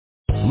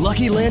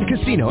Lucky Land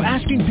Casino,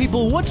 asking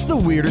people, what's the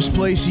weirdest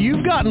place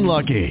you've gotten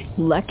lucky?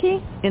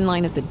 Lucky? In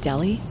line at the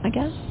deli, I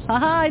guess?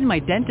 Aha, in my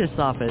dentist's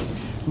office.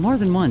 More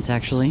than once,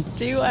 actually.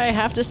 Do I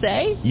have to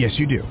say? Yes,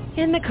 you do.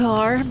 In the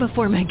car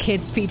before my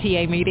kids'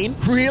 PTA meeting.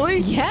 Really?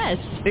 Yes.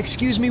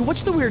 Excuse me,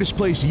 what's the weirdest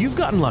place you've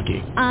gotten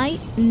lucky? I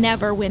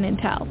never win and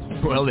tell.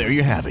 Well, there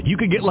you have it. You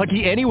can get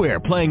lucky anywhere,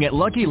 playing at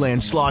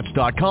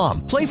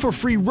LuckyLandSlots.com. Play for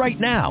free right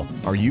now.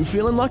 Are you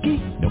feeling lucky?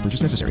 No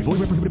purchase necessary. Void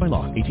where prohibited by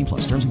law. 18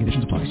 plus. Terms and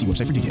conditions apply. See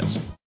website for details.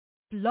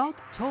 Blog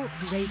Talk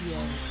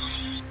Radio.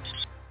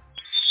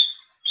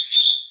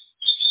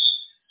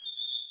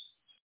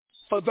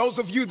 For those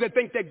of you that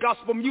think that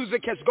gospel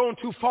music has gone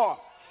too far,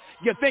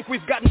 you think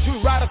we've gotten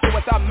too radical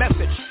with our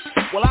message.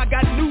 Well, I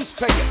got news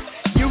for you.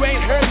 You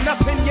ain't heard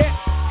nothing yet.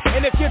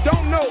 And if you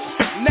don't know,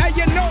 now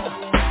you know.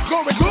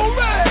 Glory, glory!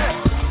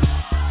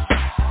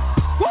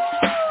 Woo!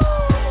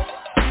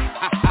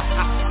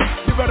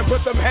 You better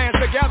put them hands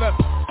together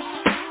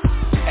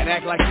and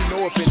act like you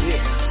know up in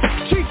here.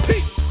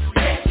 GP!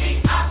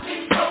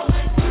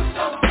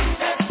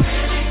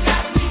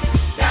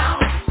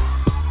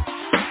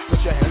 Put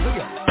your hands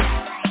together.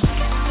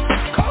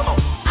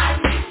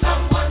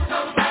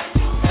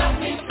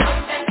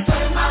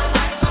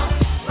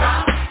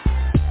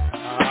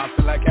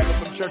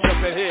 Church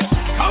up in here.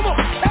 Come on.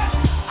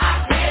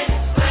 I can't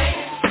explain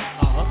it.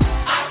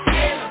 I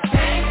can't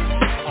obtain it.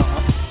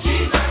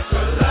 Jesus,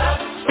 your love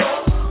is so,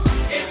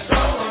 it's so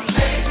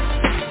amazing.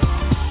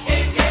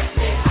 It gets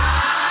me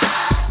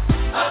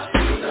high up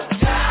to the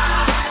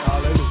sky.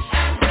 Hallelujah.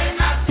 And when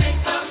I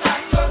think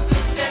about your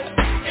goodness,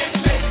 it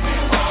makes me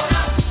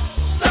wanna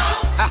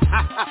song.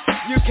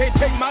 You can't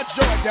take my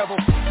joy, devil.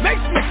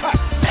 Makes me clap.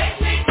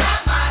 Makes me clap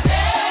my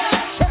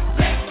head.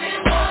 Makes me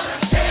wanna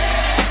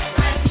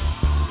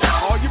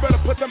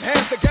put them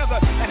hands together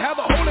and have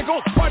the Holy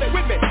Ghost party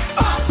with me.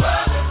 My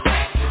brother,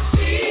 can't you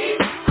see?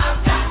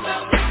 I've got the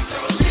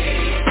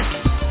victory.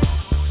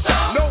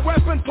 No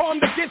weapon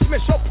formed against me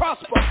shall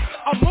prosper.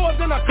 I'm more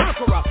than a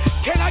conqueror.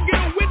 Can I get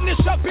a witness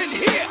up in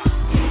here?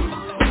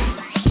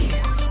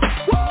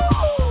 Woo!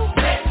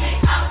 Lately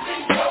I've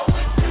been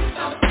going through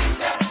something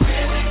that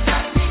really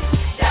got me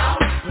down.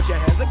 Put your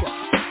hands together.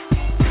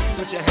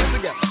 Put your hands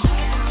together.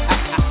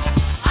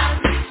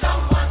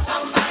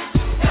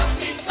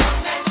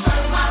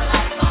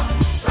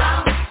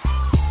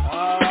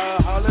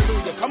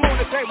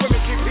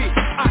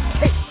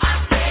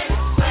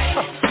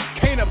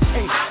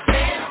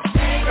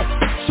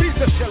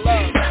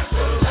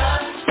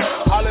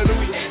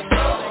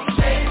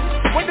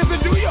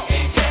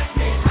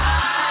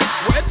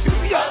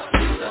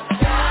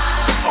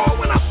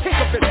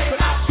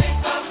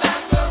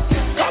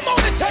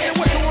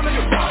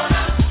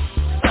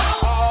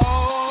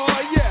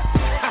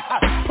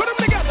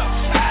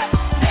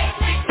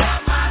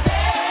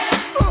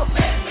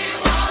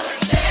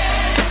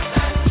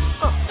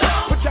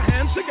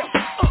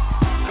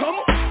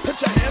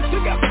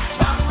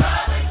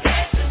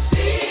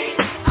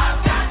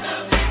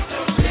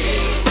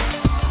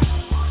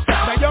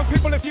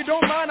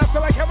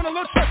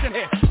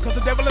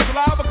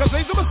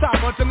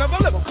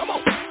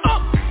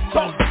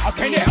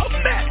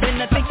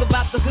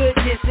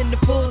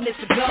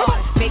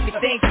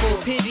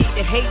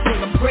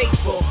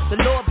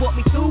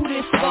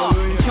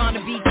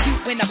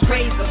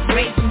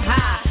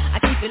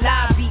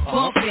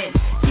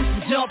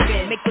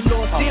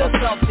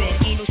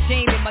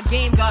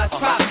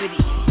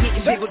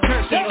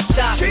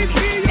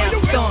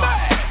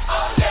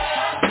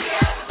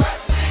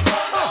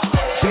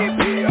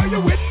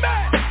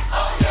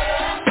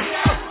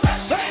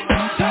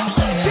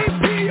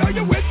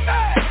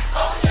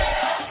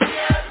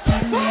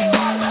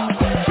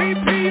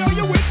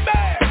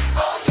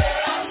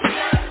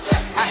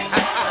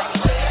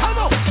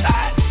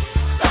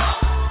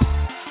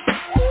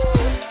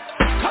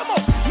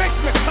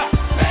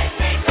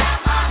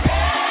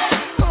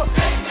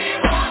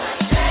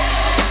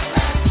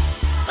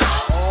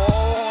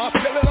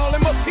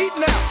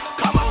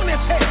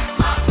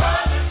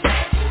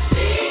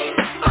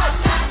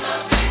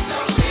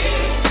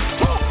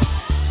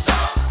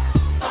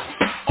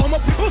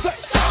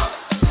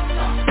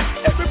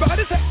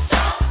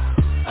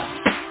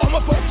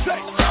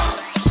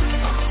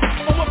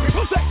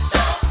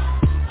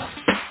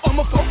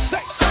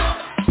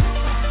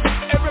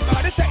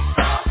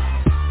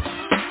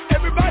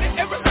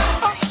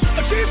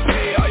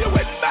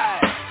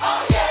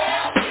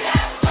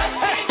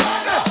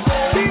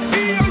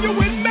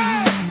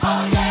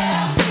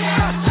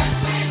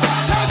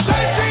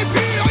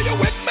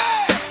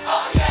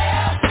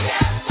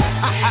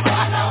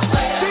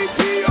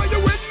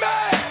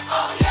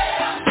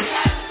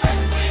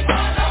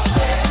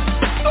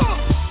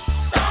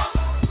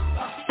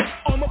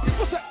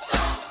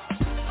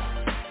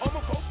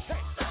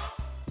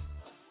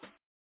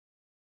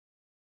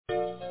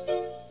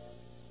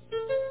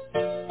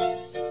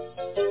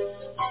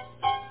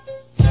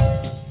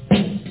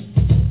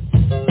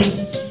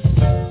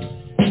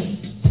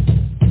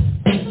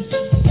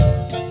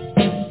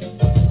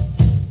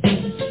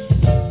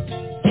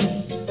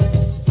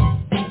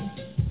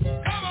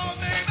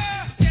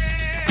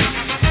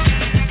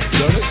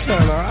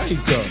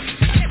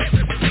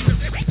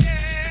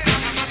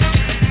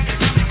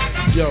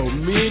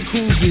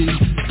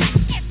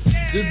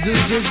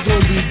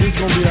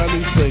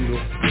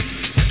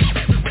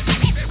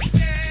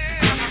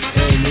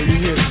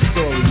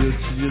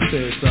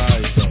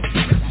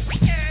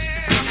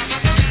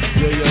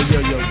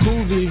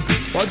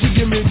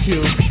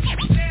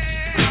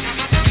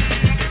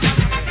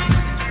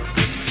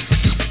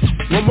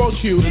 both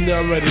cute and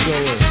they're ready to go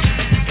in.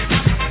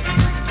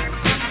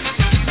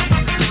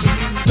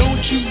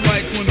 Don't you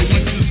like when the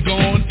winter's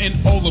gone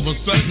and all of a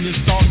sudden it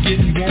starts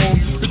getting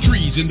warm? The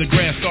trees and the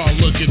grass start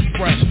looking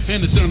fresh and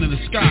the sun in the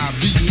sky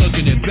be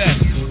looking at best.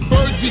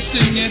 Birds be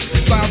singing,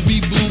 flowers be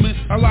blooming,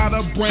 a lot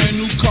of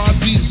brand new cars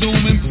be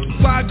zooming.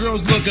 Fly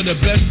girls looking the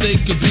best they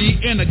could be,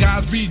 and the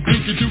guys be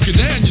dookie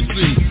down, you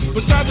see.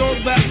 Besides all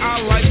that, I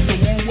like the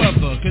warm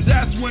weather, cause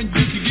that's when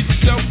you can get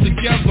yourself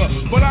together.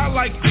 But I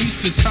like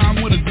Easter time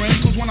with a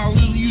grand, cause when I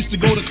really used to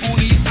go to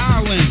Coney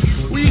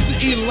Island, we used to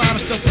eat a lot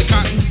of stuff like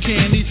cotton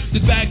candy.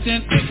 Cause back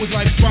then it was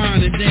like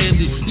fine and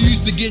dandy. You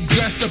used to get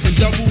dressed up in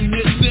double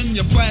knits and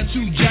your plaid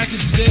suit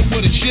jackets there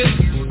with a shit.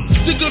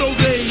 The good old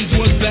days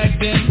was back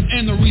then,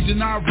 and the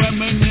reason I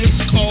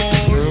reminisce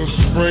cause it's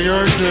spring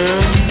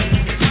again.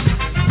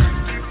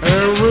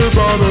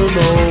 Everybody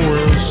know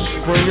it's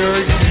spring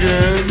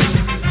again.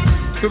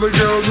 To the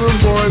girls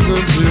and boys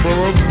and people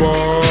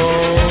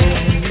above,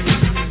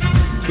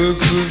 this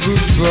is the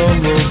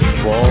summer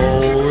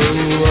fall in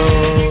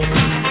love.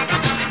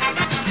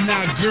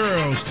 Now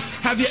girls,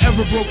 have you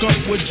ever broke up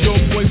with your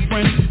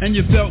boyfriend and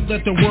you felt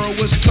that the world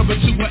was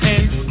coming to an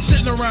end?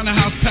 Sitting around the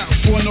house packed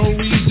for no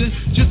reason,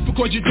 just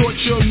because you thought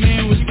your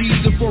man was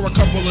easy for a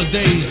couple of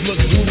days, look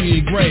gloomy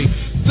and gray,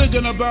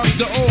 thinking about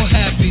the old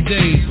happy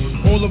days.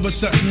 All of a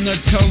sudden the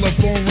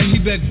telephone ring, he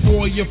begged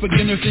for your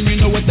forgiveness, and you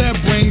know what that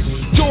brings?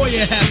 Joy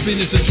and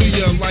happiness into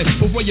your life,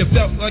 before you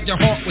felt like your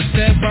heart was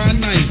stabbed by a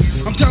knife.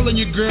 I'm telling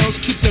you girls,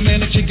 keep the man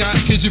that you got,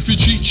 cause if you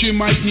cheat you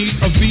might need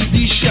a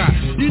VD shot.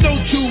 You know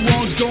two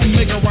wrongs don't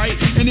make a right,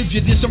 and if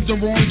you did something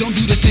wrong, don't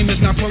do the same,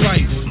 it's not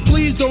polite.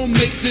 Please don't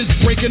make this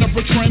breaking up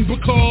a trend,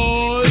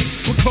 because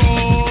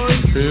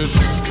it's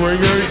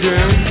spring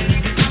again.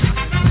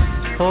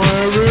 Oh,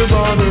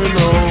 everybody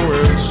know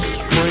it's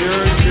spring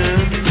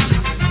again.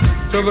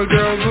 To the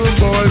girls and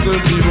boys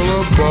and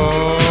people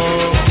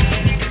above,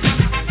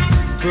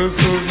 this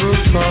is the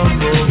time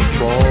to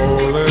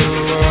fall in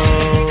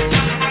love.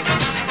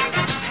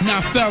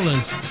 Now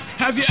fellas,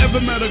 have you ever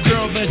met a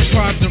girl that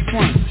tried to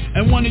front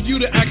and wanted you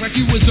to act like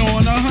you was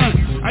on a hunt?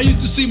 I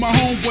used to see my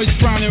homeboys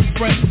frown and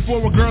fret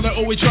for a girl that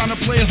always trying to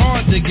play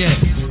hard to get.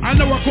 I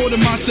know I quoted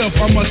myself,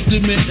 I must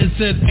admit, and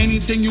said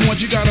anything you want,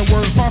 you gotta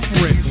work hard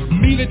for it.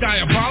 Me the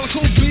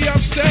diabolical, be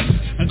upset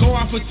and go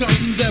out for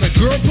something that a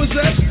girl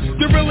possess?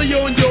 They're really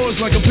on yours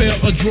like a pair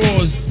of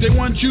drawers. They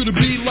want you to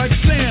be like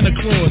Santa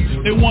Claus.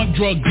 They want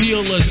drug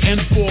dealers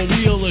and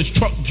four-wheelers,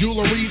 truck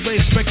jewelry, they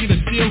expect you to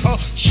steal her.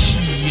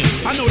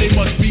 Shit, I know they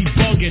must be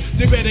bugging.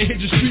 They better hit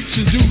the streets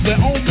and do their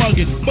own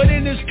mugging. But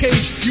in this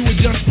case, you would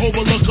just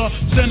overlook her,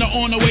 send her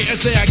on the way and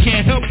say, I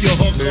can't help you,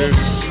 hooker. It's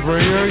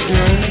spring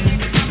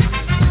again.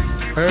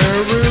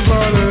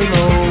 Everybody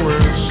know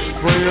it's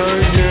spring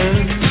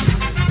again.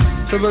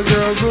 To the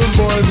girls and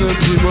boys and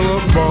people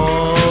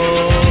above,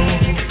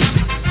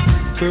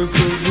 this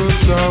is the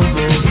time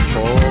to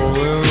fall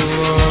in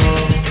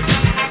love.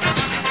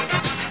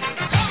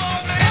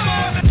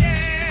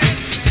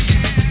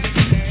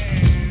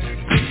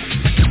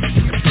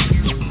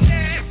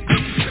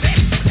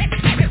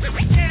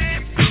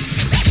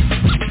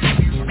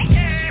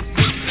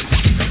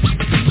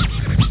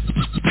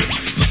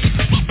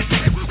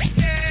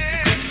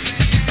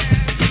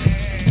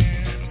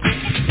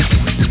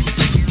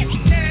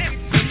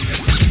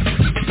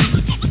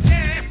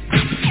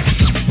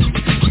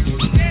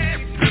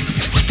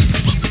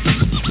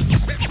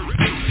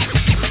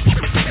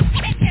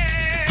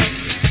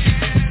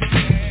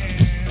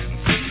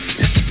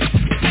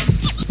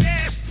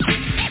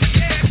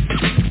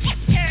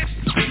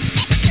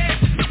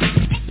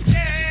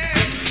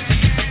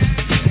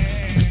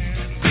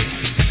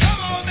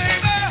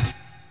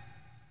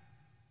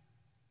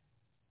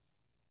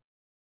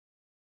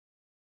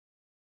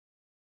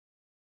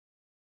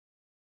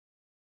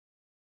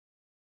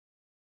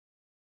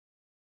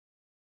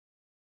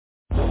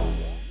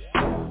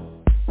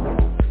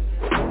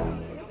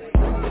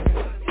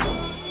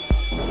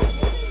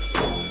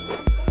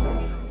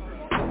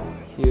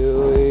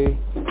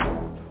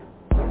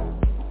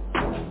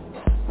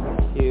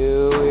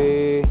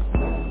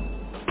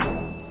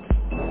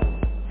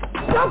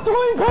 Stop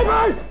throwing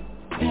papers!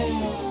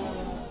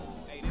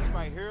 Hey, this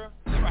right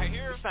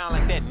here, sound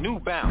like that new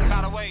bounce.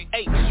 By the way,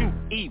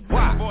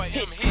 H-U-E-Y. Boy,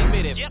 hit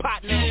it,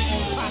 partner.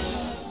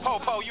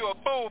 Po, you a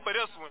fool for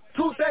this one.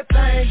 Toot that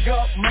thing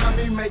up,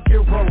 mommy, make it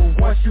roll.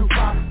 Once you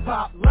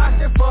pop, lock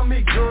it for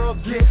me, girl,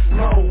 get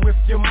low. If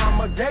your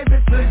mama gave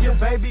it to your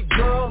baby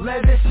girl,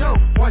 let it show.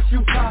 Once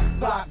you pop,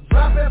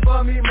 drop it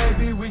for me,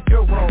 maybe we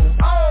can roll.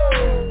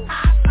 Oh!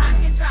 Pop, lock,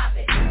 and drop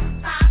it.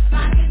 Pop,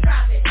 lock, and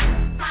drop it.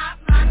 Pop,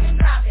 lock, and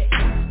drop it.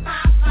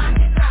 Pop, lock,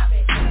 and drop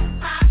it.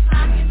 Pop,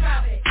 lock, and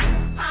drop it.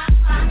 Pop,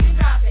 lock, and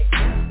drop it.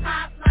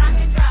 Pop, lock,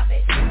 and drop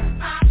it.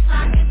 Pop,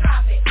 lock, and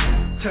drop it.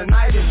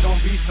 Tonight is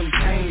gonna be some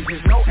changes,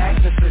 no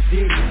action to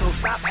dig it, so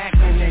stop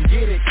acting and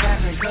get it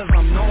clapping, cause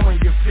I'm knowing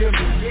you feel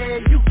me.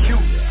 Yeah, you cute,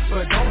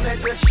 but don't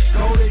let this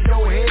go to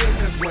your head,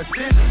 cause what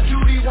this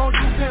cutie won't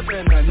do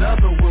pimpin',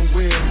 another one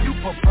will. You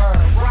prefer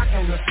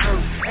rockin' the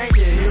skirt, and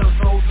your heels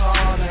so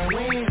tall, and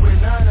we ain't with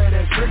none of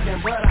that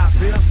trickin', but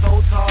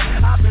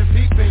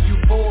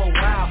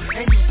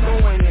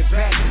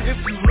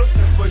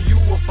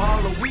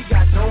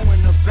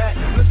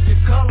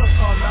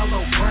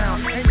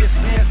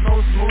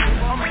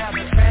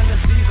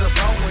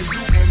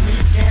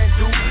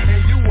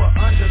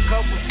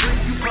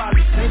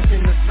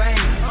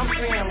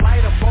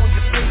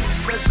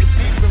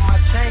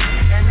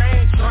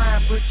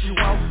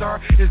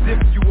as if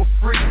you were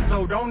free.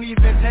 So don't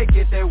even take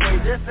it that way,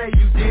 just say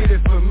you did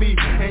it for me.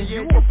 And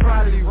you will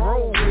probably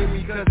roll with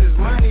me, cause there's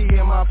money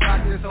in my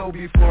pocket. So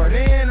before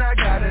then, I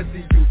gotta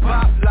see you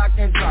pop, lock,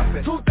 and drop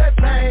it. Toot that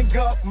thing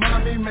up,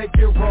 mommy, make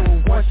it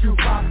roll. Once you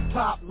pop,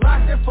 pop,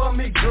 lock it for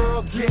me,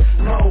 girl, get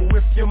low.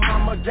 If your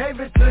mama gave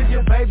it to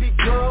you, baby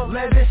girl,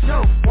 let it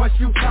show. Once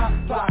you pop,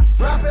 pop,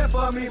 drop it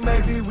for me,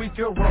 maybe we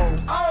can roll.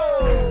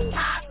 Oh!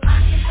 Pop,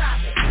 lock, and drop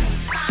it.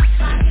 Pop,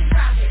 lock, and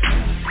drop it.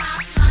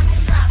 Pop, lock,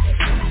 and drop it.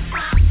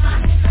 Pop,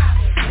 lock, and drop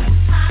it.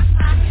 Pop,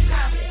 lock, and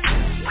drop it.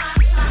 Pop,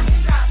 lock,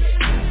 and drop it.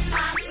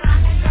 Pop,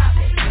 lock, and drop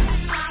it.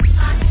 Pop,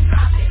 lock, and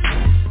drop it.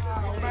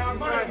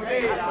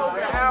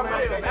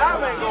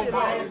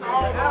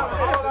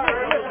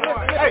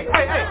 Hey,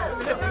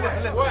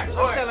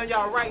 I'm telling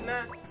y'all right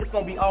now, it's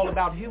gonna be all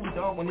about you,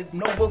 dog. When this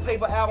Notebook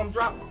Paper album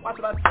drop, watch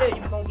what I tell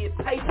you, it's gonna get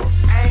paper.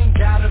 I ain't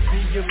gotta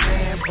be your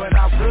man, but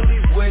I really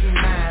wouldn't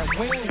mind.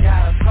 We ain't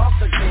gotta talk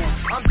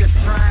again, I'm just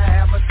trying to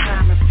have a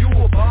time. If you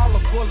a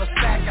baller, pull a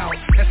stack out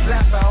and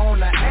slap her on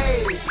the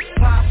A.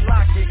 Pop,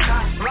 lock it,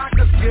 cop,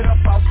 blockers, get up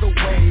out the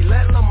way.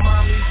 Let lil'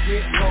 mommy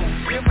get low,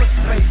 give her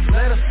space,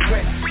 let her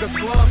sweat. The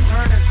club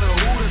turn into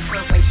Hooters,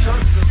 cause they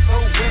shirts are so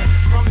wet.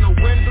 From the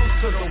window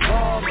to the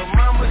wall, the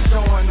mama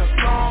showing a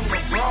song, the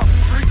bra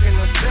freaking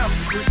herself.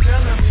 You're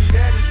telling me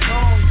that it's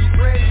wrong, you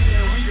ready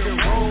and we can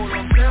roll.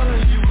 I'm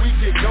telling you we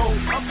can go.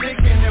 I'm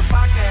thinking if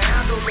I can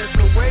handle it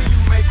the way you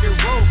make it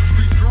roll.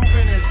 We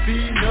grooving and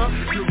speeding up,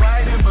 you're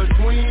right in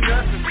between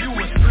us. If you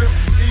a strip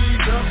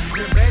teaser,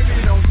 then baby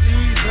don't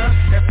tease us.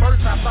 At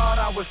first I thought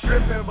I was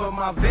tripping, but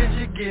my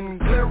vision getting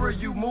clearer.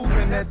 You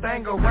moving that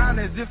thing around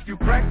as if you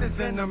practice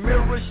in the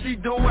mirror. She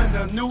doing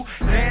a new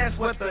dance,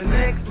 what the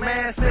next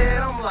man said.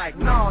 I'm like,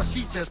 nah,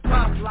 she just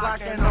pop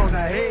locking on the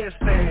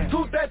headstand.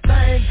 Toot that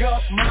thing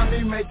up,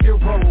 mommy, make it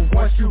roll.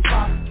 Once you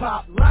pop,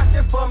 pop, lock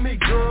it for me,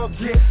 girl,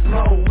 get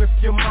low. If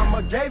your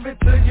mama gave it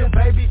to you,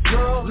 baby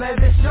girl, let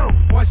it show.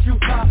 Once you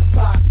pop,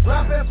 pop,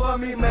 drop it for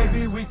me,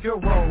 maybe we can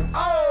roll.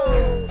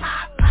 Oh!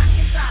 Pop, lock,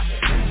 and drop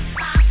it.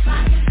 Pop,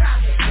 lock, and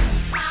drop it.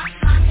 Pop,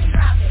 lock, and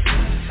drop it.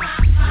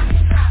 Pop, lock,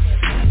 and drop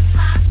it.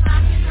 Pop,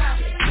 lock, and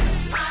drop it.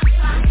 Pop,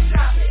 lock, and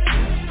drop it.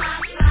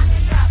 Pop, lock,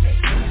 and drop it.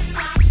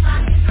 Pop,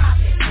 lock, and drop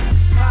it.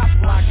 Pop,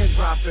 lock, and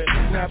drop it.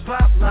 Now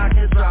pop, lock,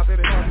 and drop it.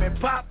 And then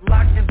pop,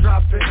 lock, and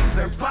drop it.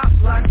 Then pop,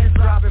 lock, and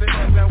drop it.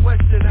 And then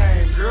what's your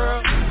name,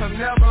 girl?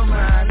 Never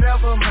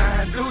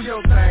mind, do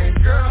your thing,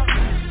 girl.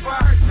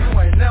 Fuck, you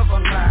ain't never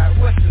lied.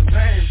 What's your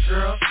name,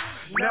 girl?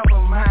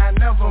 Never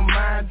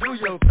mind, do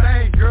your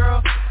thing,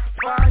 girl.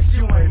 Fuck,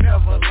 you ain't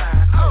never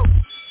lied. Oh!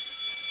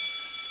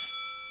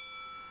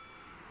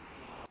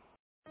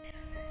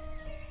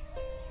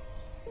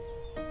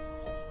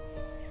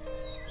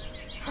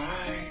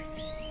 Hi,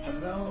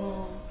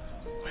 hello,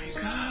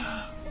 wake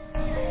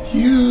up.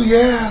 You,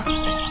 yeah,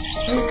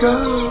 wake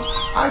up.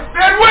 I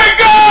said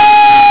wake up!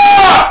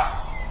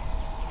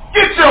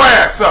 Get your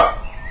ass up!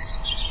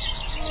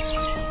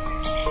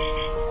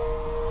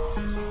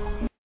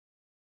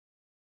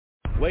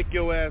 Wake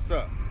your ass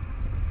up.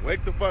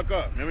 Wake the fuck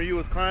up. Remember you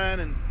was crying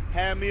and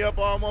had me up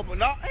almost, but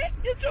no, hey,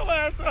 get your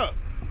ass up.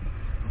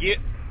 Get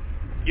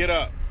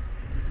up.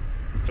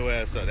 Get your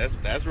ass up.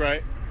 That's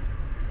right.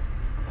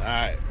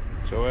 Alright.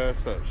 Get your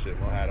ass up. Shit,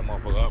 we'll have them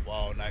motherfucker up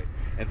all night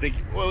and think,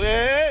 well,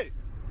 hey,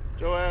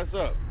 get your ass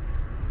up.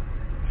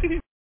 Wake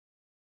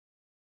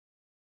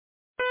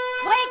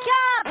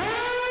up! Wake up!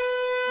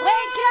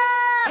 Wake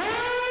up!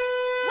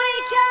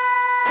 Wake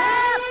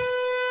up!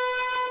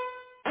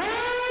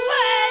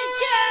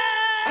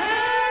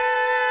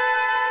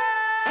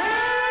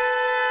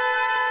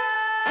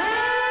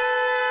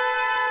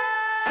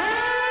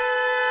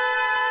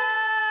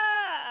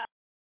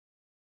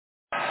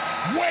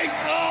 Wake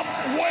up,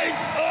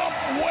 wake up,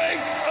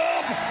 wake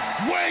up,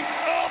 wake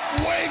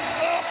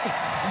up,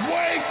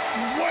 wake up,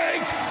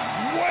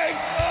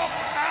 wake up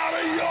out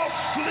of your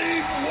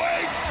sleep,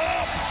 wake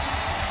up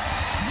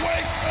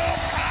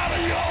out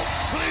of your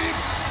sleep,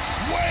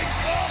 wake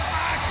up,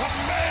 I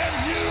command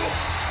you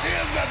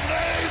in the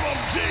name of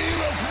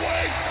Jesus,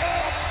 wake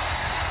up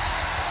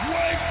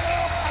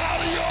out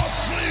of your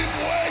sleep,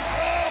 wake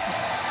up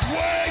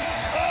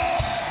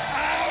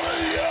out of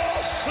your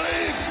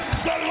sleep.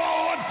 The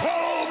Lord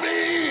told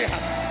me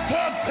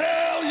to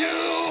tell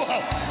you,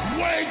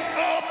 wake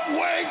up,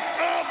 wake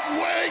up,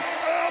 wake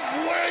up,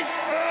 wake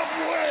up,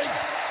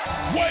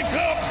 wake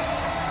up,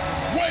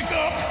 wake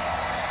up,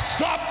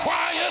 stop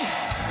crying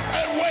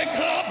and wake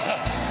up,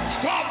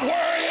 stop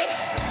worrying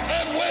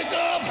and wake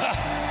up,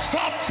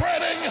 stop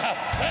fretting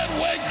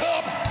and wake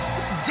up.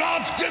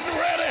 God's getting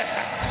ready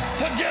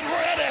to get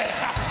ready,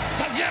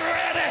 to get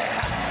ready,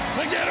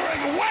 to get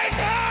ready. Wake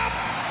up!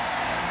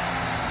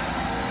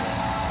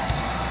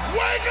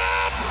 Wake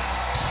up!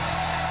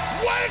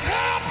 Wake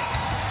up!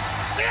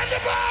 In the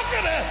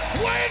balcony!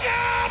 Wake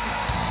up!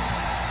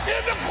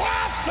 In the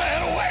closet!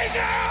 Wake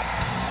up!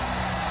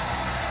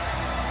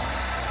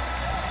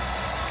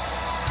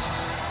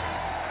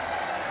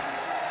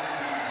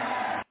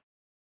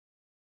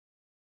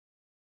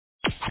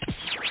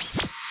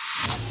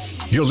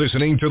 You're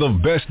listening to the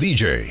best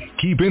DJ,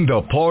 keeping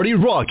the party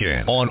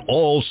rocking on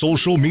all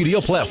social media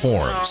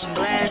platforms.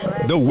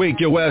 The Wake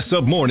Your Ass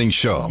Up Morning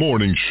Show.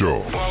 Morning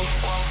Show.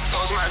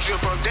 My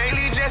drip up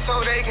daily just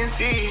so they can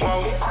see.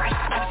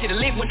 I see the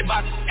link with the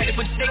box, had to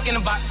put the stick in the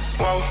box.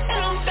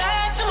 And I'm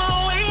back to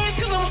my ways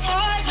cause I'm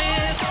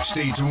heartless.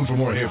 Stay tuned for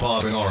more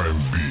hip-hop and R&B.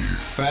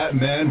 Fat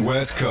Man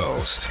West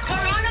Coast.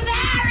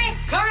 Coronavirus!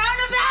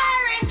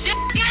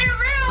 Just get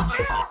real!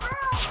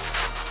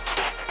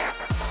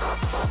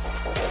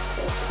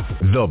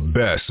 The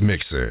best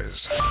mixes.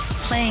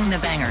 Playing the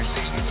bangers.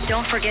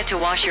 Don't forget to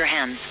wash your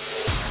hands.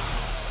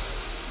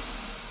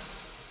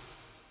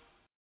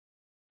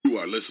 You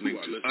are listening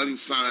to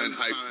Unsigned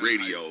Hype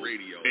Radio,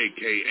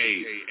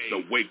 a.k.a.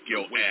 the Wake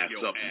Your Ass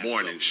Up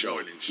Morning Show,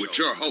 with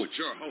your host,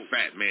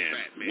 Fat Man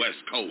West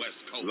Coast,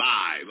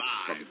 live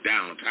from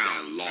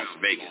downtown Las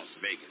Vegas.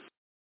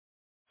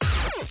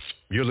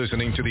 You're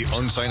listening to the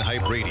Unsigned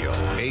Hype Radio,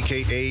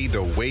 a.k.a.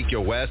 the Wake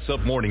Your Ass Up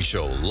Morning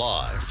Show,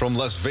 live from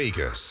Las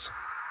Vegas.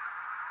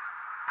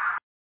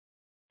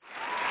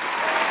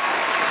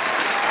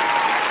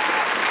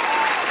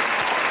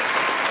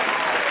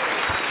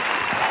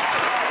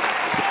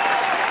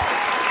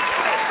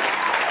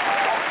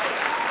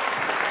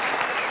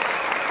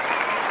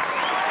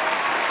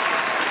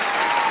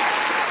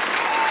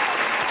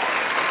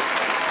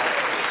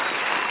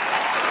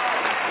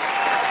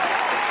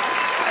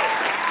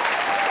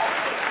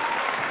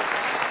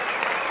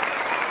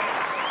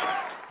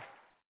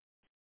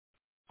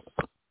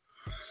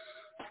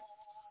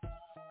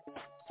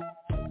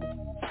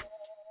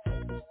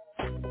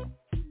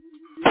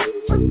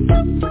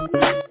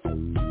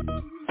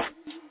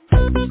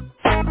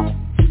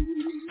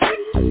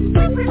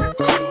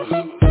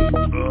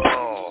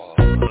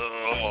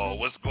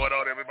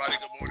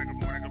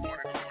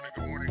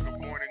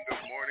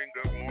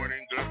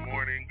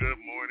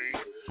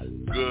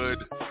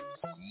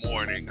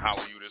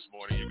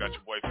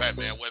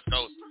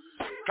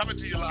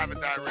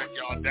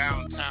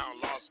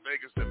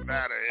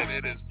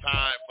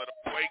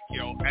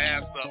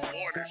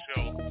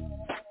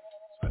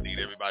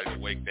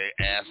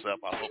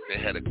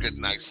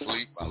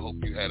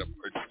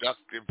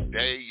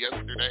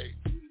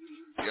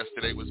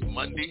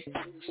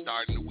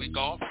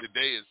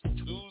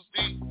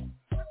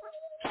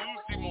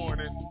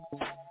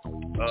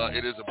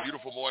 It is a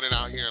beautiful morning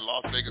out here in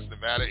Las Vegas,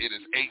 Nevada. It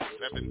is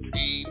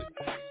 8:17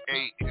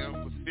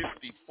 a.m.,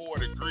 54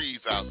 degrees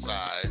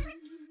outside.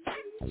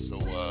 So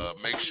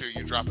make sure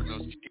you're dropping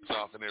those kids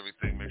off and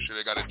everything. Make sure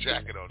they got a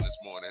jacket on this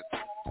morning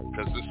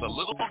because it's a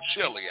little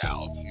chilly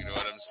out. You know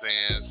what I'm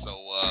saying? So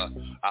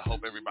I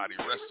hope everybody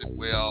rested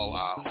well.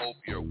 I hope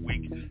your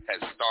week has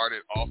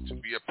started off to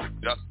be a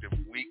productive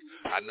week.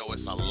 I know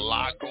it's a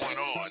lot going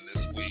on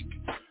this week.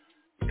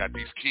 We got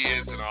these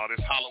kids and all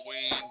this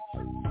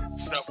Halloween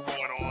stuff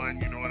going on,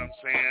 you know what I'm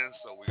saying?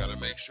 So we got to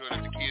make sure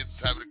that the kids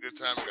is having a good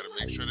time. We got to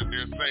make sure that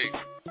they're safe.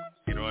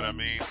 You know what I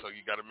mean? So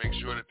you got to make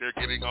sure that they're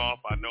getting off.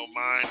 I know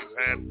mine has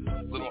had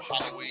little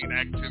Halloween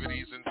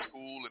activities in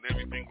school and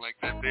everything like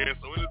that there.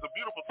 So it is a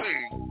beautiful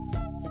thing.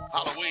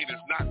 Halloween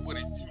is not what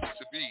it used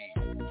to be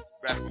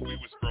back when we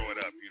was growing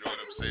up. You know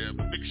what I'm saying?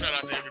 But big shout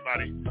out to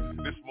everybody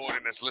this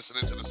morning that's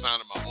listening to the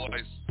sound of my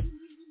voice.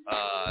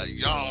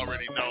 Y'all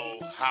already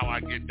know how I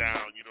get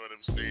down. You know what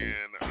I'm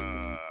saying?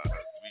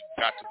 We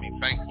got to be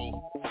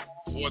thankful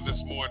for this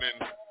morning.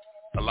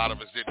 A lot of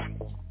us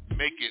didn't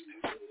make it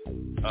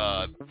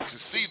to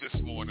see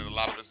this morning. A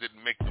lot of us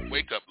didn't make the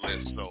wake-up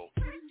list. So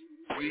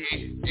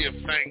we give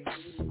thanks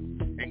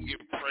and give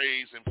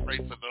praise and pray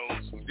for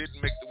those who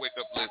didn't make the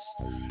wake-up list.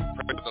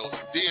 Pray for those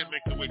who did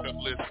make the wake-up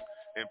list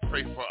and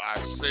pray for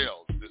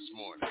ourselves this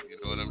morning. You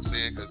know what I'm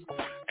saying? Because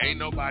ain't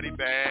nobody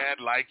bad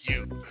like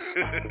you.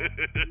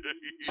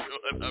 You know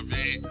what I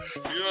mean?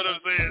 You know what I'm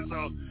saying? So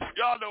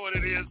y'all know what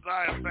it is.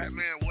 I am Fat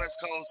Man West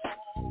Coast.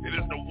 It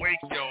is the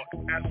Wake Your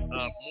Ass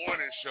Up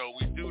Morning Show.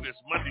 We do this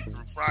Monday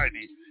through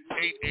Friday,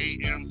 8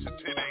 a.m. to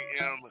 10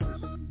 a.m.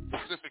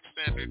 Pacific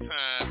Standard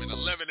Time and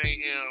 11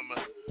 a.m.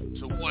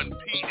 to 1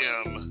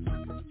 p.m.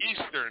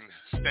 Eastern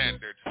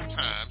Standard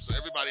Time. So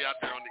everybody out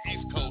there on the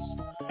East Coast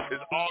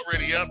is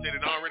already up. They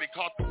done already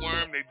caught the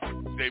worm.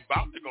 They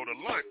about to go to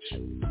lunch.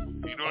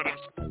 You know what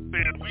I'm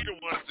saying? We the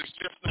ones that's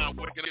just now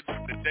waking up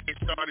the day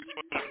started. You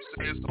know what I'm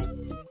saying? So,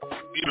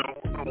 you know,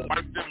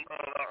 wipe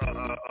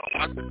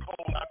the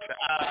cold out your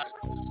eyes.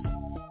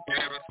 You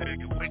know what I'm saying?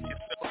 You wake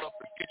yourself up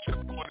and get your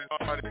morning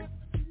started.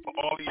 For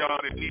all of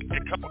y'all that need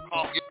that cup of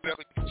coffee, get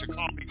up and get your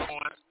coffee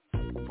going.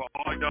 For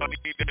all y'all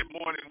that need that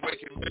morning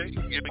waking bake,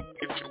 get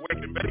your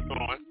waking bake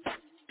going.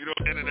 You know,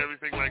 and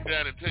everything like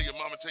that. And tell your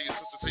mama, tell your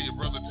sister, tell your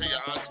brother, tell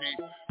your auntie,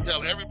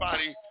 tell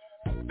everybody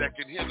that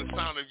can hear the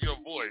sound of your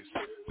voice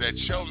that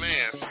your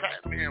man,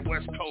 Fat Man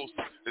West Coast,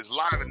 is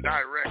live and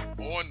direct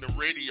on the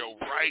radio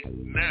right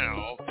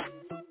now.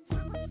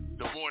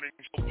 The Morning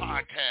Show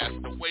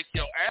Podcast, the Wake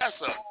Your Ass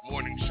Up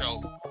Morning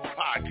Show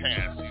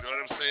Podcast. You know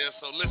what I'm saying?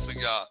 So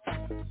listen, y'all.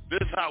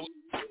 This is how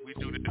we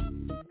do this.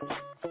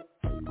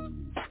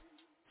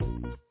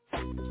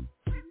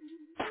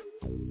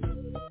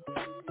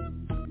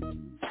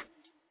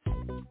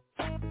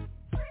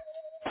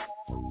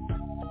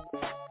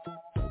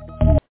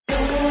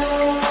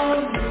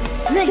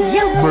 to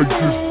you. Make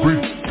this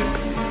beat.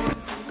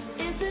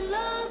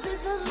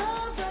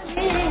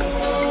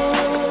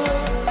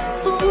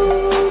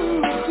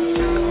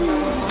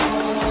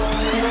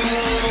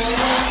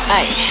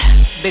 Ay,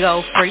 big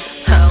old freak,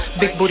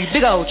 big booty,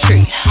 big old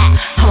tree.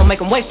 I'ma make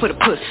him wait for the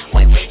pussy.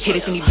 Hit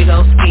it in these big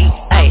old ski.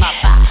 Ay,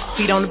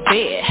 feet on the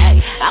bed.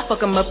 I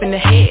fuck him up in the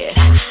head.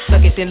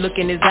 Suck it, then look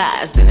in his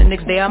eyes. Then the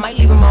next day I might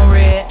leave him on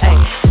red.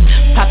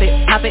 Ay, pop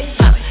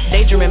it,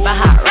 daydreaming by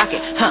hot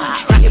rocket.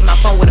 Hit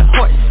my phone with a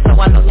horse, so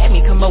I know let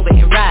me come over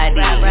and ride it.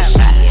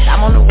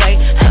 I'm on the way,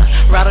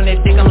 ride on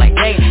that dick. I'm like,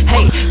 hey,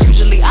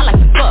 usually I like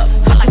to fuck.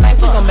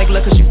 We gon' make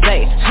love 'cause you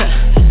say.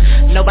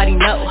 Nobody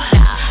know.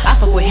 I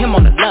fuck with him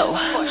on the low.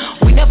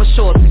 We never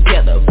show up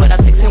together, but I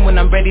text him when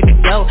I'm ready to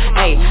go.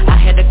 Hey, I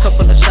had a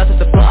couple of shots at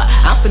the bar.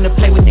 I'm finna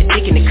play with that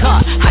dick in the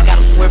car. I got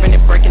him swerving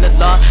and breaking the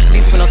law.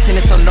 These when I'm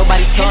tennis, so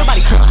nobody talk. Ain't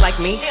nobody cook like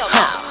me,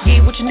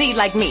 Get what you need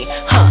like me,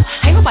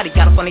 Ain't nobody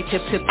got up on their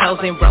tiptoes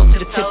and roll to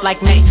the tip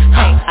like me,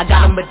 I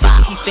got him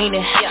addicted, he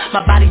fiendin'.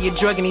 My body a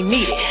drug and he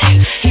need it.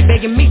 He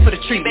begging me for the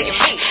treatment.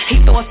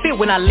 He throwing fit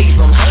when I leave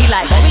him. He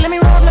like, baby, let me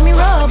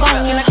rub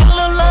on you. And I get a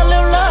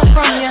little love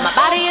from you. My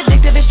body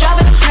addictive, it's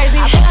driving him crazy.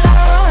 I think I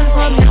gotta run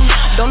from him.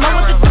 Don't know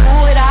what to do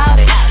without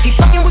it. He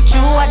fucking with you,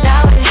 I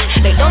doubt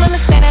it. They don't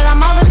understand that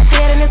I'm all in his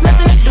head and there's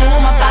nothing to do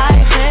with my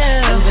body.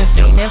 You've been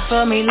fiending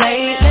for me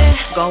lately,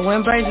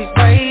 going crazy.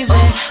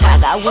 I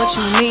got what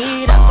you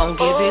need, I'm gon'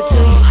 give it to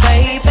you,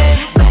 baby.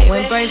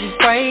 Going crazy,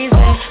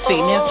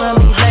 fiending for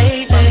me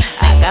lately.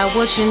 I got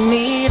what you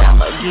need,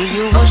 I'ma give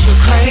you what you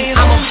crave.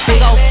 I'm a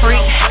big old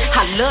freak,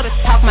 I love to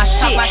talk my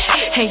shit.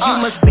 And you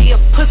must be a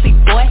pussy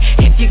boy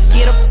if you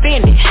get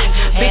offended.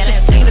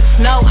 Bitches seen the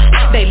snow,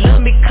 they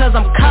love me 'cause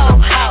I'm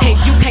cold. And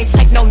you can't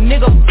take no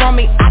nigga from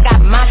me, I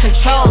got my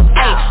control.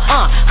 Ay,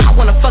 I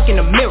wanna fuck in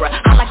the mirror,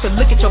 I like to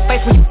look at your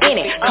face when you in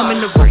it. Come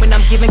in the room and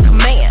I'm giving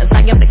commands,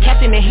 I am the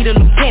captain and he the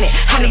lieutenant.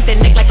 I need that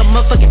neck like a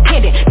motherfucking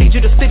pendant. Need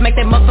you to spit, make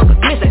that motherfucker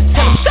glisten.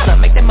 Tell him shut up,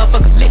 make that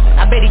motherfucker listen.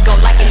 I bet he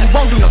gon' like it, he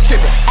won't do no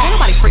tripping. Ain't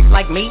nobody freak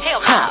like me,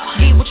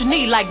 Get what you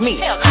need like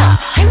me,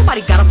 Ain't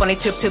nobody got up on their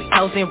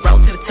tiptoes and roll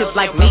to the tip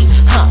like me,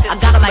 I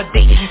got him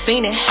addicted, he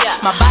fiendin'.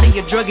 My body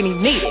a drug and he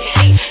need it.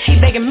 He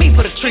begging me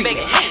for the treatment.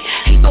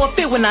 He throw a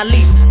fit when I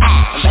leave him.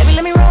 Baby,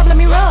 let me rub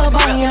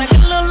on you. I get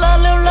a little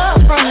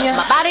love from you.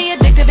 My body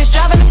addictive, it's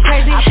driving him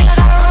crazy. I think I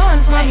gotta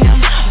run from you.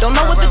 Don't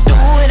know what to do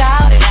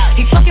without it.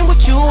 He fucking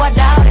with you, I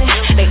doubt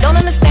it. They don't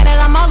understand that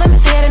I'm all in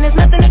his head and there's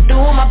nothing to do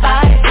with my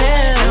body.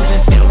 You've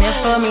been feeling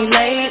for me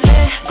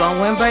lately,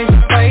 going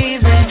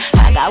crazy.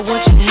 I got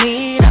what you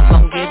need, I'm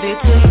gon' give it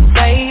to you,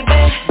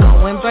 baby.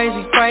 Going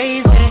crazy,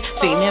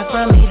 feeling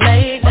for me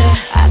lately.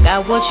 I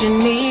got what you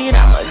need,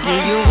 I'ma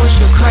give you what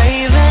you're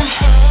craving.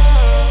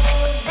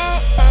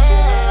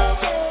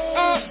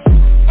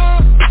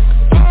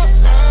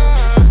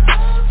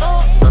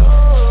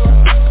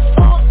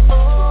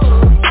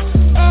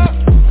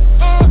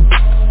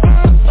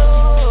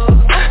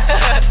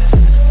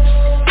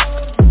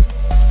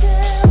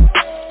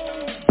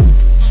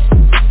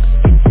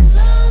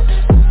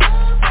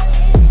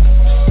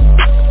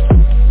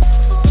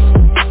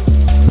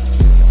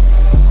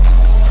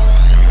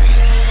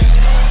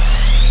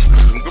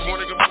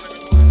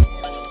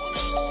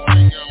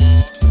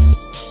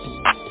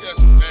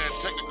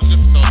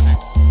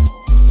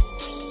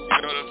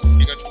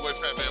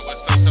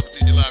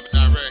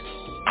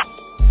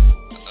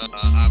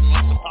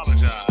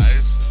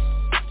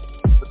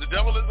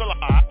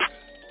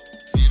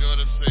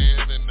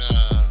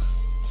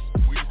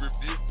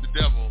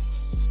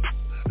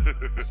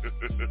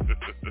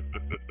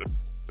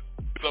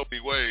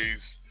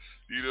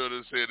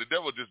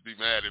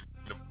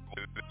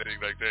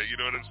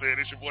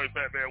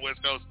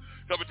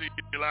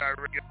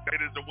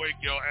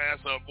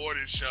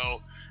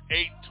 Show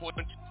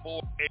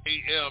 8:24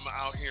 a.m.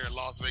 out here in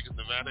Las Vegas,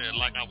 Nevada, and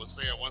like I was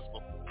saying once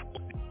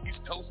before, the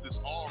East Coast is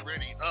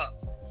already up.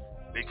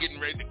 They're getting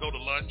ready to go to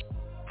lunch,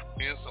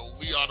 and so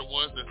we are the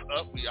ones that's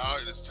up. We are.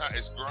 It's time.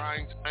 It's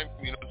grind time.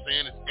 You know what I'm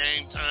saying? It's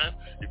game time.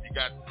 If you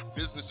got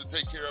business to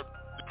take care of,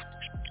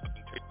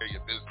 take care of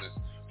your business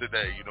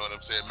today. You know what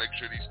I'm saying? Make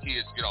sure these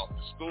kids get off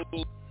to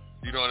school.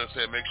 You know what I'm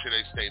saying? Make sure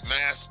they stay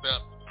masked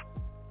up,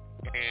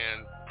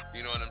 and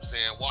you know what I'm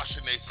saying?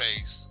 Washing their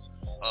face.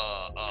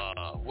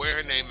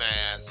 Wearing a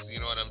mask, you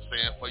know what I'm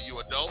saying? For you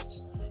adults,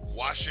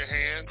 wash your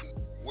hands,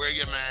 wear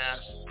your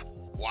mask,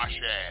 wash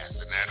your ass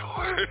in that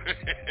order.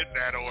 In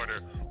that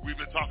order. We've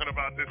been talking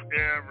about this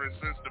ever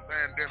since the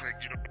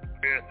pandemic, you know what I'm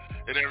saying?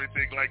 And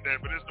everything like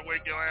that. But it's the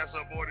Wake Your Ass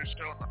Up Morning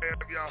Show. I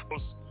have y'all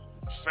host,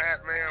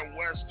 Fat Man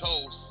West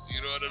Coast.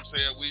 You know what I'm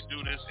saying? We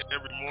do this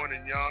every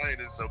morning, y'all. It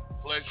is a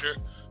pleasure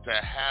to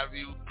have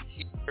you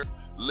here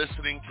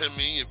listening to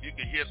me. If you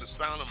can hear the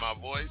sound of my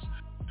voice,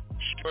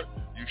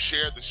 you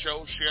share the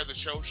show.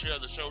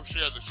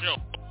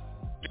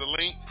 Get the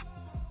link,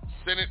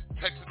 send it,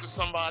 text it to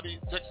somebody,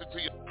 text it to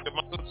your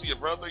mother, to your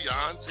brother, your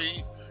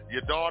auntie,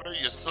 your daughter,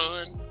 your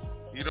son.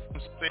 You know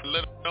what I'm saying?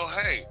 Let them know,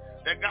 hey,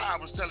 that guy I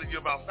was telling you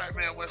about, Fat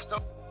Man West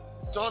Coast,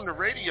 it's on the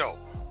radio.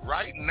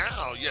 right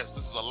now, yes,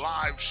 this is a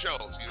live show.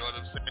 You know what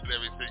I'm saying?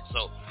 Everything.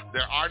 So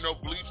there are no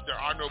bleeps, there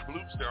are no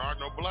bloops, there are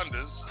no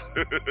blunders.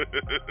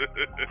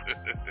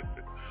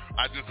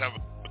 I just have a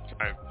good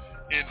time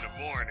in the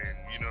morning.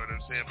 You know what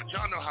I'm saying? But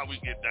y'all know how we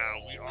get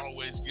down. We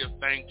always give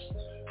thanks.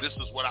 This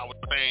is what I was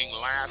saying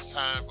last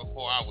time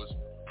before I was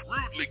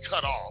rudely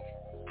cut off.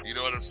 You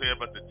know what I'm saying?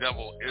 But the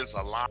devil is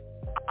a lie.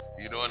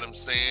 You know what I'm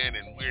saying?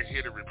 And we're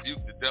here to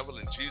rebuke the devil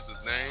in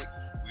Jesus' name.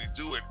 We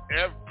do it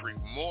every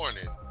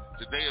morning.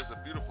 Today is a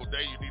beautiful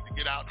day. You need to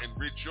get out and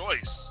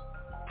rejoice.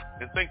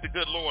 And thank the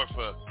good Lord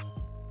for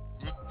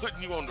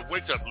putting you on the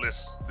wake-up list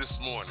this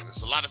morning.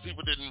 There's a lot of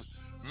people didn't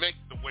make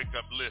the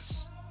wake-up list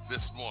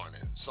this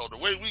morning. So the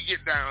way we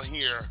get down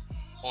here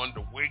on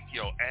the Wake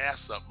Your Ass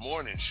Up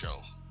morning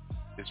show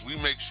is we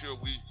make sure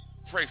we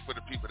pray for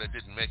the people that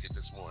didn't make it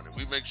this morning.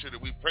 We make sure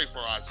that we pray for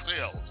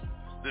ourselves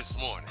this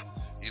morning.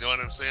 You know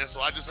what I'm saying?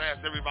 So I just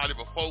asked everybody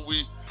before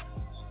we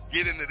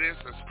get into this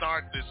and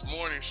start this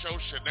morning show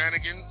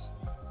shenanigans,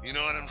 you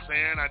know what I'm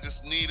saying? I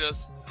just need us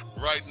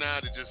right now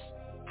to just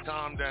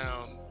calm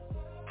down,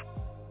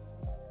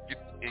 get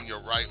in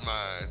your right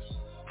mind,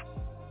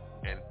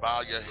 and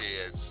bow your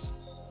heads,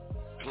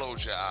 close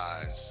your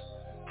eyes,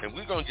 and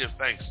we're going to give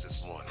thanks this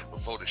morning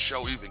before the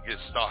show even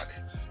gets started.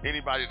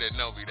 Anybody that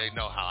know me, they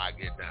know how I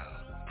get down.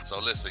 So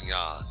listen,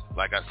 y'all,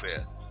 like I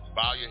said,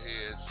 bow your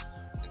heads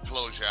and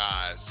close your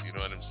eyes, you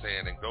know what I'm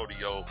saying, and go to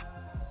your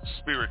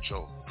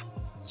spiritual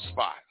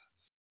spot.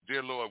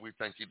 Dear Lord, we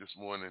thank you this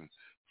morning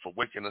for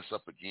waking us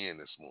up again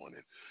this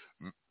morning,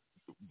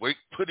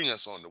 putting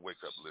us on the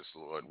wake-up list,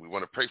 Lord. We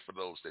want to pray for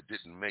those that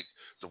didn't make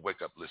the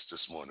wake-up list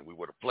this morning. We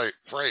want to pray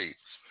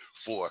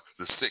for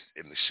the sick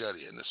and the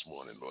shut-in this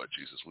morning, Lord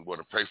Jesus. We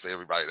want to pray for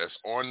everybody that's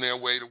on their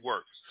way to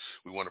work.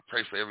 We want to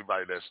pray for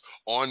everybody that's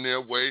on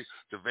their way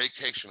to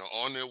vacation or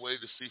on their way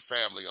to see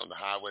family on the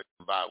highway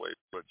and byway.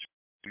 Lord,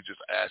 we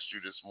just asked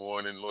you this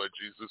morning, Lord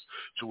Jesus,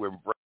 to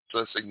embrace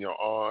us in your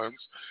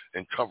arms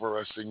and cover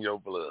us in your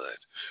blood.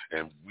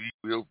 And we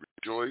will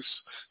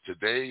rejoice.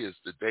 Today is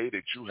the day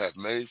that you have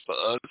made for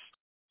us.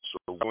 So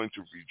we're going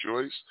to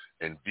rejoice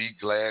and be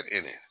glad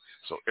in it.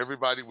 So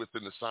everybody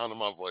within the sound of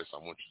my voice, I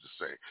want you to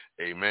say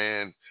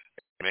amen,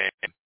 amen,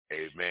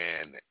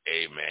 amen,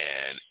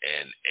 amen,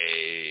 and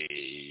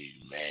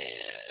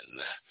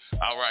amen.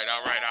 All right.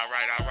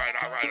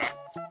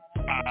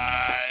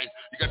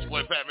 You got your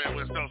boy Fat Man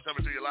West Coast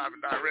coming to you live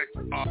and direct.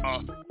 You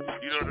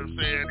know what I'm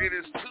saying? It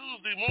is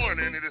Tuesday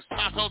morning. It is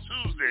Taco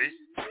Tuesday.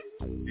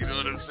 You know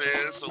what I'm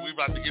saying? So we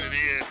about to get it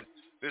in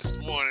this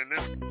morning.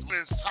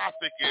 This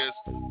topic is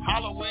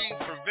Halloween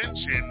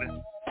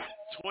Prevention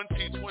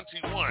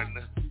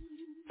 2021.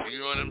 You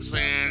know what I'm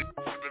saying?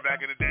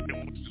 Back in the day, we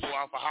used to go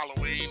out for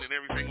Halloween and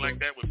everything like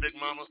that with Big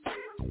Mama.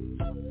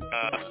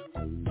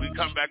 We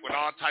come back with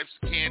all types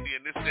of candy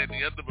and this, that, and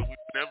the other, but we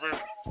never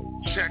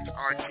checked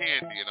our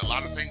candy. And a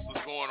lot of things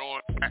was going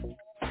on back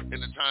in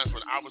the times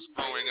when I was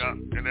growing up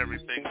and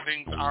everything.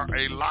 Things are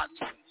a lot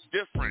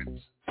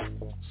different.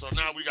 So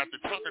now we got the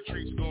trunk or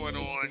treats going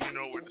on, you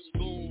know, where the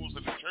schools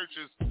and the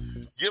churches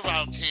give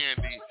out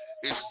candy.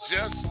 It's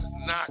just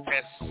not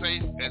as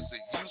safe as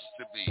it used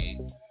to be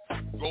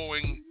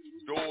going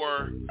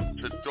door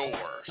to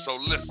door. So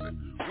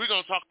listen, we're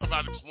going to talk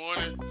about it this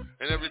morning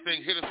and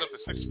everything. Hit us up at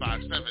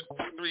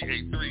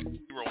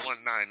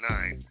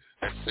 657-383-0199.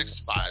 That's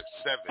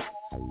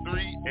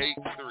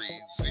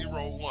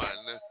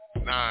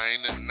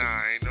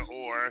 657-383-0199.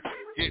 Or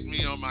hit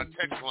me on my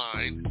text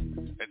line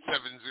at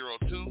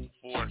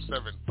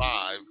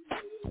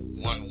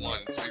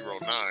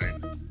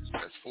 702-475-1109.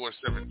 That's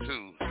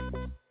 472.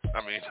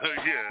 It's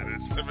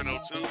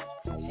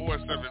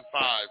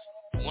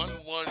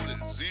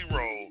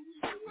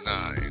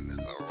 702-475-1109.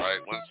 All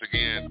right. Once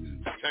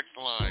again, the text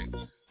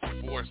line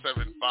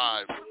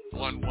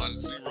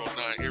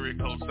 475-1109. Area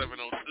code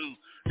 702.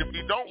 If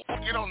you don't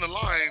get on the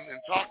line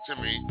and talk to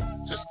me,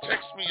 just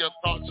text me your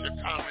thoughts, your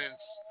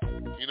comments.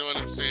 You know what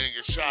I'm saying?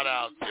 Your shout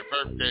outs, your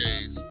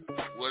birthdays,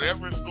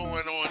 whatever's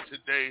going on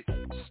today,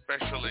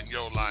 special in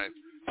your life.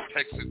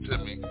 Text it to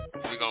me.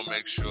 We're going to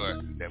make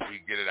sure that we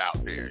get it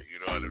out there. You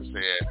know what I'm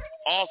saying?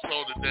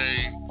 Also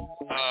today,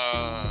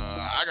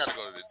 I got to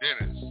go to the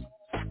dentist.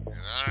 And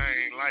I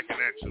ain't liking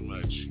that too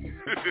much.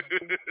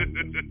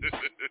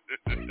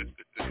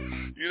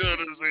 You know what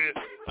I'm saying?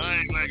 I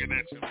ain't liking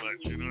that too much.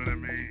 You know what I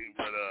mean?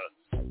 But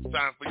it's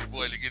time for your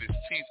boy to get his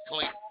teeth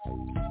clean.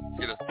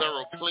 Get a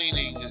thorough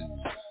cleaning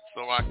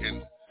so I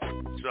can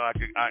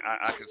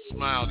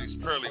smile these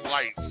pearly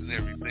whites and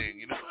everything,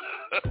 you know.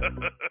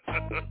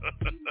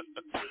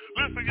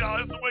 Listen,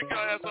 y'all, it's the Wake Your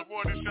Ass Up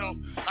morning show.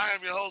 I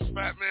am your host,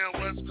 Fat Man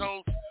West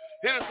Coast.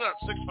 Hit us up,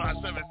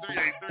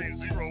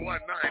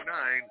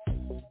 657-383-0199.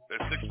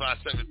 That's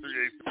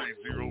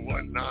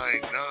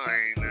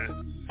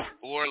 657-383-0199.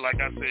 Or, like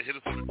I said, hit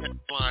us on the text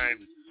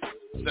line,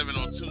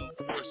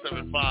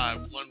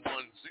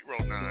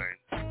 702-475-1109.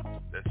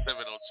 That's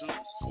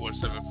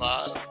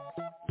 702-475-1109.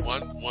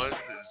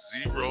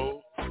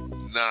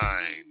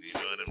 You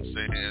know what I'm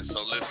saying? So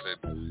listen,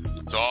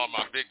 to all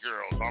my big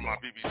girls, all my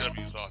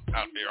BBWs out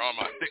there, all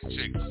my thick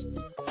chicks,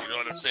 you know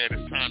what I'm saying?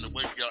 It's time to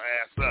wake your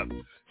ass up.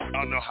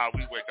 Y'all know how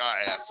we wake our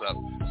ass up,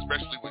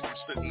 especially when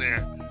you're sitting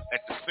there at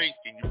the sink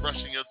and you're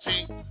brushing your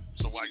teeth.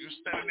 So while you're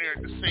standing there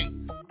at the sink,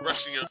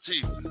 brushing your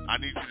teeth, I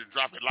need you to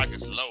drop it like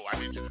it's low. I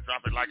need you to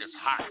drop it like it's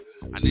hot.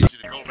 I need you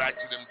to go back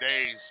to them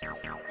days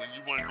when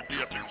you wanted to be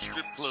up in the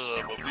strip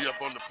club or be up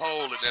on the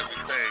pole and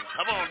everything.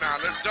 Come on now,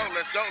 let's go.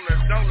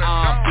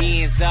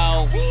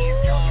 Benzo,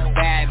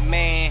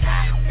 Batman,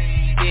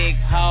 big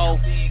hoe,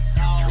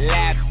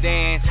 lap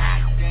dance,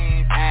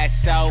 ass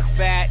so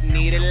fat,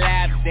 need a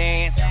lap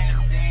dance,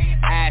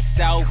 ass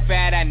so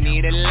fat, I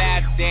need a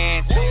lap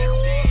dance,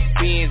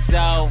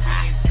 Benzo,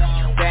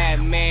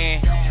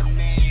 Batman,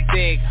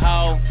 big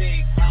hoe,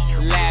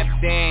 lap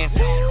dance,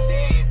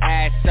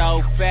 ass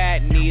so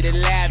fat, need a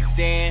lap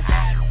dance,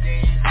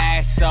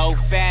 ass so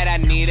fat, I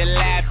need a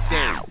lap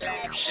dance.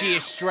 She a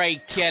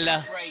straight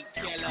killer,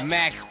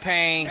 Max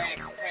Payne,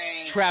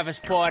 Travis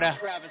Porter,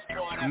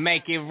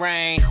 make it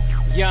rain,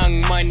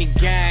 Young Money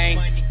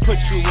Gang, put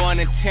you on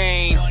a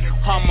team,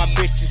 all my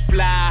bitches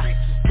fly,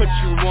 put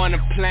you on a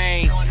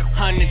plane,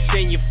 hundreds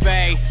in your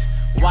face,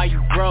 why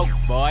you broke,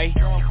 boy?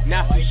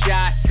 Not from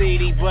Shaw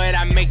City, but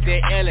I make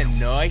the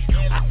Illinois.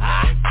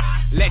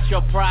 Let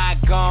your pride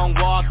go and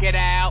walk it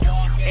out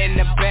in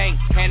the bank,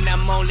 and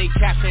I'm only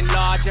cashing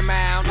large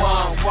amount.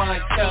 1,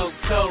 1, 2,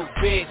 2,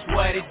 bitch,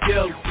 what it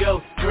do?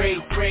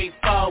 3, 3,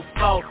 4,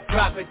 4,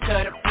 drop it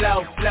to the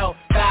flow.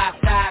 5,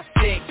 5,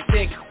 6,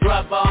 6,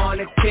 rubber on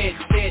the tit,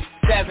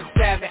 7,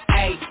 7,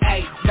 8,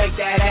 8, make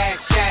that ass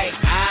shake.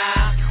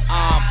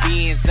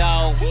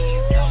 Benzo,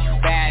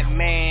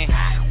 Batman,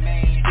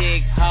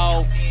 big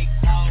hoe,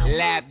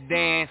 lap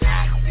dance,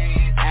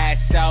 ass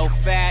so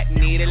fat,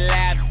 need a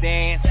lap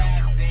dance,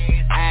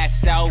 ass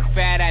so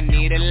fat, I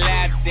need a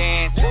lap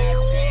dance,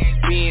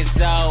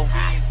 Benzo,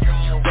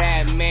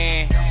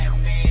 Batman,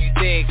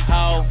 big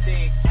hoe,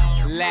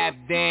 lap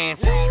dance,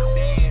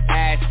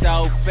 ass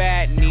so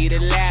fat, need a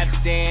lap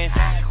dance,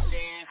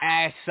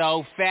 ass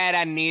so fat,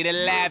 I need a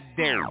lap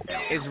dance.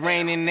 It's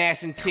raining ass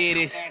and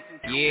titties,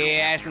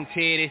 yeah, ass and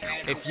titties.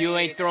 If you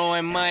ain't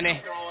throwing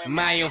money,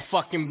 mind your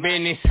fucking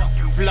business.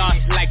 Floss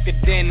like the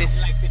dentist,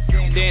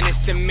 Dennis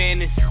the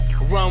menace.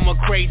 Run with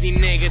crazy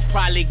niggas,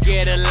 probably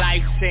get a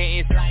life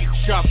sentence.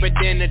 Sharper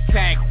than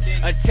attack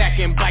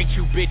and bite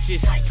you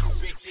bitches.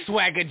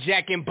 Swagger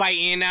jacking,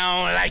 biting,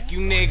 I don't like you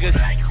niggas.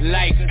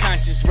 Life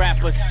conscious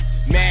rappers,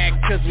 mad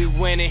cause we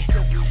winning.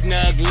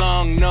 Snug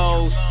long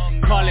nose,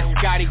 call it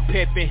Scottie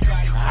Pippen.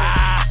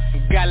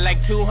 Got like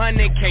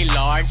 200k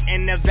large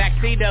in the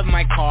backseat of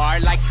my car.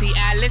 Like see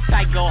Alice,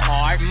 I go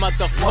hard,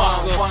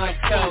 motherfucker. 1,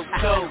 2,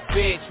 2,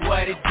 bitch,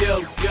 what it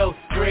do?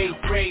 3,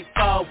 3,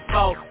 4,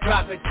 4,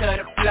 drop it to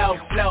the flow.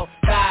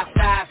 5,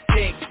 5,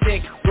 6,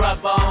 6,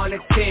 rubber on the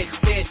tit,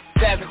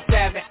 7,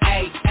 7,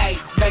 8, 8,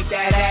 make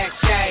that ass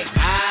shake.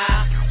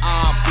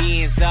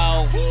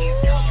 Benzo,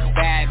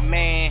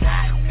 Batman,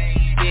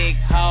 big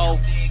hoe,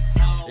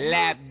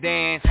 lap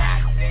dance,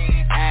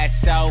 ass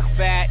so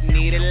fat,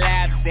 need a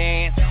lap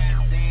dance,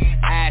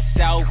 ass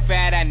so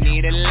fat, I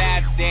need a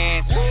lap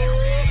dance,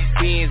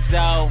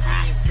 Benzo,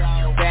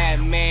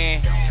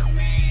 Batman,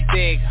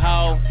 big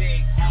hoe,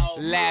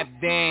 lap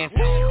dance,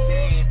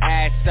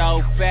 ass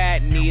so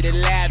fat, need a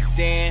lap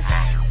dance,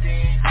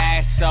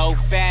 ass so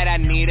fat, I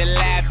need a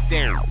lap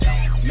dance.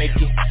 Make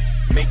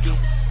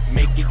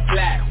it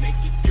clap, make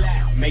it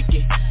clap, make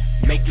it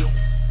clap,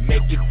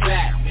 make it clap, make it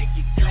clap,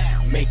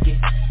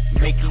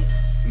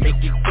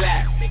 make it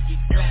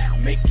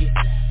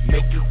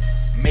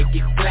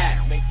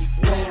clap, make it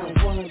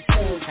clap. 1,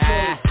 2,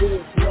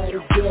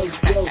 3,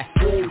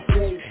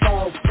 3,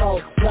 4,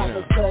 4, drop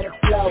it to the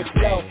flow.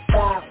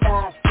 5,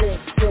 5,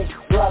 6, 6,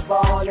 rubber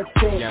on the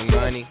tit. Young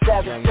Money,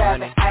 7,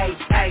 7, 8,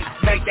 8,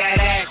 make that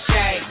ass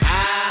shake.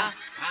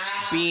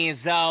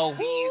 Benzo,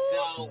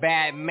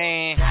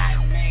 Batman,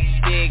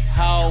 big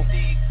hoe,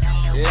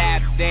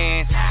 lap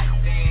dance,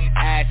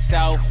 ass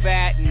so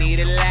fat, need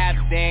a lap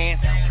dance,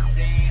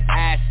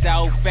 ass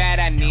so fat,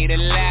 I need a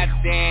lap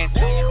dance,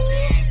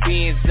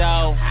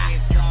 Benzo,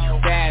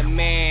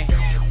 Batman,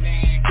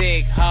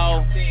 big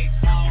hoe,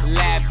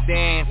 lap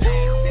dance,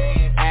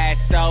 ass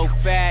so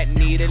fat,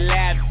 need a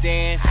lap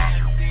dance,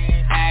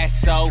 ass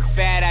so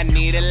fat, I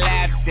need a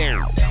lap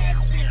dance.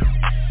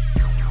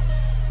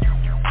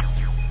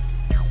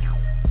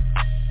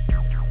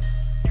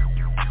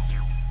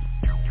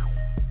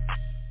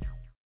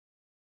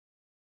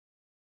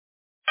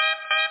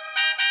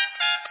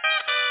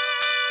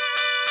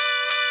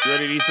 You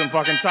ready to eat some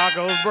fucking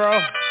tacos, bro?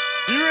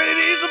 You ready to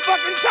eat some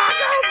fucking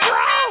tacos,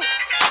 bro?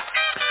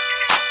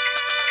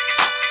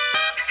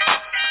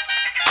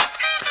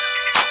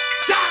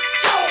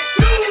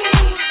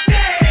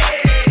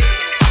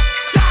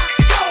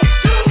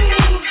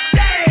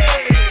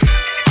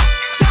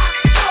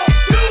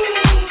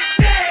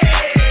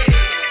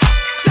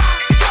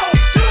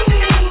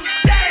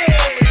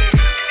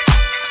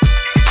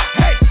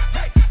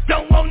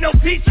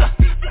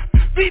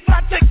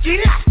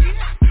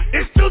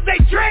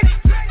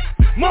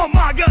 More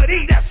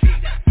margaritas,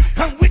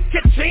 I'm with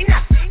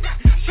Katrina.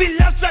 She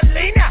loves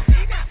Selena,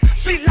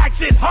 she likes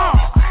it hard.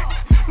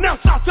 No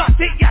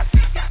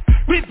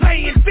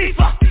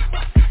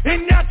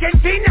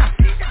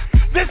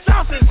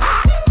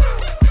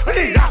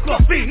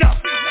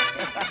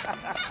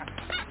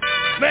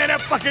Man, I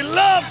fucking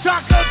love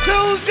Taco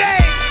Tuesday.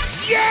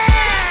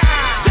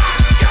 Yeah!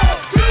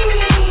 Taco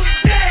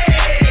Tuesday.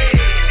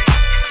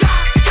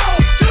 Taco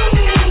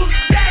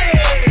Tuesday.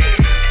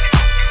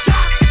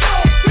 Taco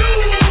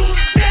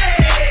Tuesday.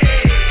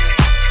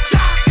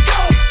 Taco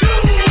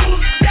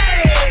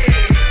Tuesday.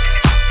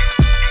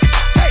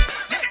 Hey,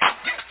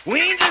 we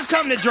ain't just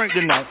come to drink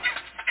tonight.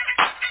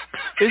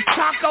 It's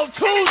Taco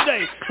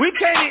Tuesday. We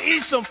came to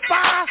eat some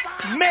fire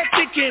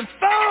Mexican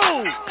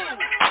food.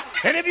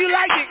 And if you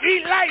like to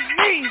eat like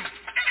me,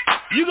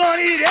 you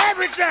gonna eat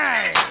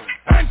everything.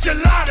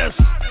 Enchiladas,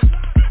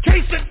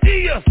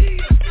 quesadillas,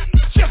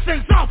 chips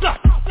and salsa.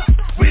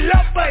 We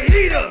love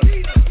fajitas,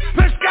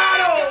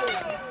 pescado,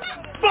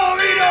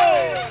 burrito,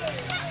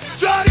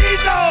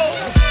 chorizo,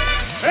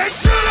 and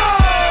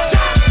churros.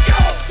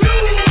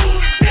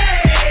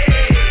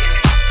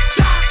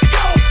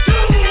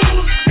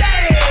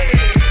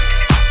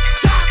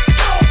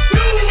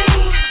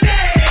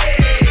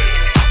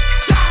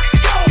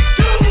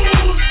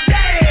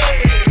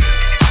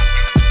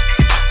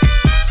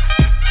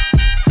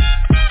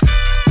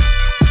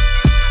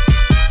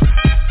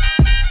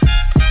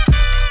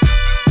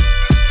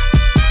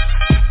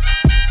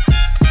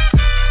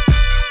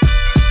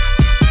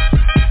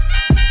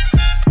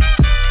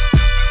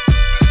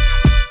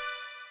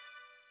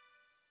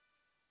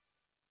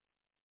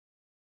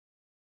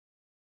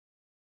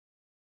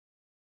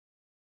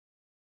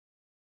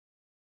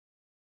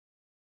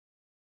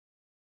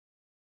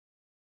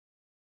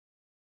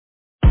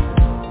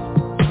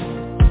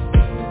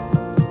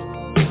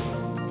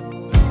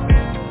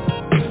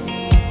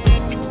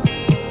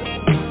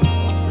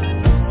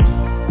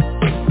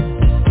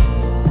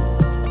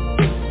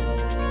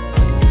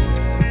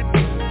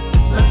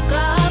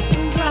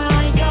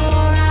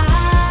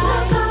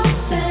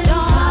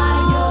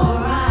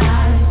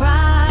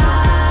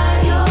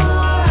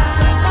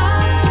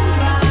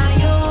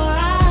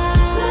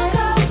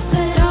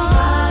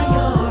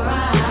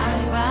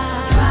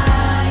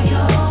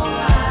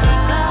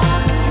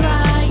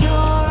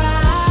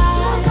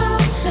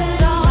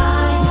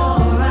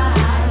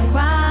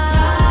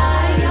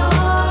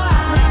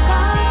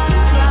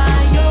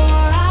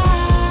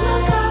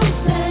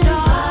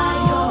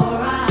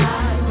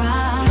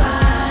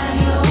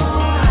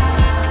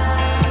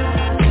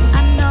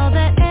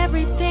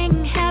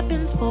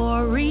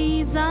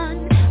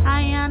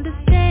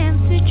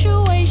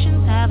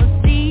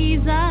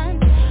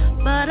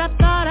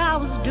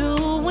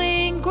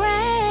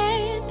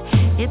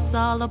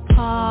 all a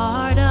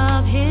part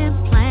of his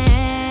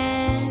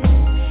plan.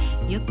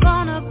 You're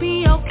gonna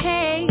be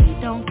okay,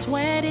 don't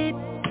sweat it.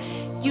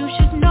 You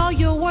should know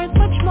you're worth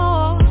much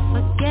more,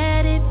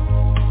 forget it.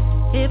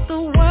 If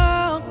the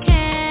world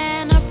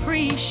can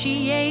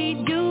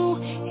appreciate you,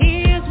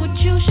 here's what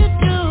you should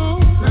do.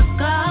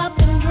 Look up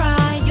and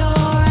dry your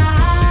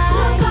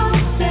eyes. Look up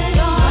and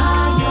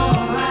dry your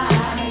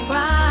eyes.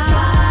 Dry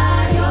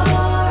your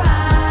eyes.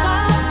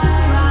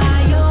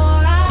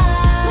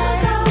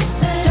 Look up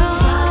and dry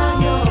your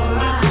eyes. Look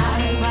up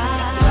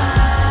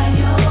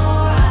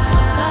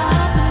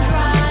and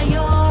dry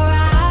your eyes. Dry your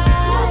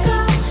eyes. Look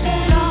up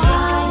and dry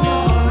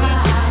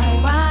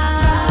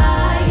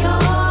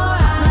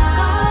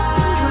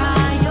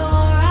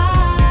your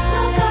eyes.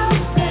 Look up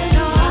and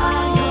dry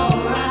your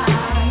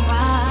eyes.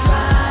 Dry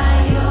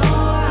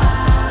your eyes.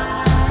 Look up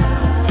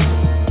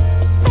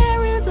and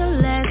there is a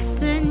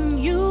lesson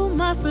you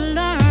must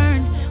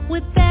learn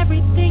with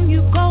everything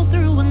you go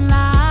through in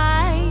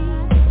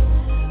life.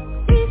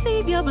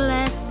 Receive your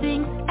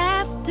blessings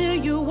after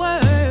you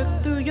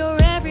work through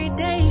your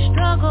everyday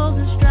struggles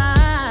and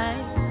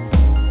strife.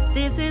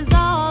 This is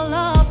all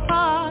a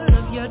part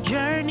of your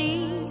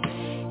journey.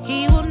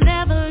 He will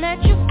never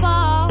let you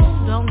fall,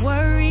 don't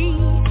worry.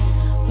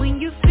 When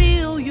you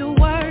feel your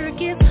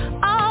work is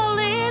all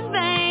in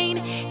vain,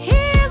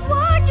 here's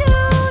what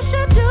you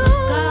should do.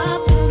 Look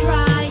up and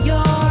dry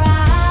your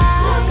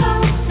eyes. Look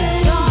up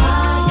and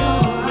dry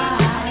your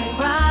eyes.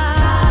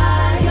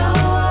 Dry your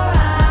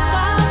eyes.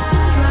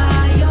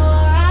 Dry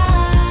your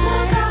eyes.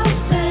 Look up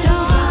and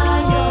dry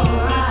your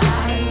eyes.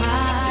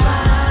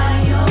 Dry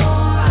your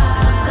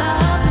eyes. Look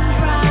up and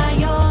dry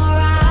your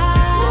eyes.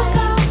 Look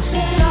up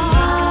and dry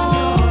your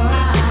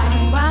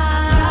eyes. Dry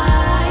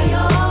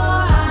your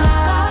eyes.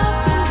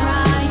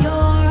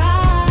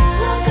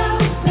 Look up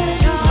and dry your eyes. Look up and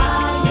dry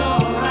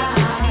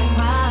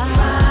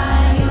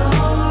your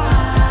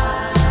eyes.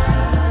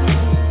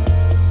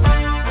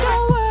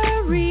 Don't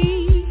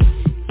worry,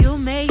 you'll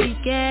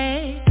make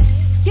it.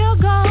 You're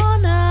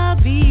gonna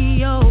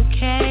be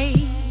okay.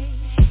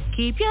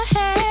 Keep your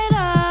head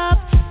up,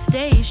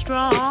 stay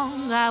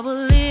strong. I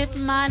will lift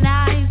my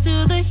eyes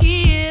to the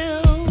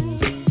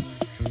hills.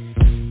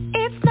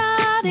 It's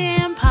not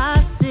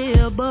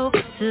impossible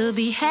to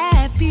be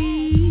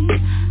happy.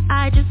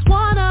 I just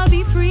wanna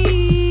be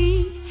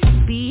free.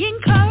 Be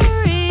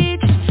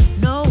encouraged,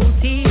 no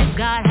tears.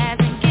 God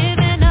hasn't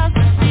given us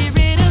a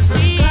spirit of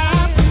fear. Look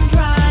up and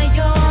dry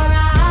your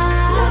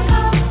eyes. Look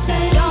up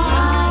and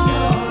dry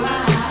your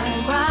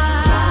eyes.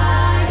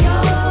 Dry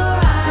your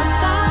eyes.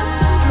 Look up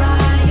and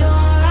dry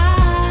your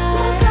eyes.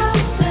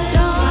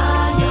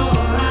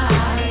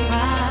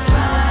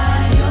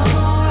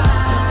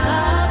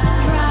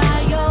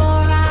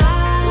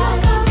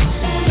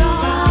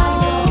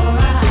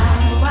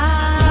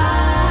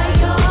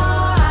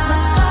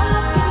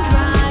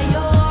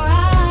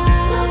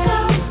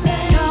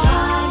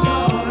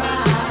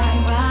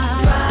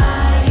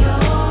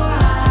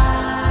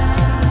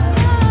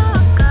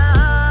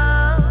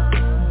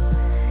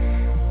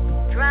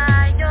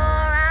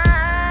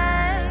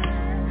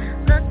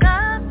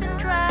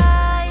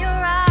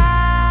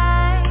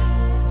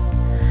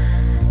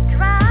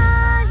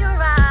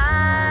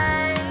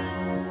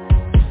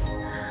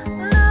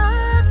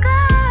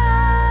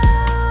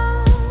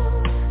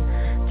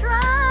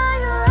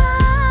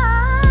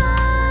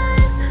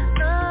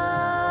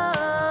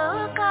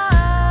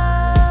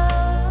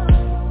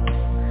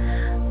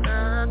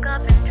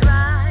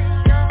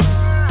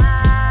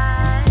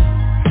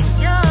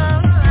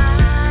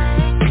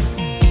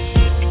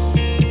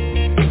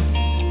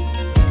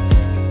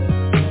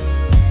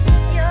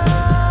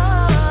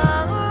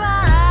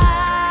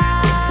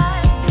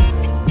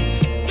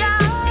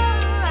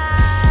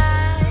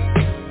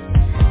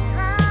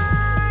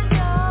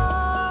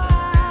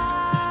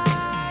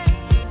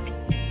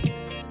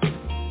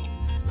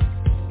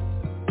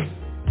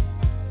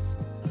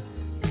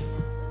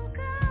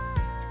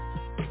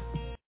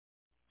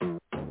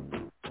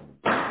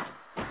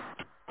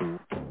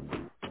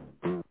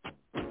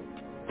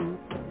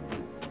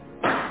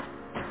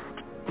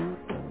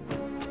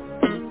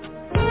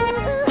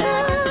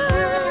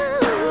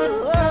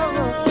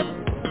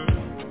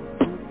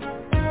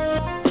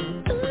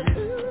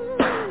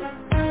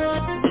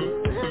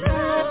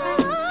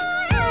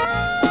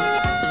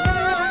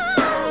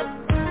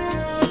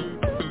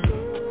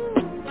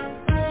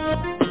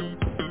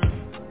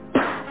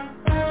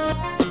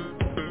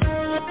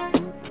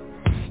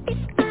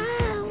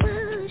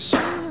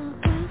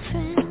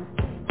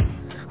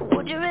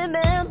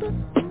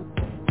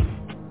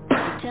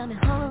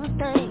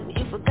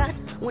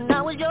 when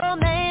I was your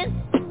man.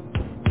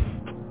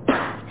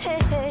 Hey,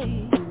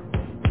 hey,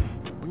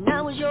 when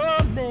I was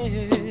your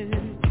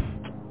man.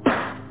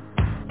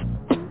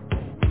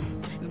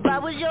 If I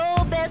was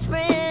your best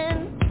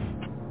friend,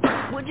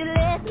 would you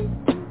let me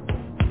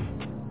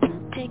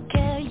take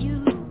care of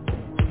you?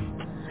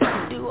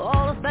 Do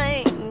all the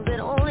things that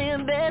only a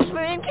best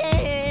friend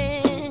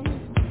can.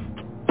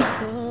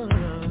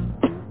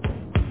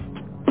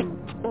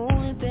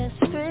 Only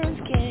best friends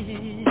can.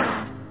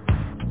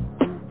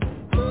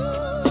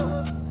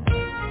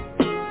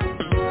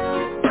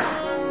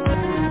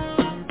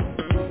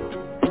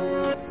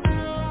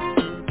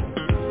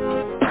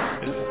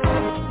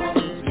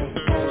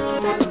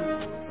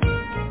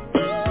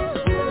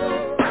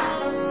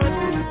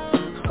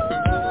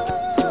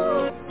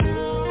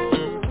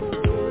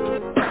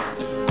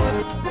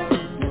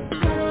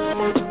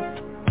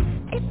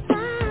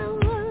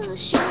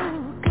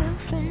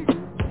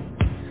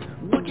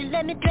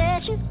 Let me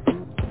dress you.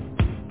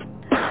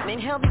 I mean,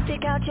 help you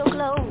pick out your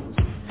clothes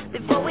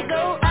before we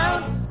go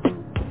out.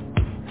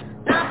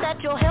 Not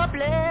that you're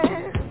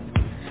helpless,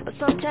 but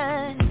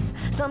sometimes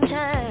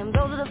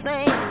those are the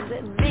things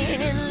that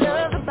being in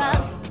love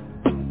about.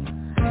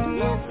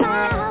 If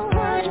I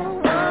was your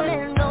one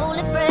and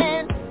only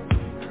friend,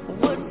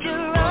 would you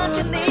run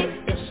to me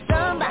if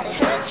somebody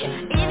hurt you,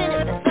 even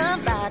if it's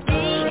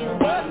somebody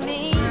but me?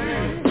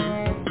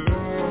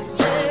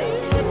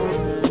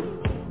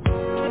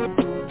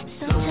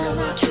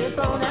 Trip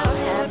on how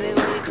happy we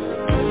could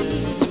be.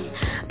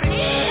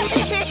 Please.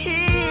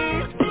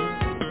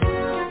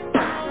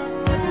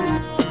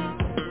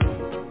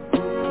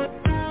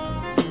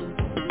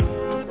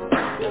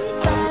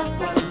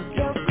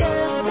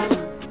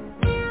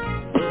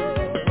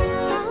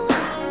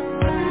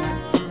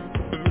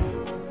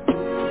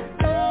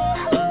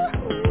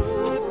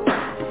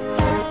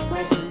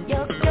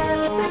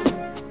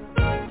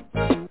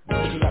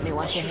 Would you let me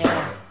wash your hair?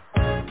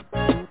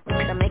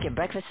 Could I make you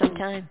breakfast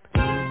sometime?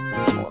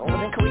 Well,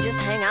 then could we just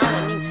hang out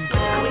and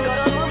could we go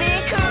to a movie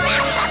together?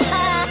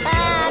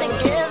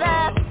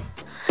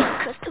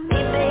 'Cause to me,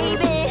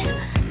 baby,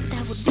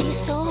 that would be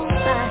so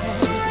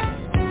fine.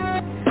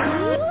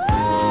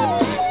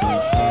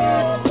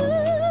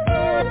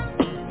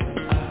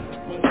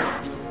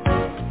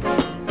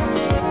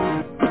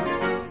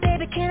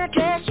 Baby, can I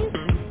dress you?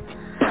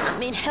 I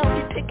mean, help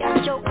you pick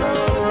out your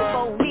clothes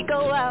before we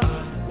go out.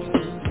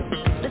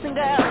 Listen,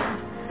 girl,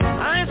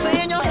 I ain't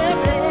saying you're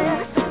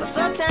helpless, but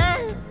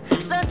sometimes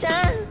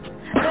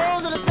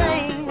those are the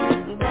things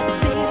that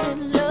being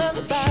in love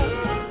about.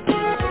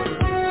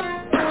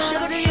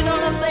 Sugar, do you know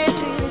what I'm saying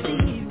to you this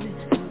evening?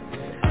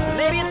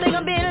 Maybe you think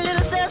I'm being a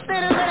little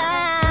self-centered, but I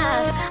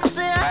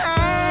said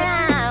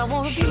I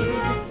wanna be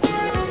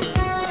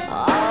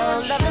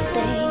all of the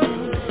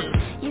things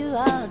you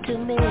are to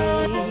me.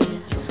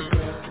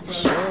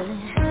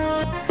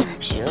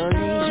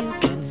 Surely you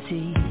can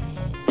see.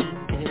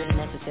 Is it really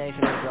necessary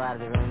for me to go out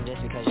of the room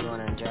just because you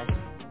want to undress?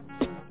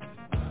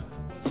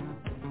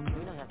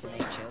 We don't have to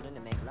make children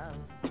to make love.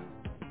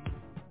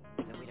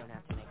 And we don't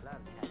have to make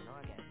love to have an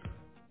orgasm.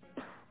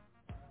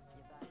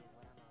 Your body is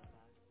what I'm all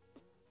about.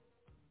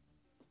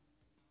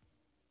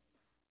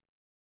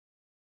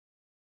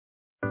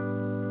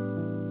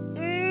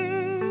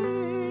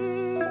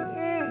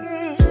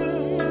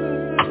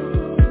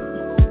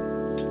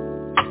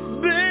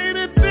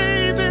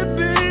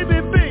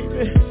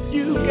 Baby,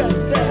 you got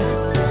that.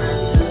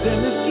 Then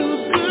it's too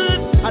good.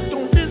 I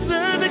don't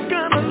deserve it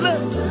kind of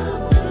love.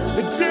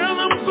 The girl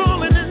I'm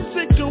calling in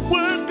sick to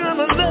work kind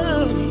of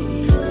love.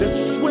 The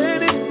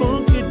sweaty,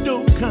 funky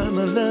dope kind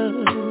of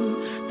love.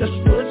 That's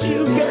what you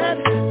got.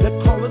 They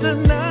call it a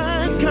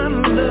night kind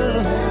of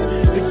love.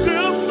 The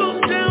girl so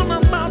down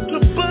about to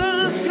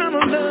buzz kind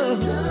of love.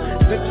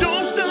 The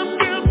don't stop,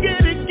 girl,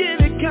 get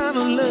it kind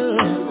of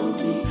love.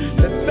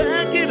 Let's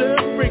back it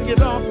up, break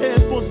it off,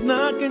 headphones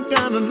knocking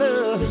kind of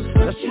love.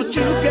 That's what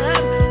you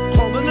got.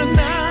 Calling a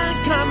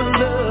night kind of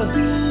love.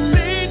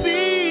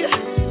 Baby,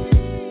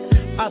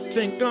 I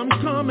think I'm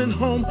coming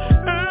home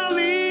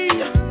early.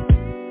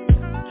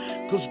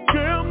 'Cause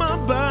girl, my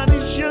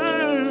body's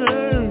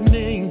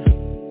yearning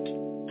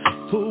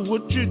for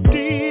what you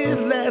did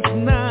last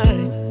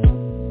night.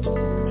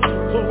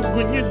 For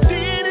when you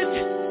did it,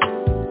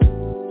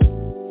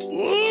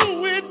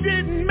 ooh, it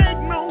didn't make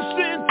no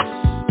sense.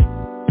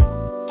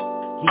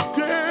 'Cause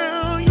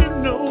girl, you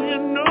know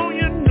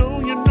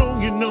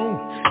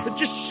that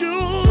you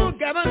sure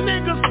got a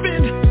nigga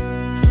spin.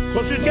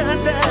 'Cause you got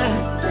that.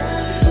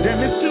 Damn,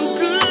 it's too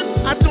good.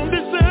 I don't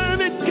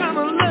deserve it kind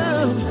of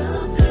love.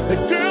 The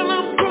girl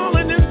I'm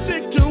calling in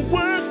sick to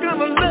work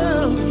kind of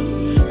love.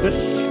 The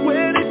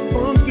sweaty,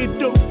 funky,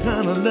 dope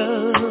kind of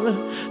love.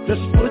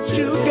 That's what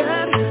you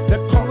got.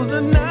 They're calling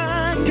a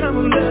night kind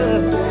of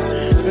love.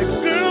 The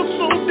girl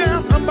so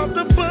down, I'm about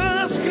to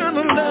bust kind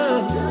of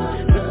love.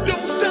 The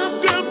don't stop,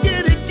 girl,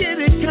 get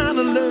it kind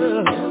of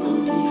love.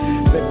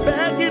 They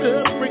back it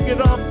up, break it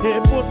off,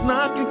 headboards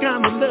knocking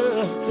kind of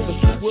love.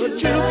 That's what you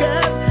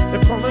got.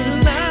 They're calling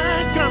a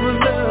night kind of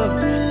love.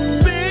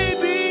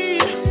 Baby,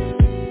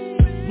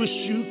 wish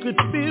you could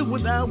feel you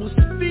what I was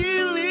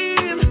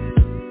feeling.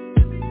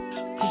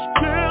 'Cause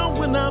girl,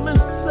 when I'm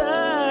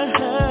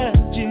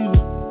inside you,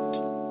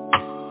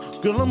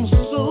 girl, I'm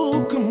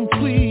so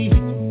complete.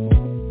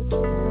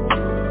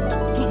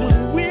 'Cause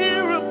when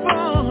we're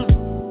apart,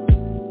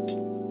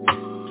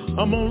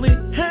 I'm only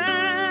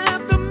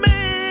half the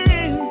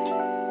man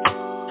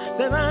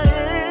that I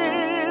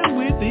am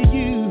with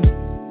you.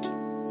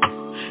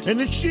 And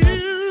it's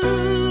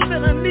you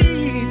that I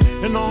need.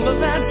 And all of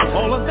that,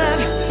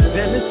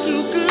 that is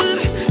too good.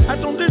 I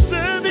don't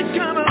deserve it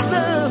kind of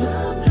love.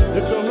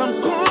 The girl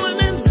I'm calling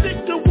in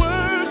sick to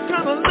work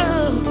kind of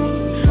love.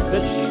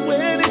 That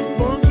sweaty,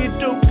 funky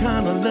dope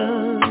kind of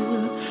love.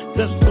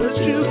 That's what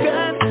you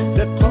got.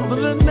 That call of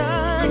the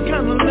night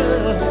kind of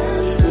love.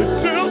 The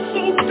girl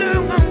so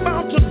down, I'm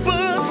about to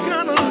buzz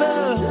kind of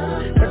love.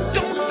 That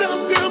don't stop,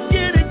 girl,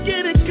 get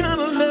it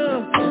kind of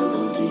love.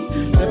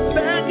 That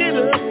back it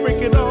up,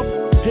 break it off.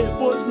 Head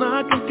boys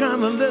knocking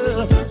kind of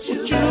love. What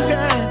you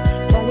got?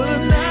 Call it a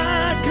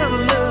night kind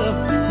of love.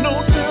 No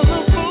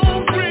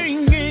telephone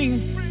ringing,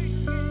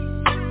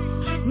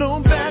 no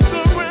back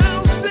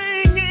around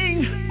singing.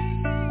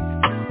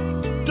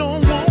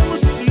 Don't wanna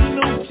see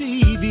no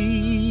TV.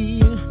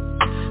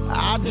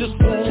 I just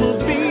wanna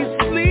be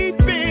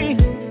sleeping.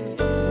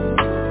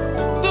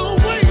 The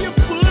way you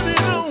put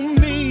it on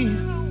me,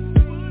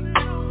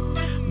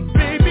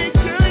 baby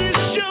girl, you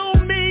show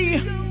me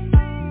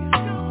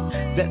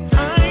that I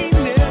ain't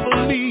never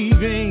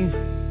leaving.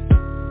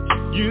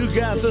 You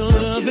got the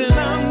love that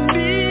I'm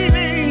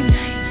needing.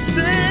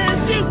 Said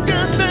you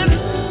got that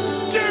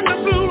turn the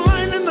blue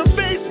light in the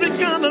basement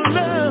kind of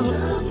love.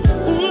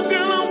 Ooh,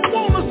 girl, I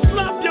wanna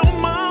slap your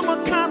mama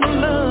kind of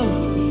love.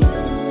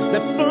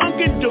 That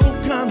funky dope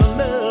kind of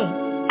love.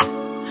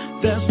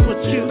 That's what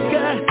you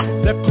got.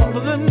 That call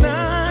of the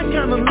night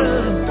kind of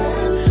love.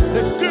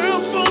 That girl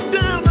so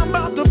down, I'm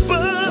about to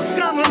buzz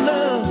kind of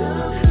love.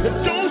 That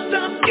don't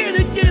stop, get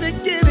it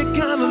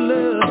kind of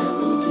love.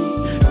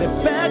 That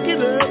back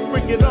it up,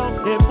 break it off,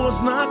 head boys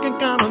knocking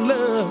kind of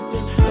love.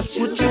 That's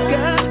what you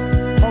got,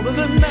 all of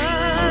the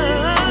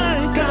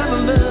night kind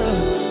of love.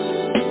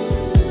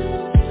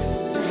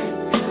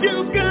 You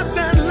got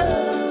that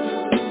love,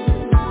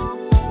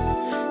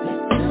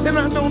 and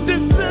I don't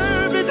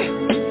deserve it,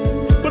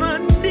 but I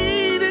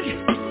need it,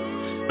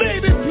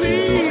 baby,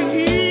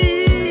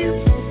 please.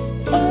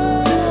 Oh,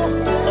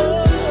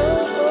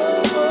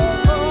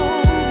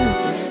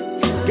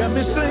 got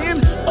me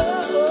saying,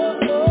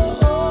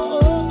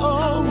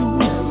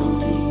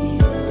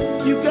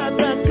 you got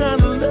that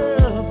kind of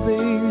love,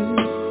 baby.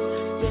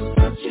 That's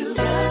what you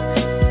got.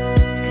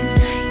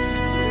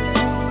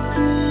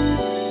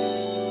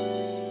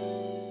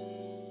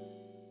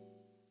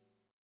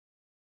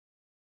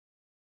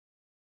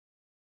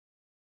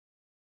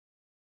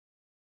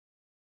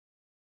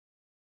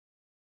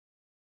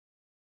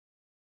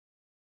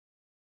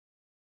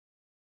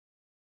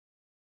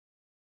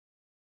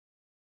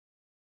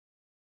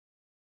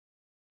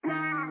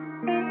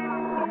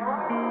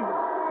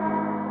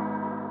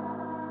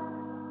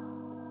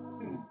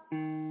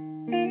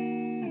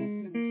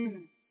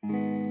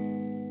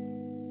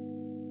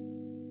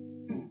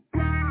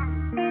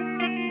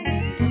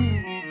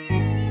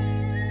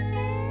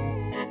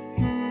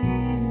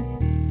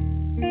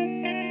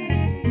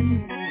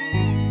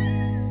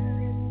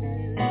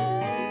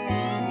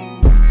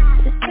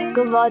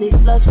 Of all this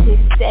love shit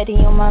steady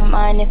on my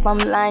mind. If I'm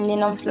lying,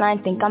 then I'm flying,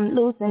 think I'm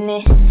losing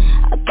it.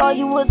 I thought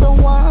you was the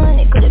one,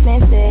 it could've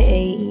been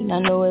said. I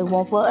know it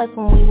won't for us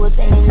when we was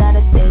in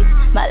United States.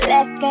 My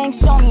last game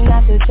showed me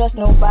not to trust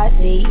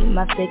nobody.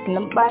 My stick in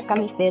the box got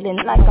me feeling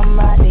like I'm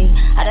Roddy.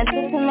 I done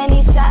took too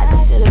many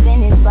shots, should've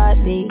been his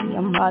body.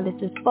 I'm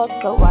heartless as fuck,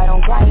 so I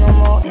don't cry no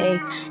more, ayy.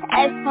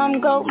 As time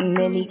go,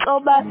 really go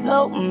by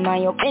slow.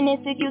 Mind your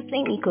business if you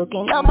see me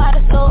cooking up by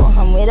the stove.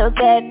 I'm with a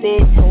bad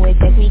bitch, who it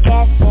take me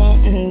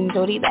cashin'.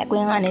 Jody back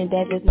with 100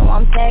 bad bitch, know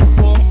I'm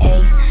texting,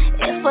 ayy.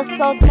 If a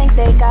soul think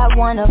they got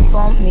one up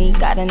on me,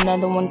 got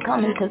another one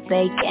coming cause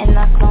they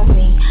cannot clone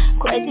me.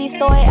 Crazy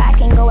story, I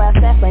can go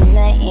outside for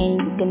nothing.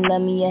 You can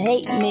love me or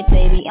hate me,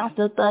 baby, I'm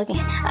still thugging.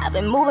 I've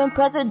been moving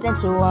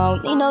presidential, I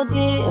don't need no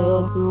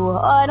deal. Too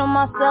hard on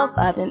myself,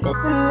 I've been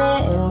missing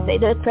it. Say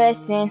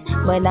depression,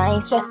 but I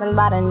ain't stressing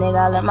about a nigga,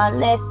 I learned my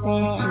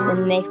lesson. The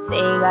next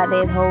day, got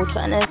this hoe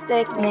tryna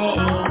sex me.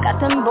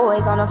 Got them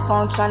boys on the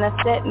phone tryna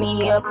set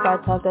me up. I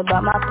talked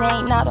about my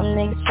pain, now them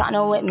niggas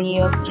tryna wet me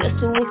up. Just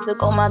 2 weeks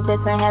ago, my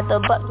best friend had the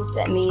butt to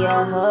set me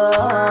up.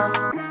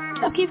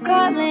 So keep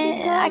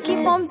calling, I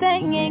keep on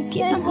banging.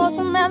 Keep them hoes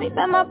from me,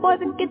 bet my boys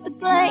will get the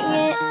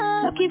playing.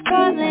 So keep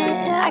calling,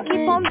 I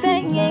keep on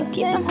banging.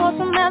 Keep them hoes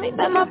from me,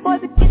 bet my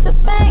boys will get the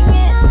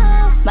banging.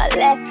 My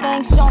last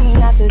game showed me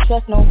not to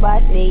trust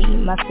nobody.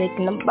 My stick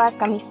in the box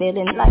got me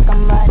feeling like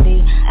I'm Roddy.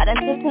 I done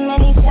took too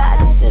many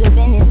shots, should've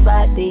been his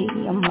body.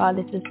 I'm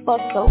heartless as fuck,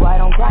 so I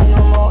don't cry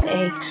no more,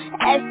 ayy.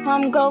 As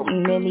time go,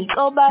 really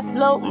go by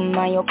slow.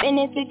 Mind your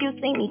business if you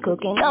see me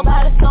cooking up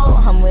by the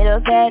stove. I'm with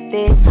a bad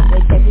bitch,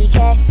 with every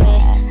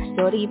cashin'.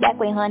 Shorty back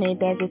with 100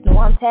 bands, just know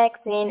I'm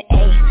taxing,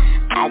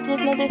 ayy. I just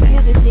know this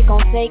music shit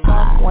gon' take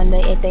off. Wonder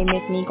if they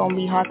miss me, gon'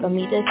 be hard for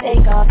me to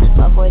take off.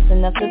 My voice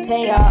enough to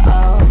pay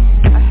off.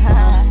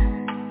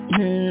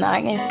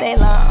 I can stay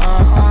long.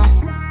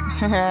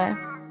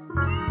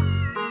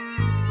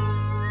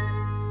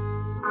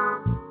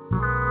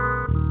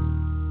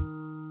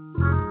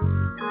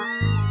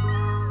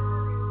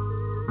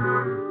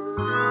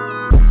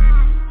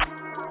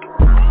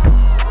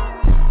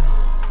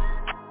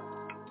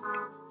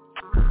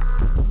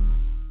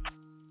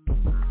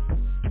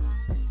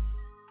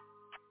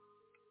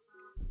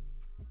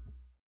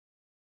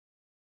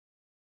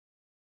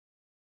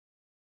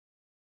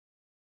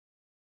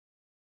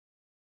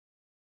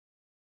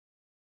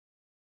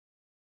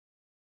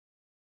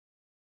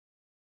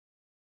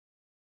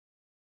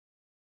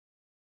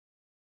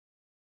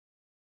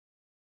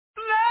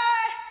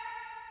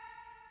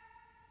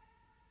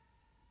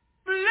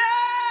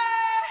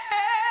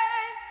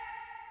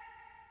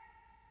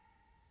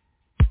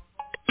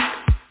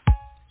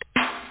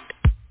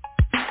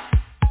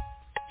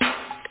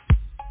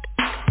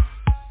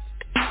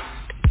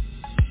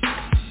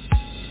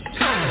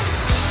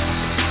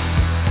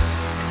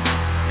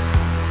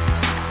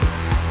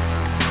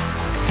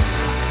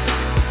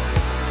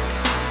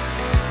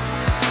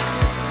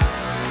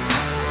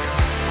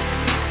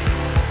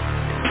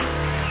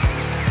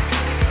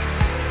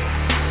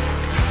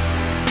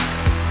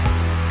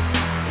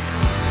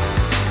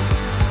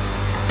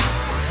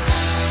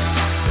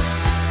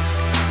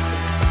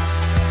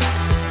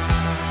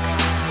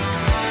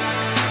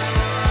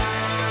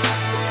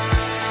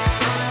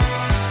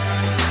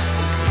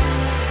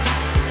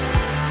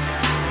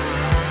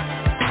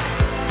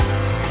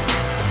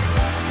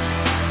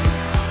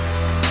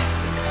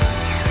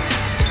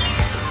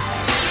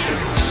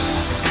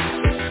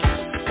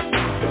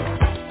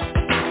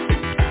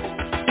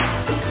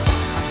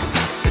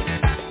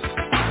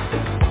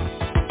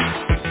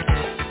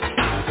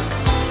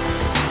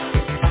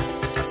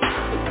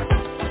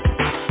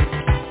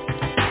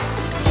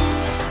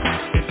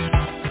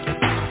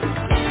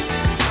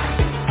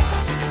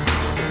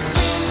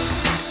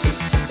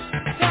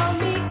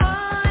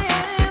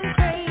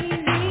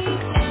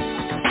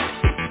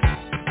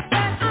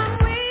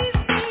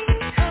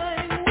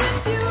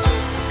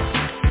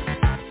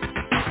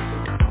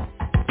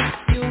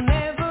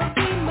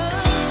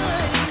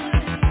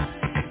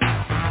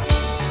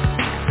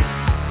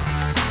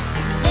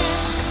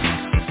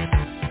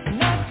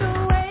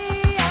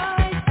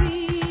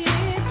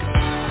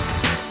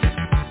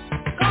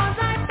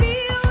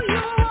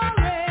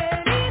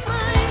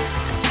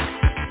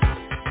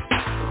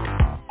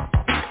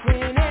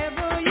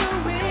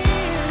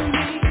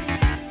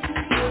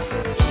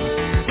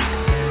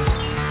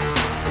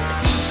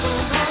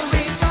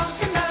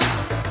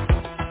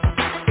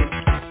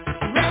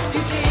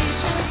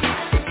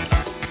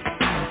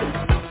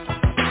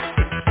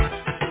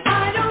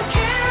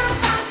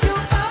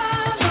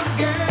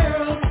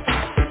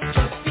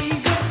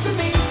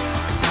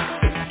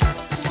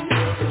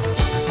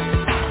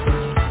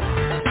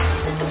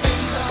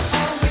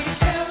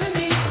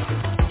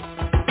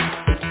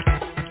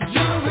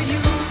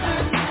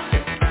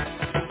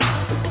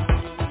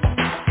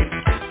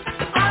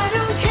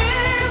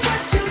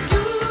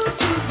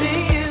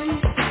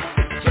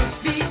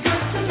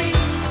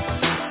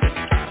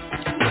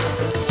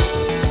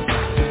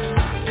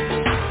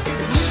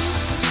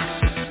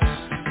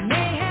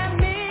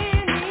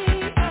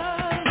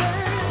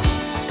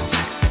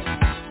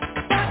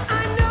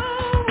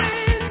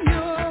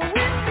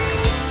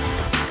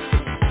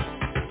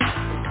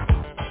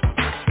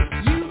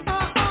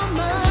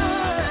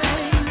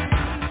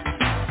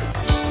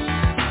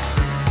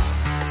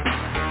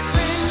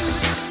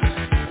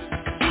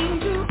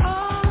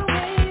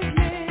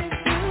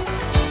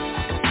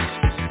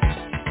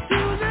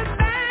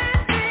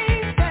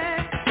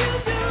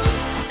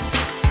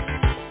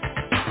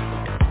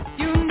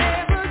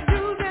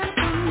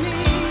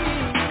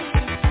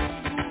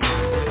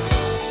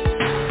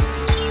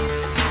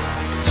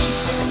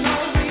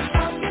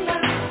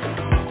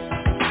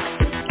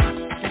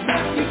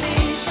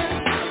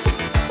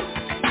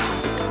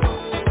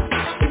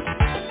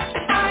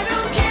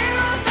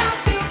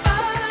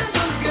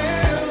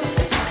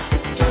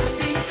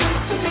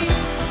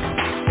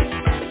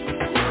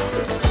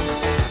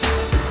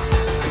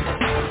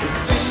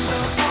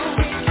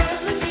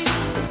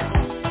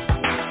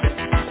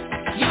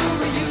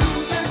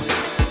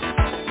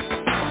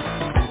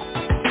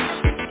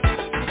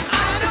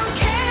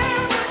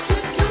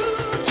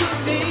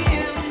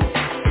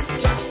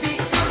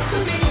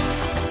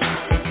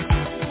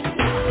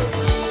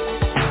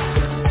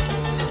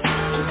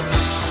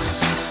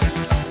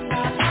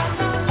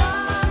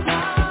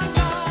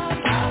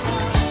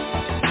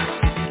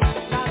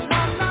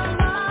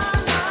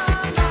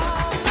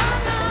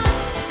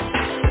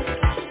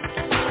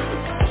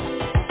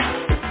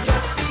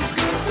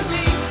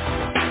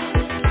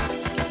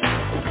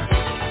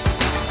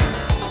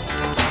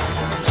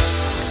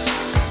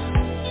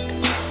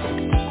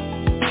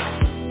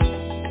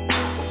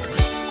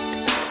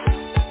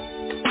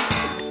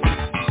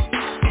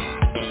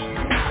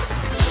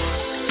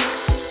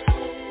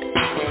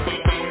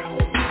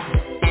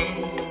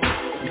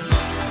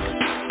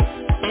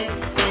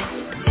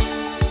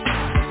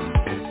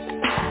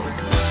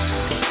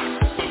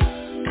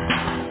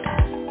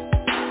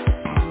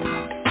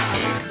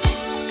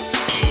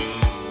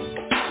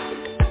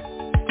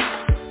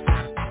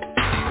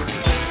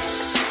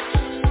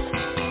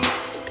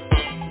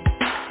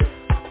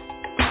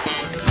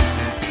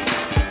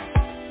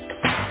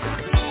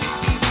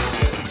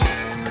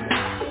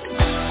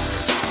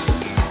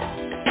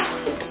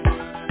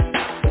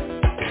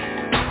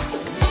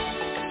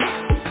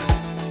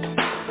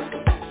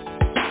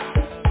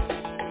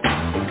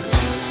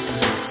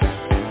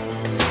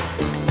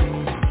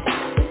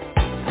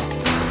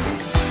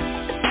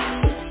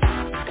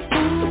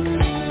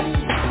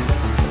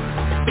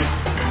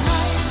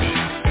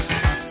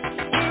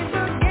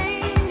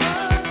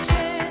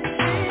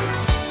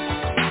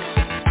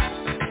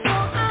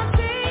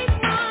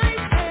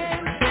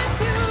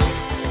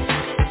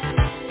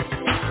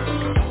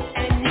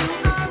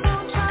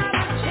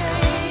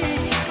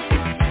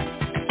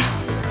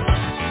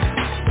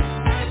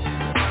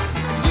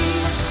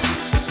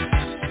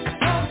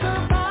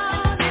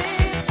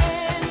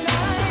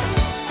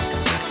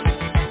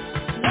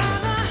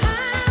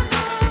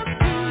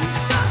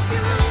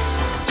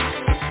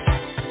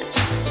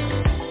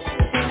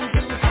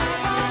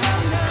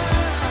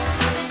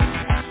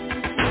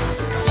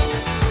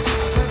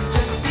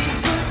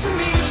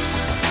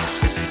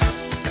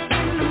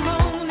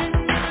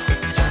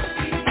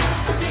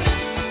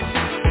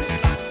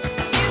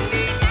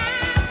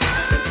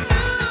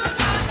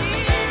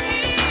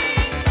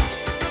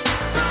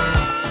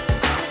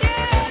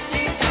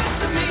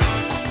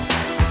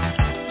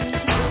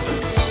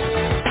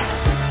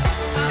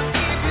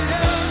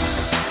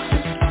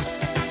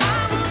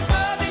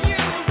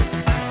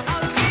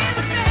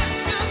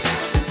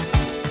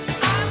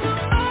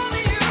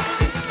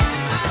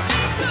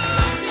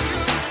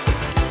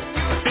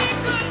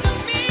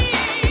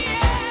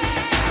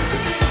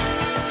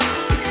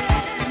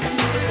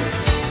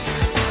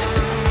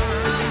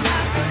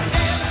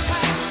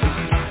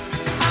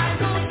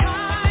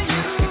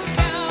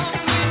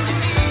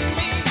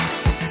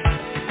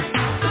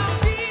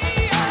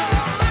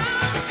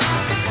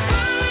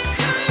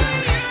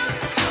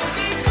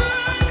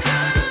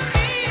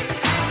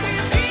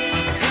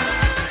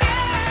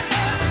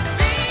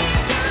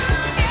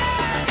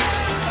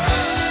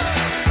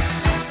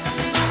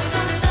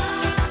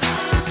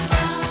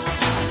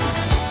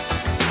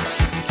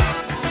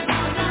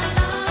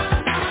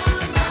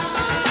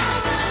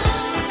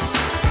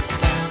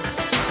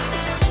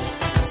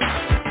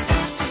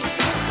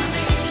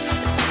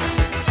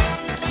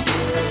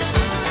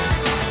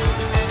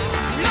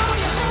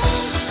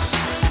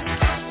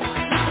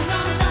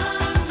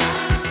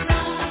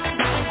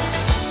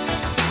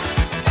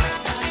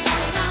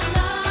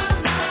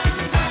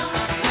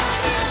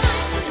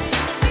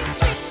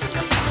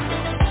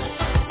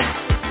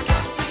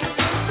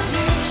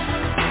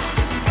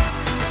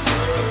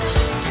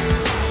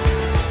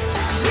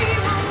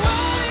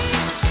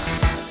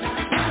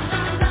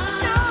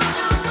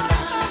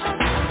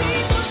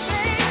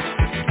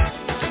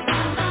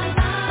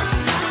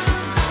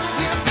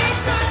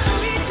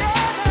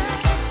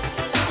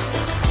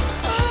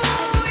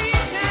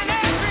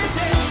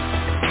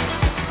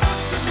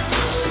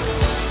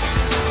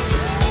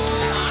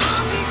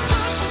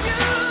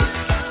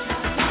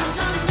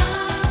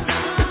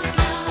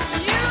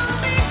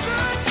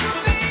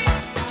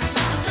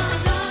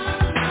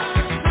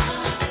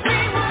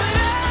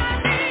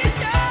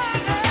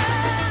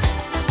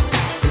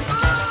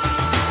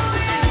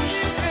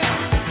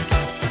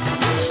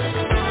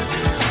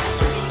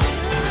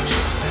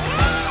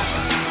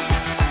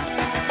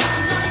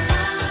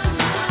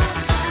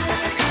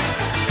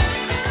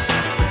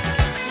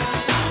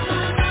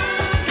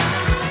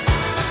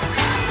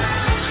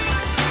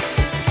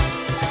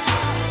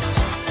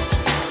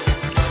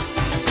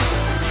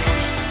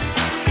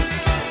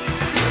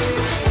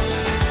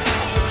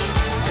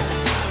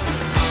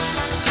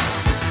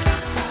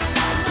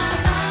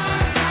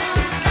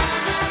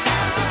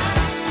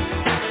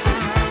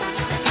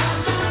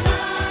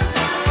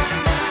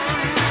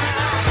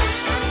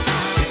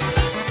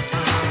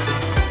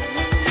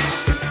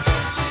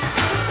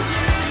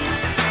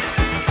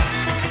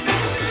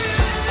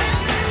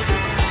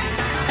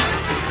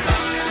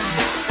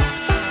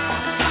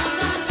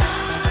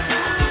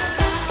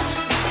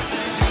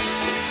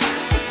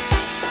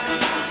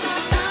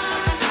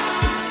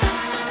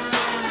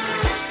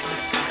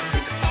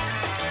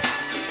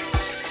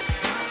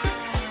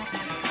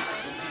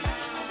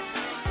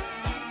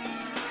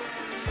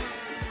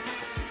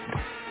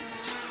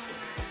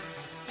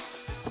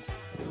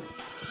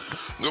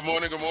 Good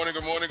morning, good morning,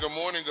 good morning, good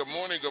morning, good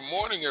morning, good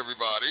morning,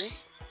 everybody.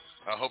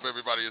 I hope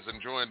everybody is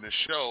enjoying the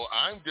show.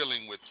 I'm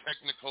dealing with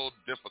technical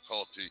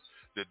difficulty.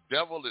 The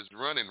devil is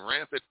running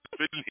rampant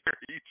in here.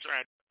 He's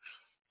trying to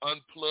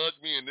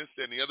unplug me and this,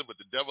 that, and the other, but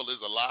the devil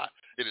is a lie.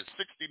 It is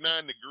 69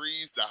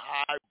 degrees. The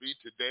high be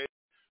today.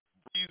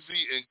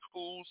 Breezy and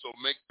cool, so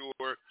make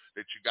sure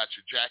that you got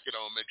your jacket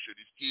on. Make sure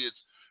these kids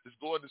is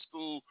going to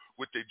school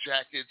with their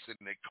jackets and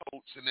their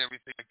coats and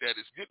everything like that.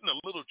 It's getting a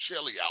little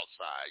chilly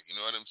outside, you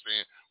know what I'm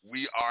saying?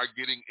 We are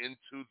getting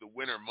into the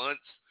winter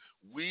months.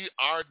 We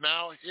are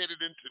now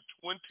headed into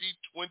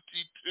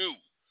 2022.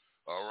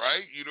 All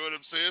right? You know what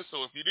I'm saying?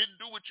 So if you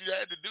didn't do what you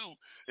had to do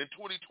in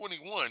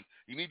 2021,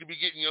 you need to be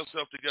getting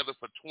yourself together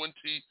for 2022.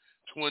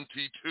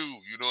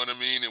 You know what I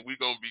mean? And we're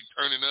going to be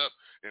turning up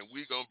and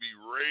we're going to be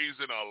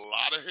raising a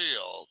lot of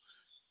hell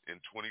in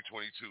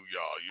 2022,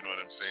 y'all. You know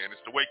what I'm saying?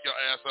 It's the Wake Your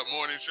Ass Up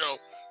Morning Show.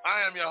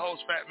 I am your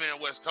host, Fat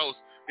Man West Coast.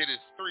 It is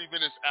 3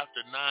 minutes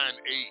after 9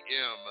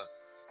 a.m.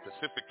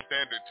 Pacific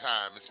Standard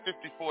Time. It's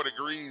 54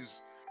 degrees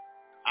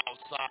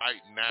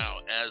outside now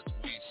as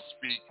we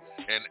speak.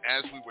 And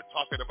as we were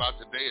talking about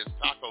today, it's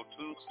Taco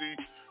Tuesday.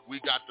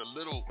 We got the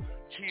little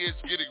kids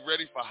getting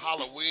ready for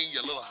Halloween,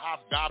 your little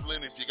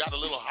hobgoblin. If you got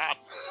a little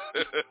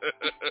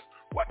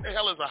what the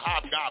hell is a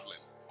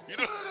hobgoblin?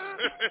 You know,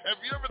 have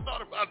you ever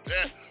thought about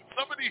that?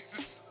 Some of these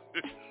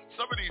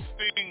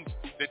things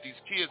that these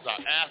kids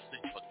are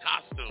asking for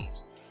costumes.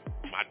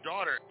 My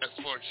daughter asked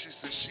for it. She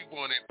said she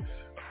wanted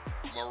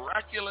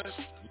miraculous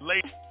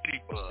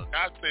ladybug.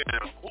 I said,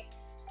 oh.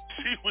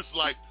 She was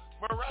like,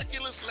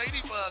 miraculous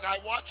ladybug. I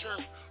watch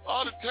her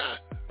all the time.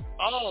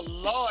 Oh,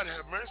 Lord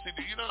have mercy.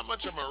 Do you know how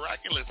much a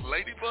miraculous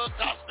ladybug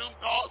costume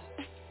costs?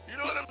 You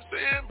know what I'm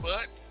saying?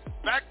 But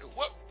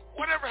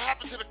whatever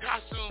happened to the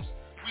costumes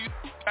we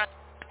back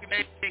in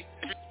the day,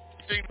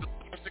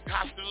 the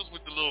costumes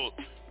with the little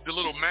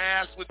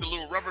mask with the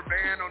little rubber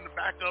band on the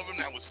back of them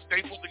that was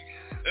stapled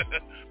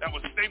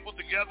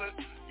together.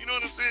 You know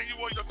what I'm saying? You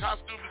wore your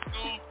costume to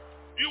school.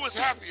 You was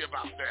happy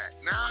about that.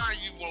 Now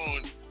you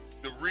want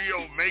the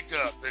real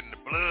makeup and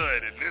the blood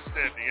and this,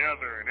 that, and the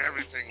other and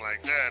everything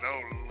like that.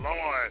 Oh,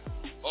 Lord.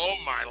 Oh,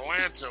 my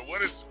Lanta.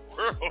 What is the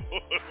world?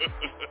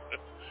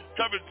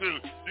 Coming to,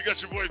 you got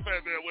your boy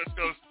Fat Man West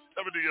Coast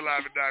coming to you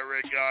live and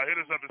direct, y'all. Hit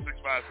us up at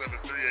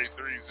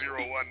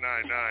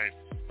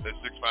 657-383-0199. That's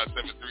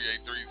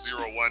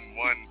 657-383-0199.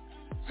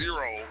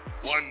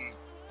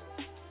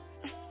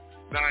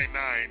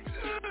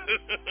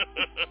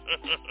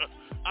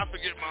 I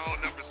forget my own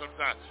number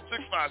sometimes.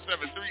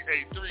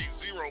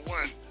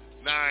 657-383-0199.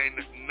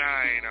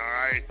 All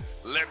right?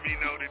 Let me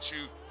know that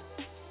you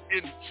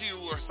in queue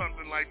or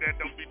something like that.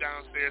 Don't be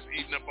downstairs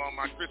eating up all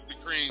my Krispy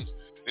Kremes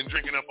and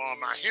drinking up all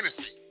my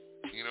Hennessy.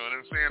 You know what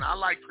I'm saying? I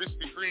like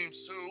Krispy Kremes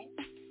too.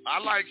 I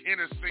like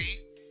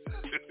Hennessy.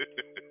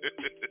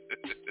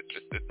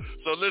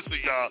 So listen,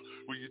 y'all,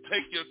 when you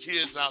take your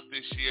kids out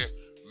this year,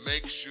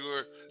 make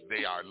sure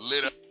they are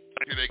lit up.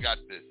 They got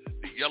the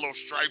yellow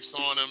stripes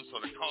on them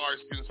so the cars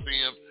can see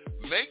them.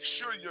 Make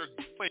sure you're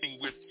going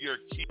with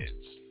your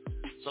kids.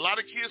 So a lot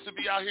of kids will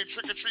be out here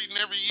trick-or-treating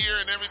every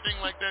year and everything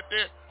like that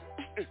there.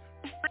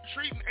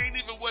 Trick-or-treating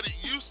ain't even what it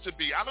used to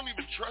be. I don't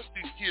even trust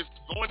these kids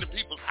going to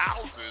people's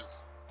houses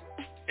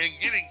and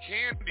getting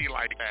candy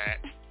like that.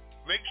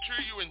 Make sure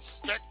you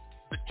inspect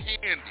the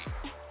candy.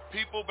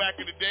 People back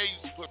in the day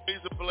used to put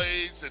razor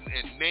blades and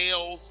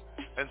nails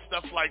and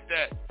stuff like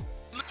that.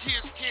 Look,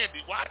 kids' candy.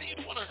 Why do you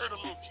want to hurt a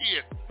little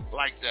kid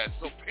like that?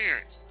 So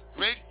parents,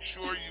 make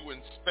sure you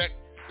inspect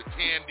the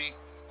candy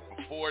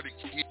before the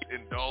kid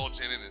indulge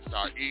in it and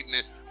start eating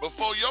it.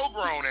 Before your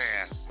grown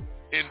ass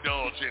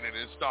indulge in it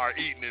and start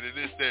eating it and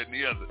this, that, and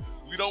the other.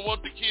 We don't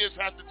want the kids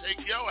have to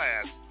take your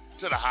ass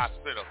to the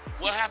hospital.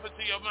 What happened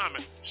to your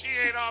mama? She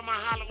ate all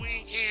my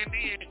Halloween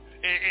candy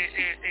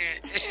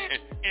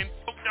and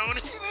poked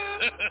on it.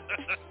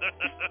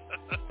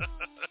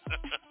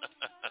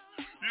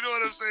 You know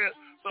what I'm saying?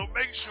 So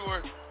make sure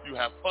you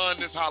have fun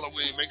this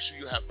Halloween. Make sure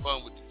you have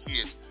fun with the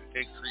kids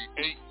and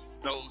create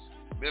those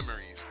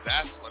memories.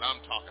 That's what I'm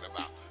talking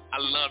about. I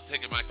love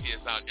taking my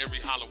kids out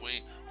every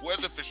Halloween.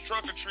 Whether if it's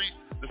trunk or treat,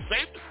 the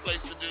safest place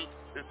to do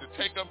is to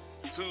take them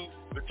to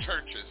the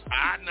churches.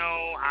 I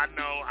know.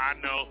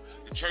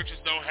 The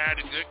churches don't have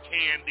the good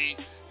candy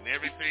and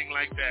everything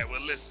like that.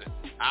 Well, listen,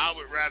 I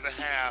would rather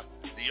have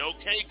the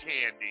okay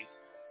candy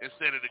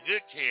instead of the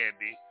good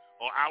candy,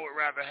 or I would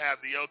rather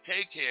have the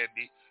okay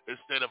candy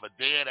instead of a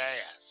dead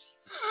ass.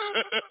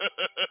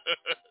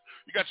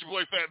 You got your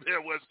boy Fat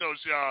Man West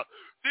Coast, y'all.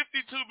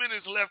 52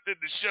 minutes left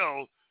in the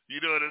show. You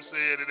know what I'm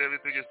saying? And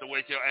everything is the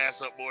Wake Your Ass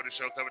Up Morning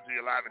Show coming to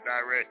you live and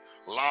direct,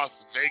 Las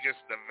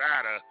Vegas,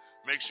 Nevada.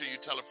 Make sure you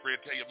tell a friend,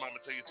 tell your mama,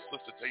 tell your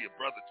sister, tell your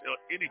brother, tell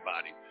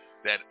anybody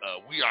that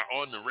we are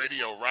on the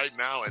radio right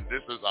now, and this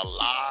is a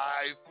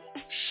live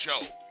show.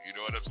 You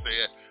know what I'm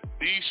saying?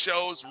 These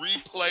shows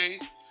replay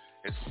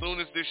as soon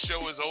as this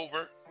show is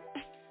over.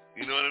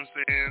 You know what I'm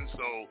saying?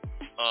 So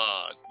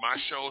my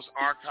show's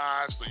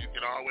archived, so you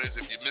can always,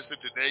 if you miss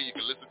it today, you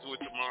can listen to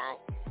it tomorrow.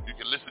 You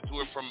can listen to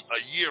it from a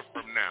year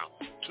from now,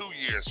 2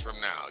 years from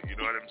now. You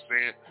know what I'm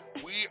saying?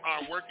 We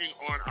are working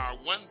on our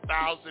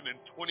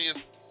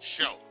 1,020th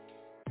show.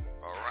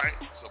 All right?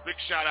 So big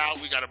shout out.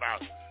 We got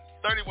about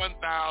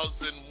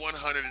 31,175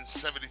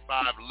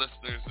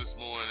 listeners this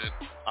morning.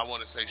 I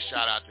want to say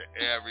shout out to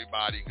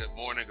everybody. Good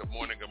morning, good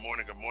morning, good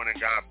morning, good morning.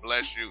 God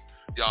bless you.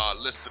 Y'all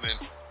listening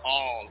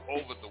all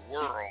over the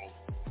world.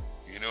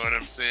 You know what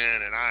I'm saying?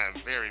 And I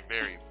am very,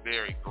 very,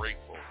 very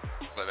grateful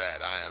for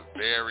that. I am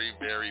very,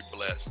 very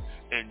blessed.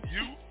 And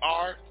you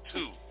are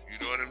too. You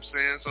know what I'm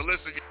saying? So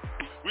listen,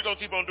 we're going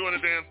to keep on doing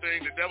the damn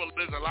thing. The devil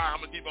is a lie.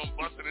 I'm going to keep on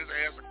busting his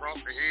ass across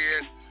the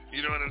head.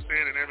 You know what I'm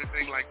saying? And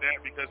everything like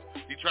that, because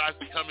he tries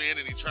to come in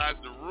and he tries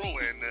to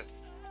ruin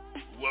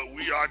what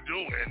we are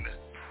doing.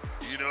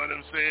 You know what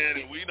I'm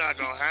saying? And we're not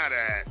going to have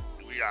that.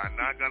 We are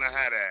not going to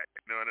have that.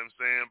 You know what I'm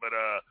saying? But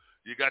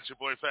you got your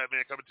boy Fat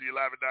Man coming to you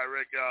live and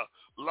direct, y'all.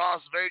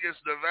 Las Vegas,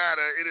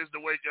 Nevada. It is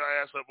the Wake Your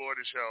Ass Up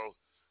Morning Show.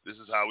 This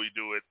is how we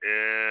do it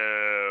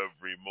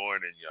every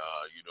morning,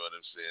 y'all. You know what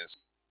I'm saying?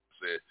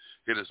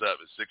 Hit us up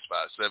at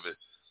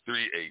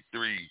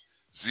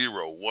 657-383-0199.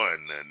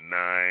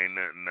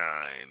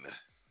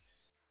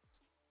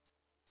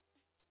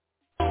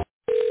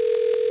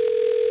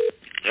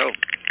 Yo.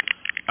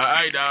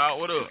 Hey, dog,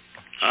 what up?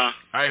 Huh?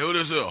 Hey, who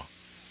this is?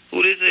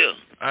 Who this is?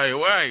 Hey,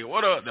 wait,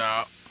 what up,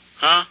 dog?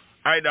 Huh?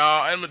 Hey,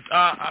 dog,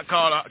 I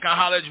called. Can I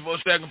holler at you for a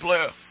second,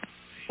 player?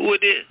 Who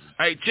it is?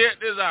 Hey, check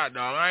this out,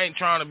 dog. I ain't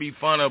trying to be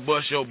funny or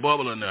bust your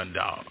bubble or nothing,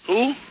 dog.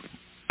 Who?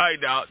 Hey,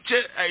 dog.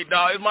 Hey,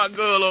 dog, it's my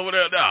girl over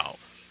there, dog.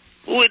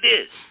 Who it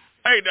is?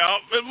 Hey,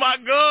 dog, it's my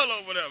girl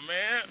over there,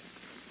 man.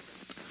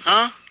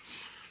 Huh?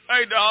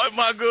 Hey, dog, it's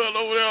my girl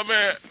over there,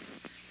 man.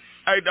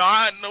 Hey, dog,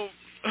 I know.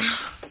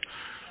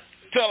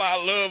 Tell her I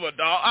love her,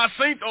 dog. I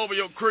synced over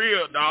your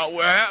crib, dog.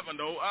 What happened,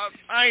 though?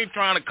 I ain't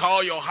trying to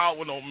call your house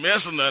with no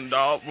mess or nothing,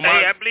 dog.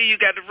 Hey, I believe you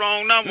got the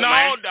wrong number,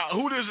 man. No, dog.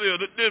 Who this is?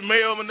 This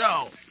Melvin,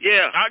 dog.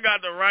 Yeah. I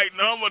got the right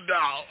number,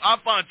 dog. I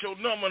found your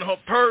number in her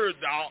purse,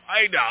 dog.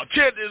 Hey, dog,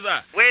 check this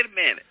out. Wait a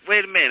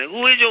minute.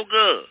 Who is your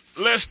girl?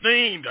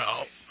 Lestine,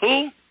 dog.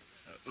 Who?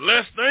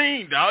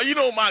 Lestine, dog. You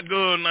know my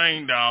girl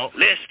name, dog.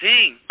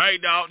 Lestine? Hey,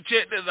 dog,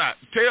 check this out.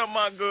 Tell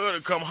my girl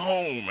to come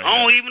home, man. I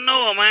don't even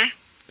know her, man.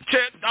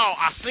 Check, dog,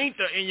 I seen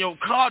her in your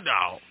car,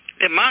 dog.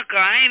 In my car?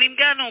 I ain't even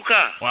got no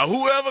car. Well,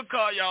 whoever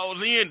car y'all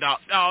was in,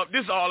 dog,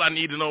 this is all I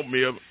need to know,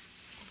 Melvin.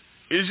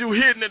 Is you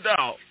hitting it,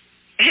 dog?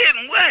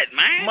 Hitting what,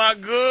 man? My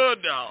girl,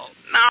 dog.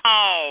 No,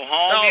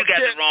 home, dog, you got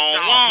the wrong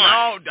one.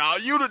 No,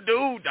 dog, you the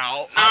dude,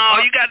 dog. No,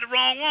 you got the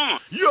wrong one.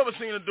 You ever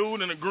seen a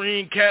dude in a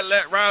green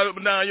Cadillac ride up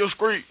and down your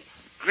street?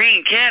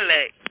 Green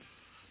Cadillac?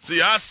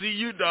 See, I see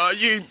you, dog.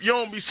 You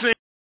don't be seeing.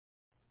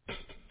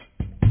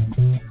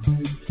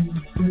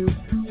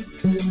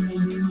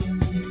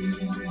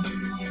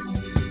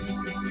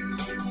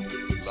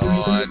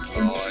 Lord.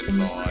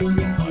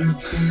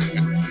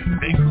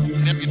 They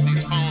never get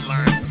these phone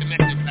lines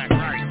connected back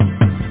right.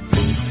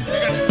 You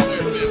got your boy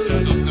Bill.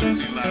 Those coming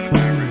to you live and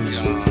direct,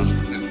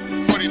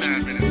 y'all.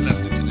 49 minutes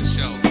left into the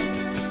show.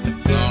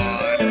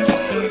 Lord.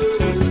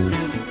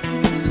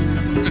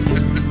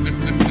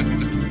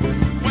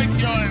 Wake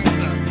your ass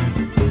up.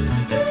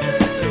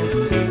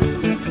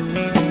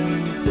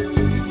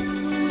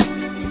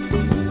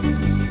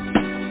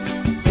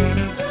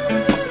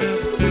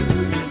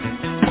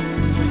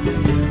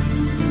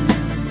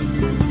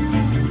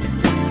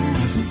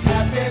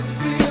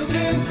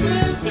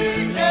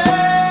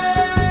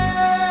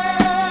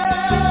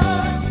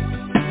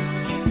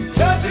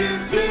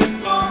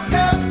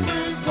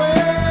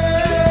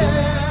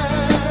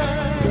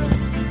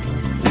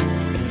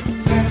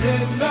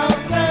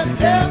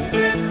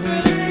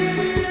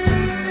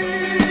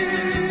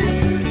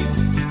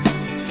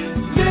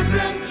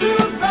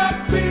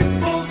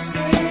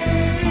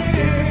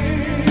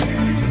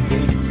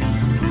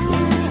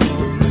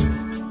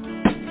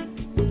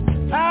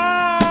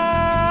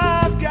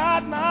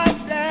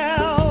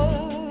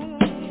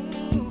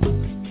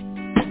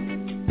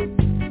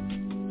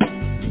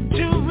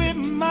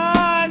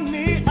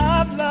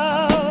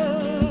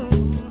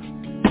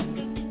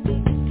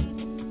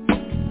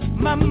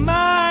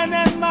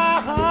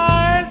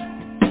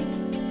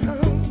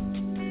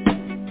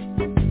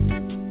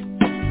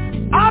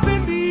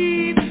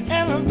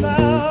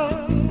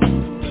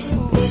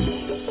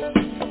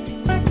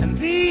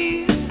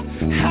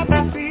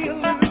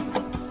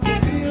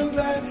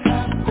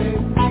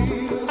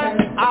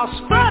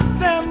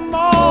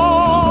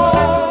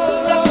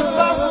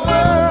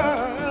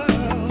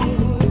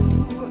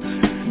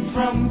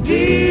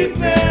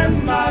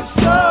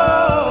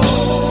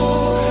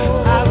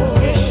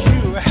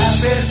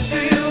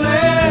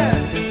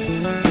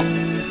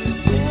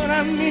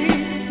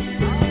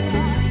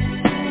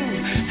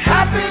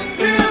 Happy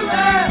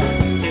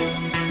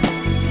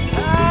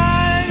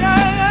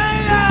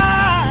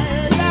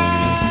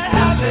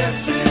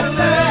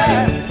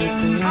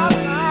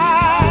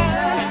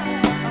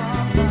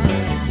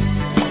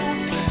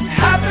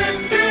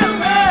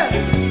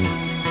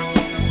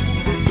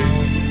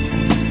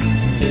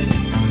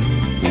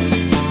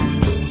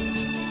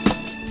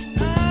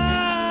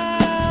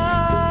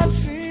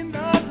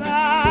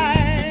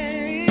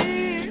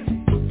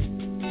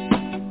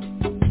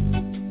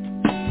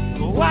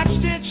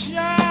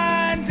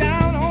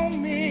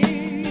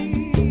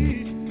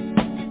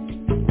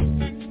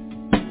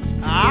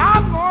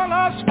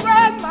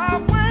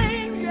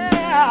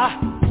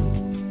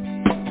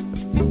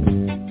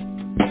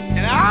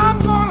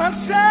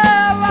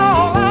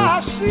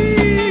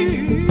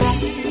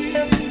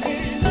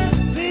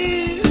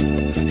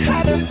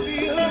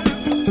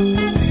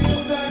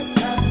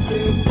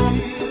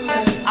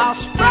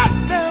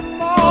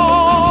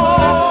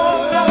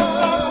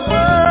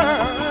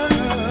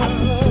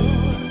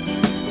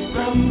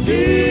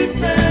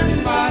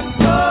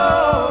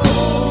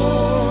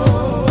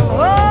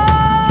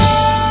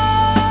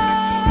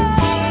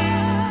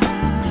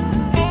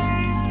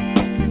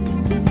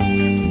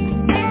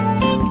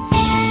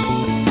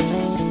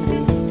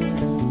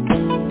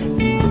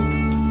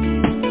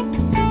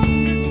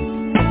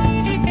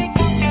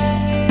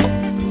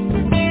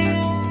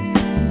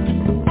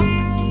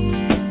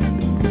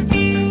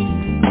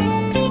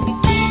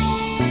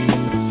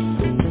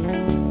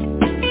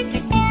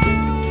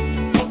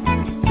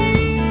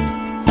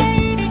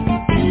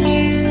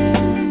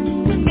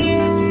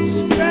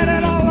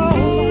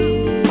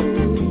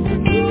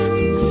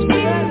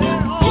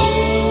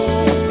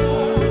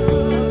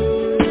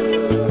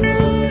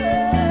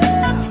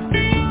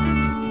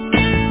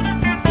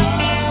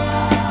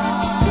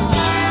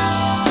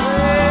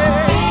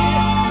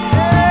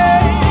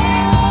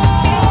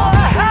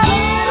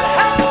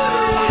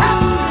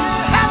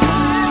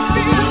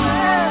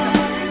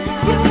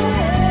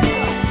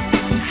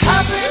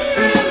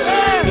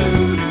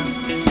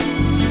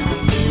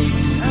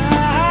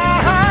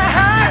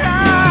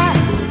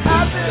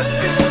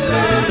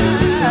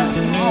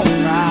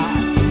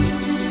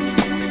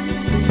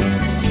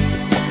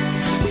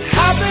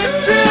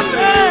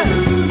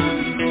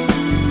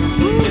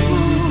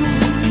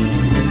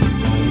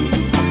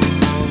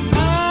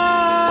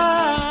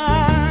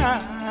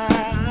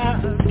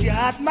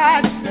got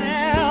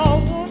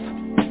myself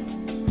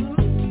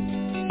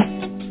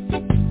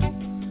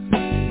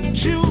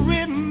to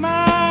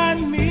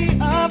remind me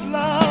of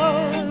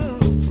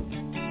love.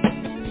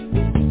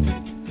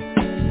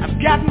 I've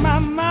got my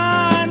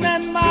mind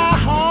and my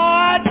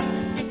heart,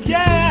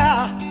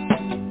 yeah.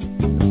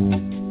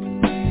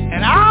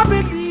 And I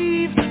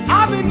believe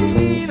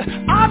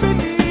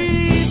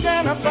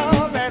in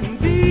above and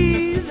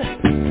these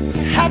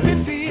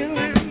happy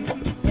feelings.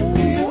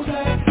 Ooh,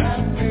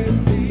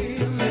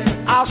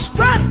 I'll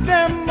spread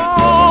them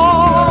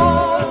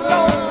all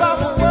over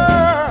the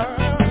world.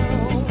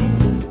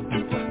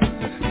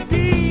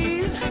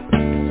 These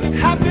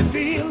happy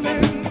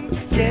feelings,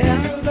 yeah.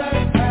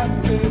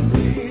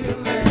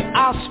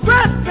 I'll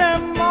spread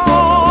them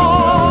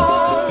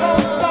all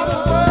over the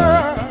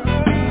world.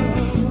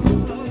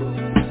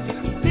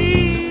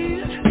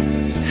 These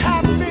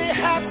happy,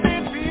 happy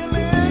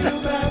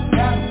feelings,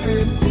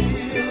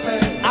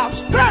 I'll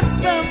spread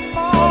them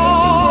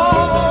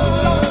all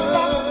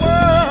over the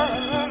world.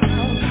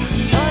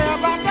 Say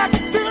about that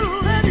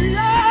feeling,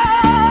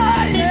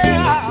 yeah,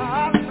 yeah.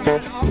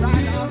 All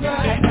right.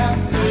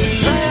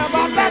 Say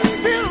about that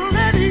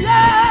feeling,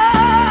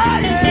 yeah,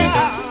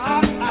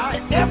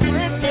 yeah.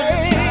 Every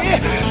day.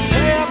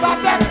 Say about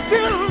that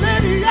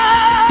feeling, yeah,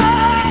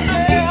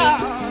 yeah.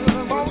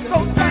 Won't go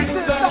back to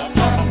the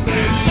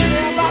say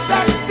about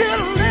that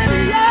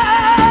feeling,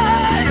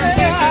 yeah,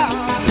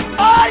 yeah.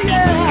 Oh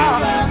yeah.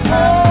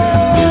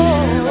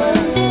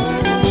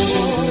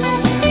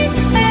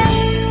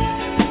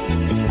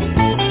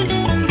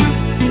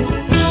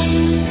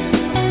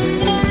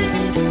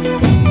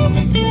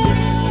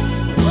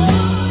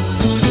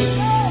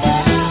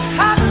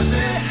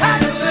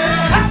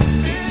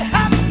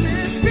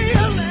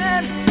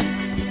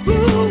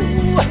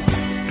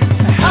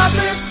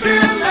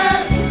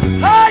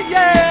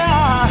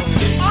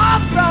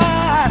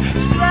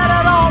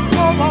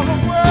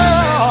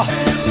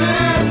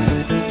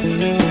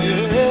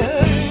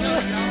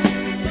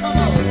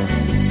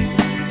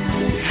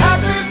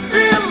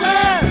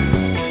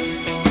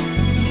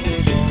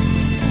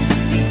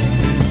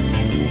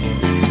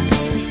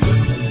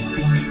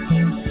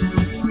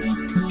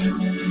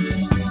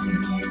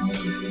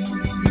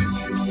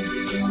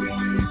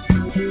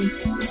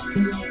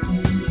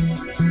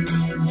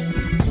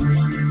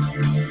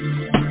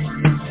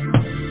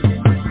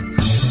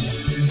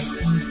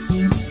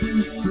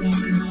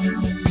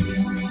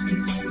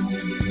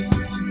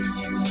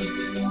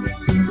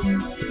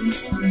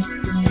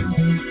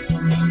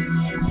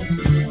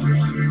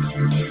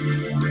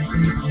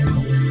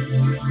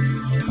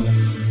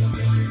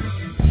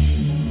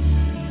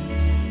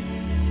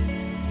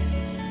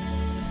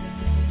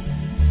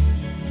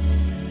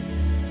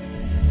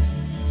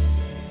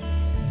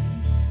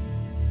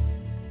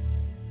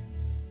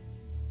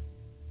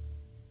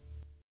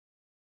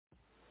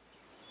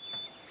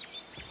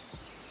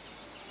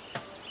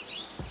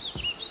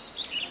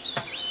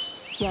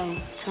 Yo,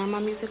 turn my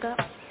music up.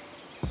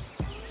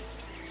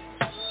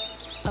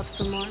 Up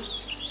some more.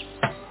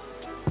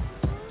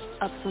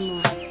 Up some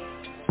more.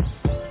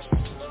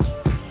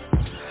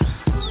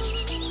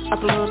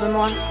 Up a little bit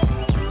more.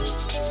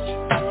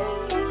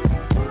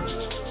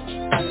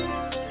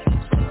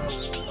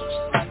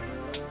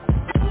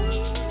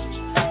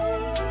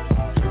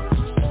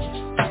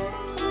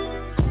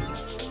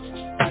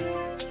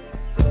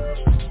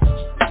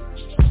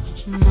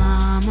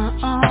 Mama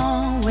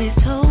always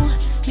told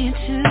me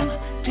to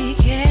be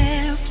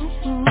careful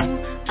who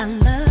I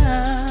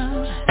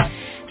love,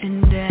 and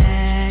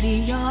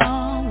Daddy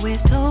always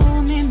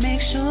told me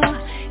make sure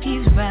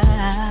he's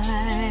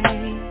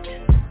right.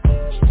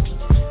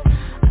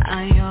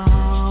 I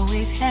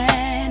always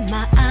had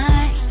my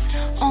eyes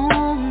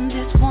on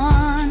this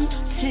one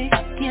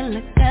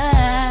particular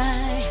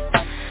guy.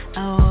 I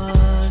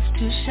was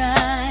too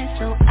shy,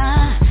 so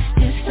I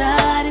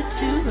decided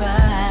to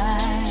write.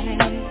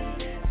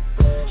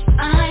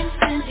 I'm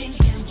sending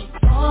him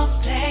a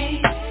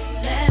 4-page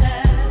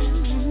letter,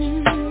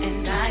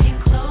 and I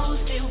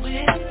enclosed it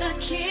with a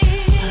kiss.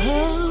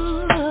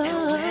 And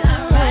when I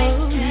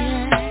write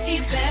him, he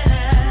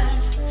better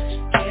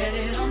get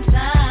it on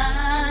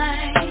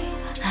time.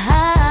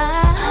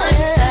 I'm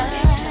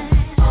sending him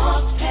a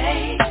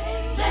 4-page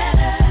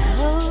letter,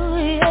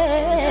 and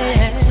I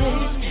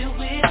enclosed it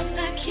with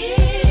a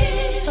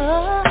kiss.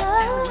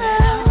 And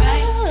when I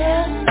write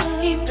him,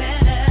 he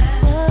better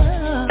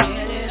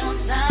get it on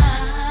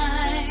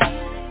time.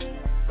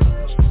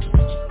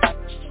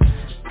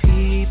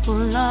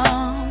 People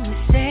always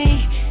say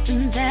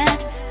that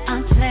I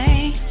play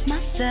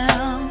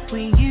myself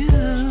with you.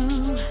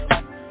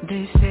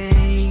 They say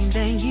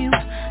that you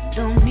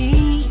don't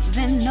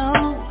even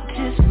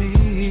notice me.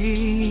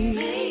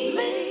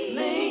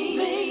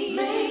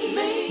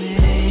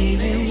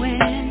 Maybe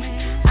when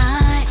I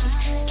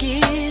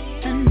get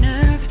the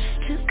nerve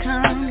to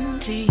come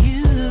to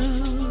you,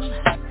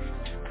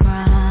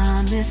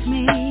 promise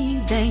me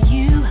that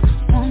you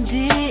won't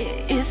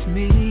diss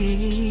me.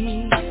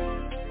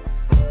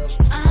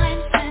 I'm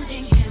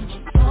sending him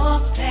a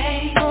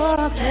 4-page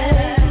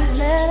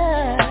letter,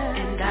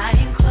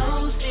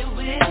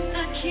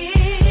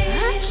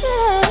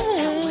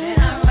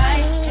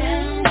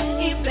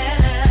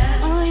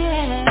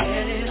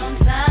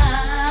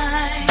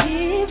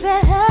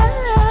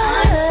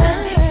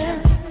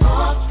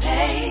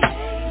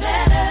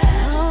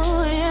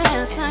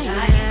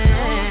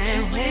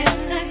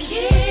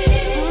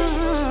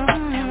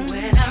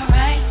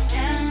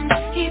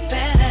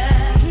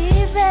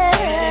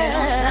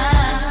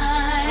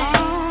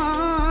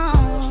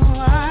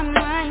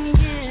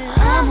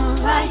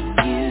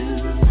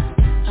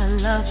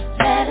 love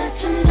letter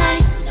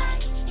tonight.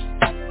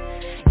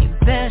 You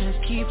better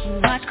keep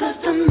watch, 'cause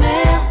the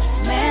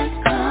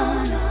mailman's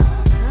coming.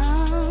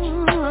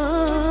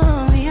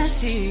 Oh, yes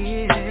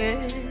he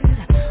is.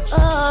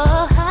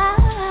 Oh,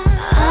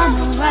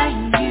 I'ma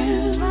write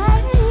you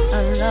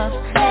a love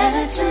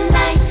letter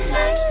tonight.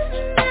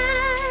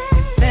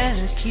 You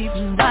better keep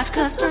watch,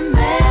 'cause the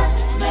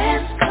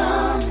mailman's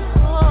coming.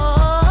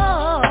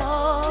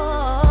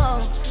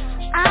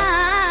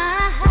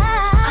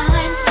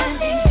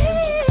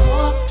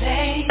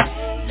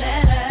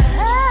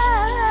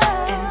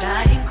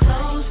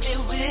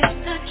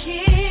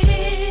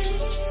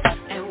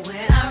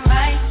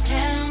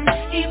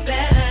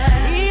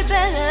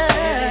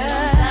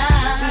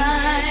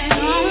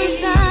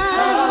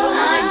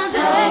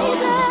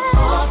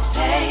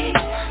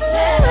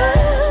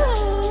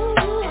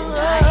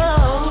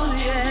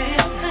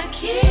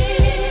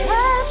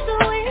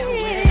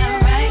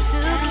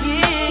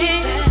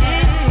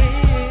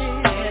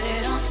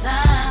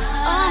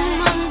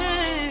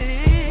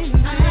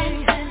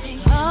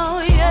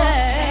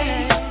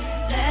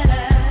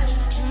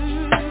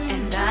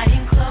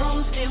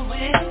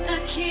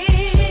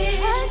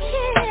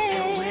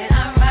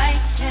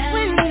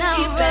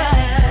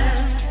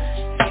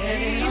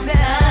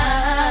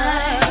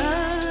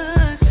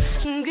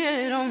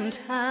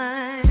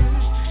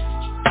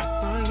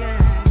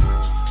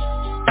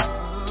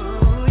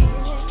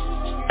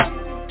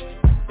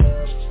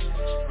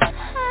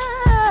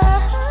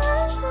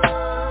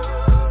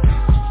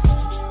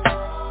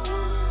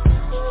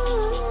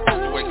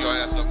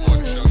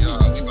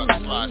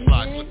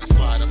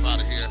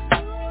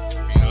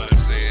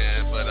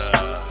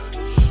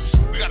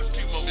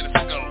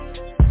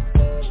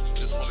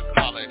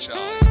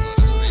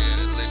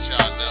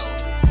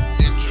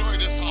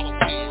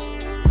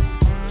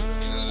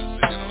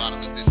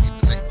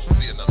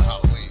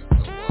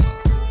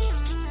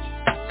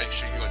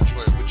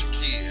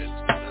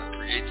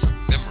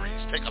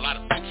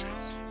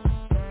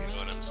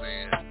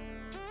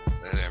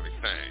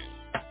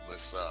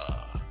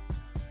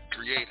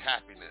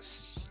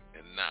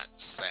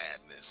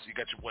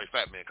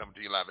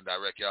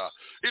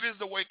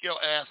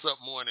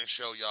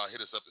 Show, y'all.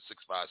 Hit us up at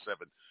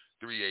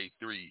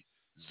 657-383-0199.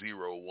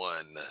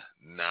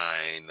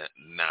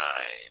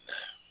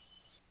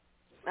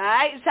 All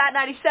right, it's Hot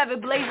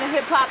 97, blazing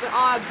hip-hop and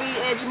R&B.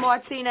 Angie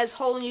Martinez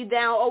holding you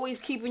down, always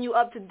keeping you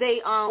up to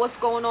date on what's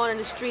going on in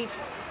the streets.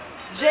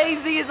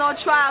 Jay-Z is on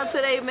trial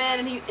today, man,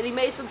 and he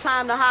made some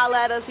time to holler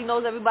at us. He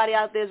knows everybody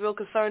out there is real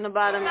concerned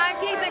about him. I'm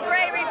Keith the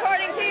Great,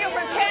 reporting to you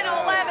from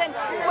Channel 11.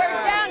 We're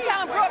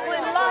downtown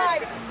Brooklyn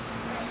live.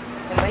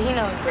 But he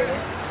knows it.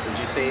 Did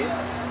you see it?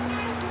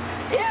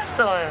 Yeah,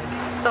 saw him.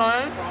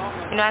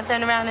 You know, I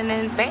turned around and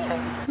then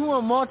bam. You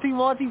want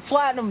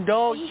multi-platinum,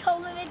 dog. He's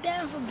holding it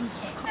down for me.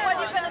 What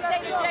are you going to say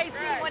to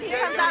Jay-Z when he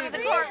comes out of the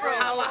courtroom?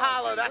 Holla,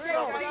 holla. That's what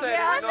I'm saying.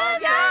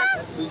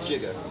 Who's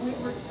Jigga?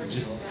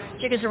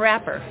 Jigga's a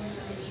rapper.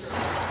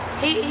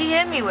 He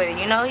hit me with it,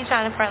 you know. He's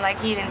trying to front like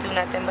he didn't do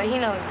nothing, but he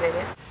knows he did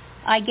it.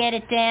 I get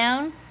it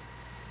down.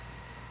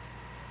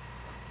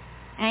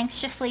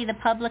 Anxiously, the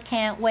public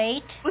can't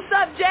wait. What's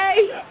up,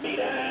 Jay?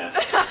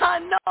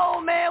 No,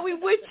 man, we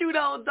with you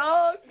though,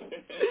 dog.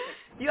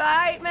 You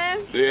alright,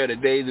 man? Yeah,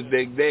 today's a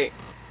big day.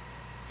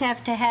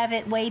 Have to have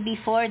it way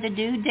before the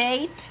due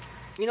date.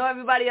 You know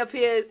everybody up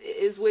here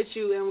is with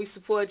you and we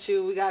support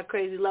you. We got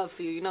crazy love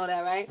for you. You know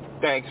that, right?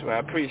 Thanks, man. I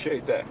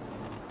appreciate that.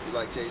 You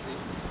like Jay-Z?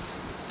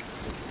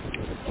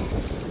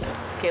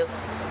 Cute.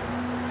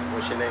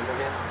 What's your name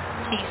again?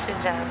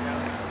 Keisha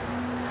Johnson.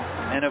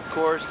 And of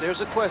course, there's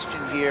a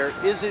question here.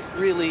 Is it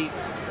really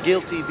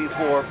guilty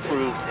before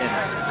proved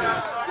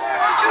innocent?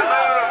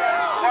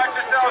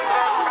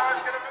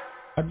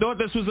 I thought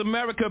this was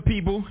America,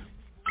 people.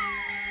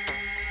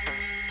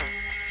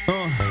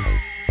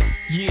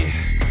 Yeah.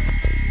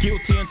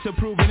 Guilty until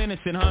proven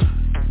innocent, huh?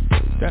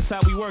 That's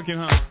how we working,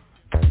 huh?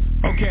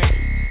 Okay.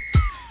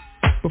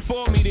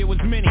 Before me there was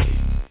many.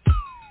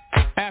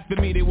 After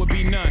me there would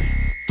be none.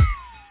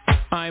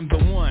 I am the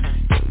one.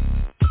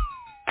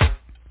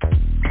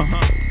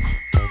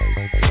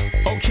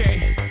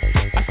 Okay,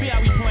 I see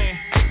how we playing.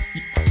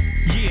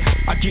 Yeah,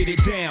 I get it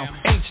down.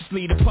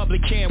 Anxiously, the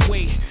public can't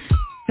wait.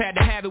 Had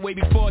to have it way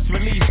before its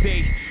release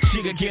date.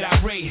 Jigga get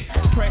irate,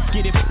 press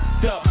get it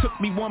f***ed up. Took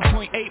me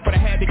 1.8, but I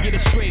had to get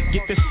it straight.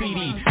 Get the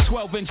CD,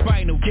 12-inch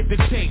vinyl, get the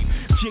tape.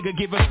 Jigga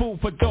give it food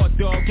for thought,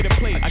 dog, get a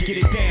plate. I get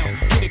it down,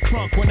 get it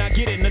crunk when I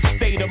get in the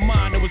state of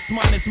mind. It was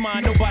mine, it's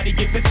mine, nobody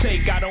get the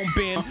take. I don't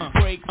bend,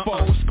 break,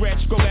 fold,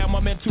 scratch, go down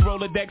my mental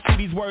Rolodex. See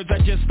these words I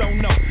just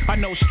don't know. I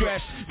know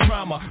stress,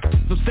 drama,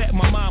 so set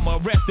my mama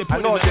arrested. I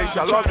know, Jay,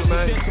 I love you,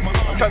 man.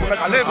 I'm trying to make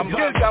a living.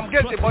 I'm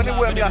guilty, but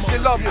anyway, I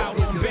still love you.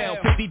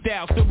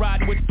 50,000, still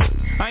riding with.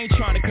 I ain't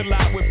trying to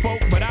collide with folk,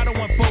 but I don't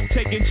want folk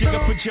taking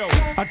Jigga for joke.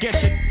 I guess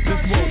it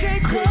this woke.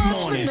 Good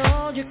morning.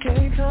 No, you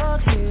can't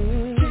touch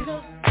me.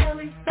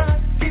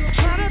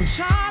 Try to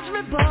charge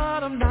me,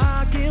 but I'm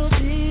not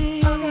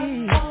guilty.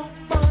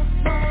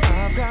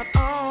 I've got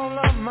all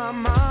of my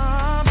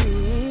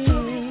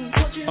mommy.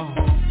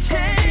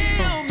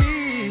 Tell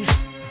me,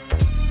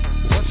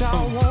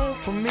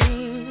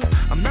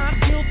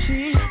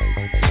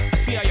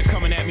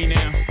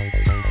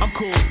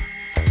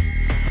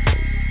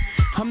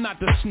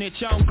 a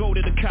snitch, I don't go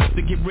to the cops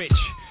to get rich.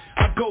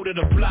 I go to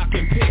the block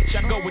and pitch.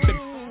 I go with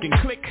the and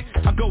click.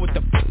 I go with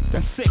the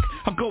that's sick.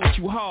 I go with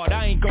you hard.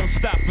 I ain't gonna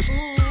stop for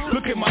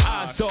look at my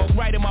eyes, dog,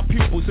 right in my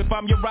pupils. If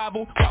I'm your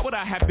rival, why would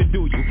I have to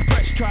do you?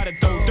 Fresh try to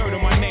throw dirt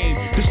on my name,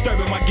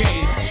 disturbing my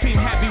game. Seemed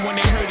happy when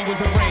they heard he was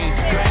arraigned.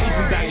 Glad he's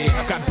indicted.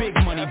 I got big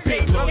money,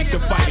 big lawyers to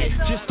fight it.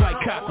 Just like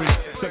Cochran,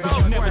 so but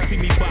you never see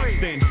me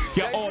boxed in.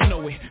 Y'all all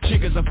know it.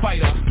 Jigga's a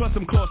fighter, plus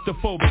I'm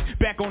claustrophobic.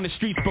 Back on the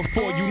streets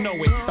before you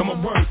know it. I'm a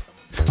word.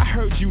 I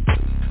heard you.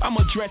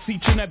 I'ma address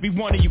each and every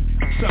one of you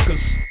suckers.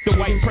 The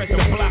white press, the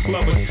block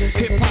lovers.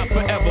 Hip-hop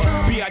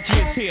forever. B.I.G.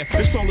 is here.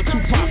 It's all the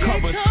Tupac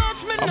covers.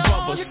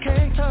 Above us. You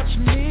can't touch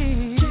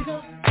me.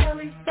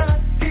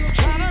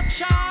 Try to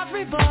charge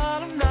me, but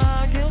I'm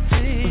not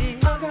guilty.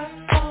 I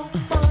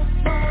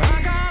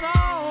got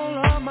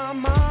all of my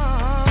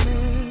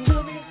money.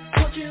 Tell me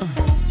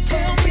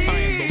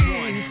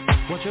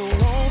what you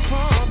want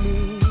from me.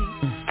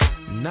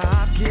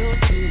 Not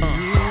guilty.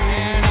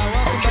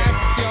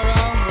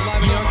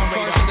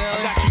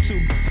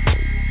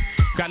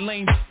 Got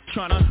lame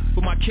tryna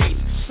put my case.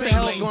 What the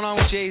hell's going on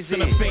with Jay-Z?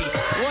 What is going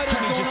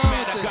on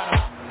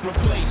with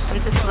this?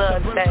 I'm just a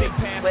little upset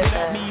with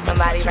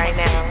somebody right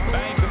now.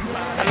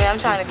 I mean, I'm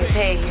trying to get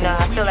paid, you know.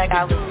 I feel like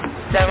I was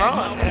done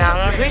wrong, and I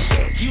don't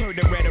appreciate it. You heard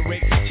the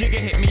rhetoric. Jigga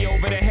hit me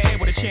over the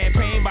head with a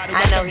champagne bottle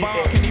at the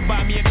bar. Can he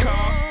buy me a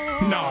car?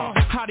 No.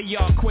 How do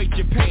y'all equate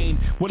your pain?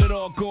 Will it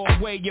all go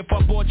away if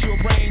I bought you a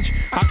range?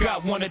 I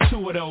got one or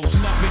two of those.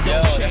 Nothing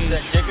gon' change.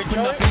 For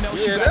nothing else,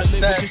 you gotta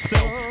live with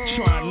yourself.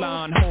 Try and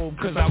line hold,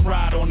 cause I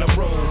ride on the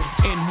road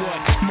in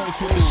what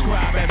most would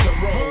describe as a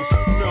rose.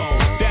 No,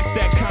 that's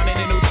that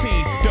continental T.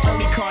 The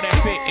only car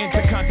that fit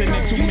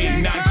intercontinental me,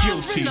 not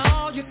guilty.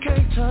 No, you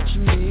can't touch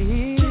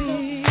me.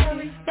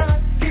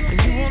 And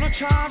you wanna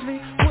charge me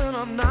when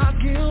I'm not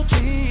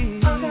guilty.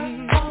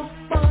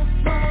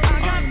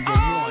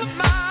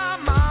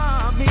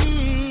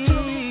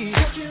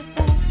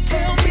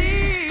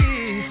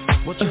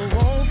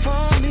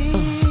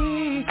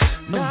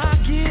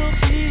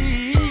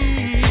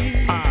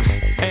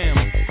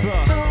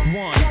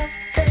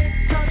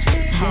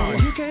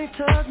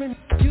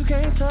 You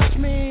can't touch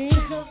me.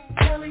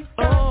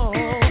 Oh,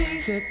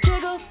 said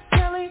Jiggle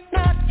Kelly,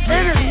 not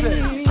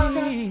innocent.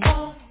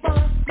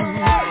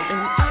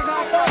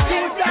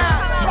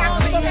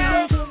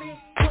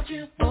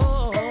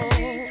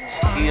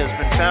 He has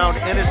been found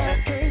innocent.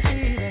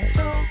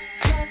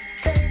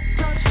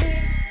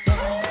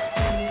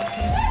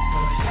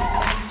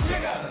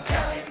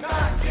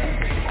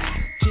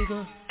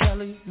 Jiggle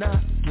Kelly,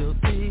 not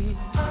guilty.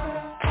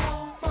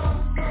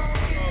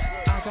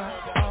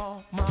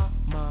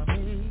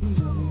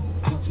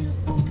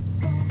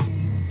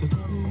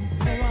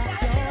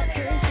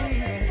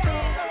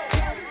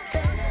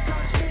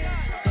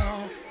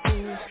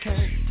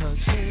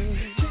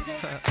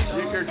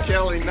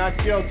 Kelly, not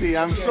guilty.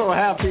 I'm so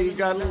happy he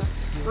got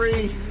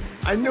free.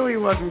 I knew he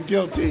wasn't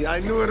guilty. I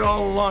knew it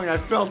all along. I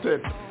felt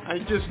it. I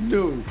just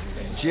knew.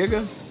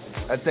 Jigga,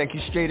 I think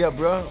you straight up,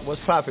 bro.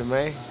 What's poppin',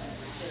 man?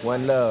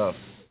 One love.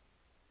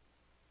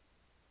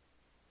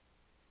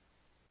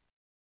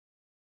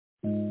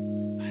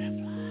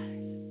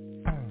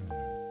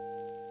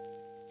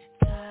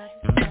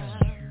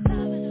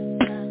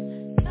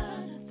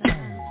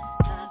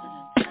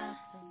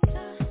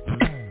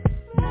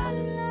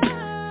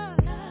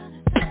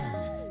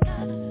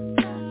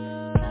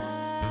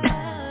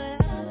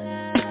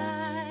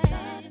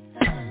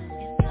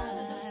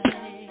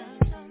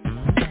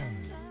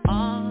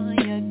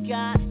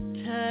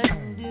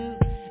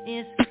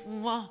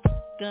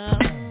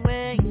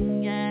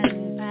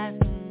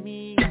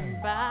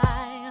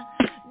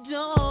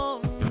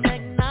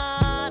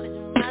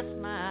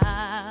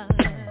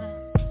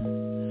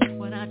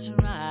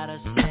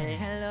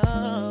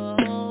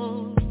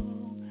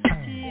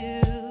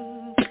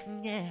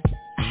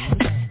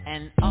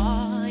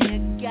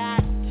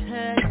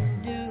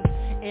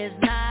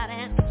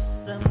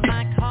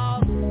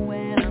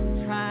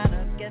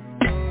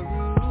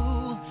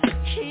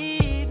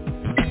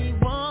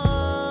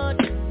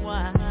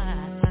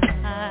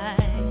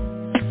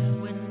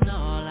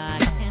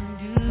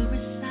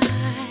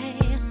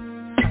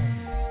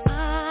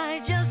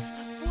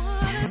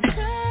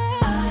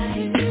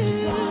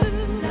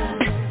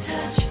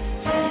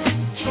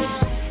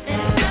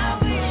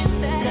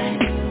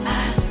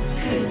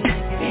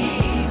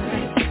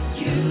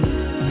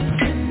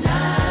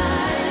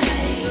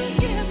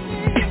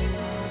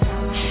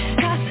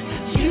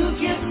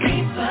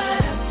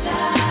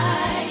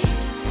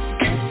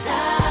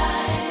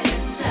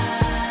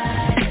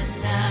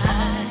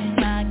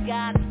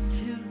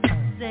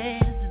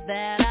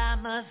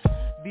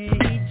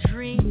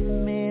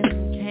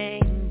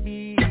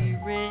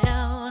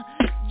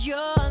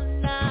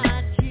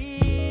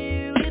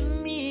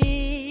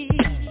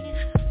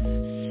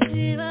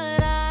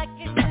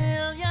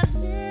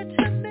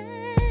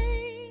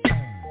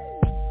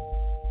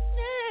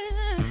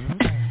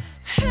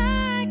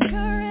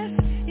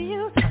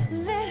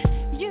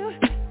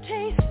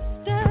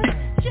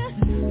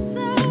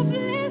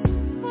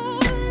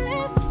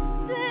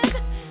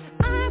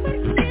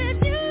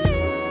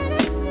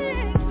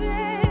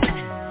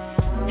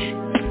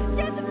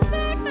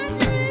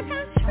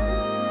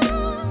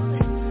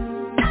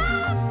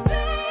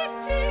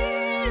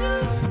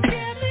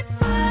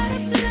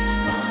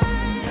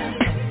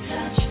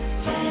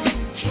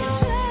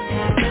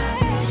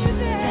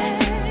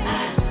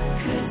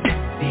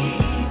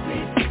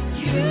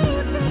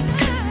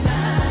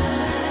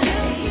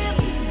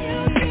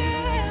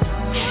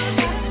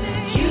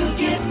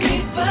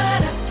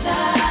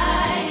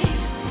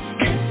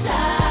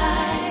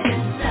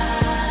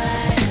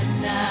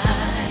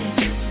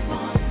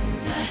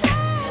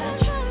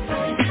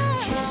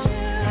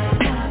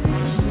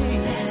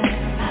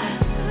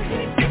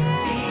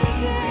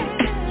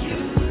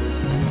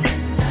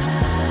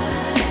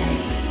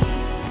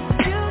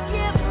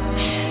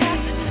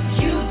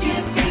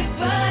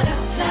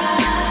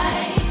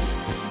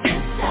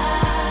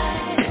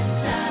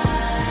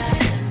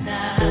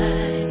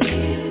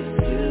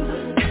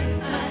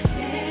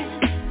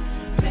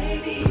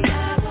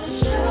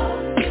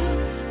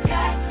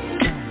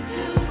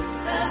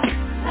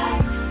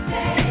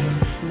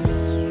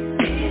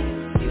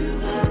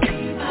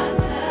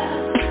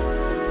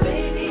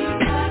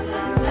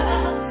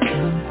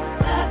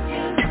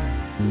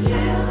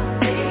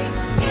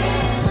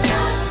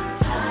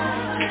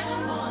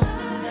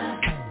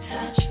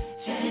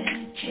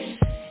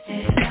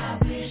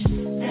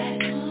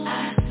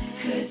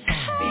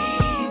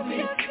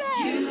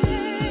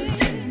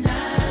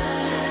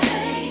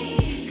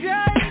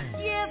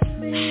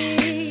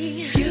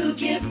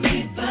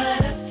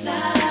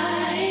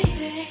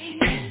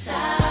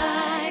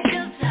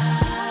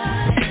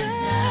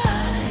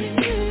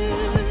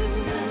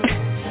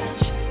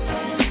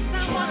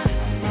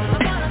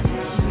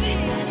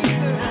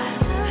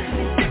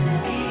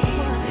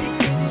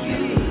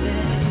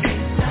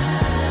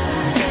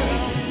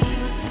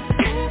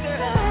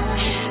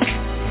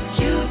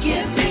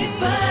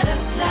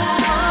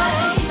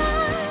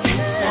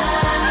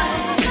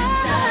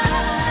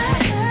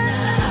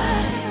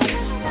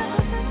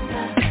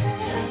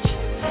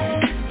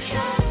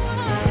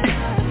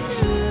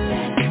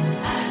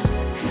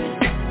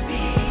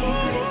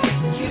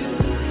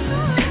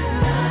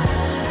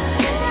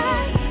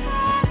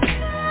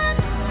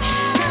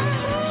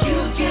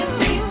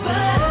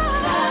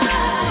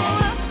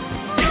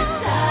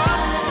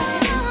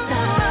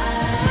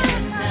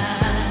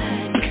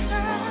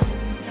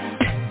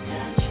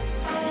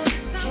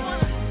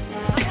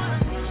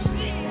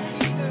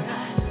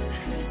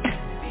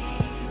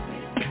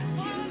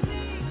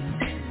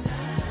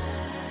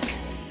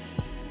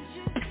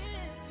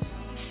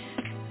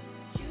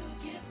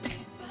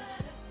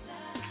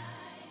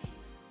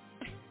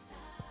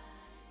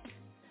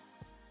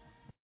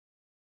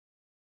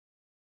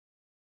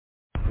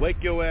 Wake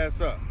your ass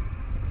up.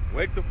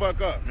 Wake the fuck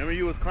up. Remember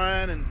you was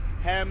crying and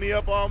had me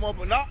up all month?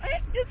 No,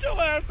 hey, get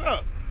your ass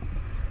up.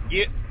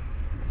 Get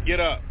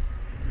up.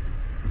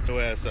 Get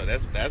your ass up.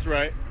 That's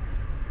right.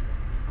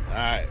 All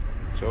right.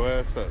 Get your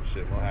ass up.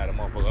 Shit, we'll have the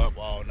motherfucker up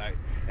all night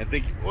and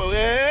think, well,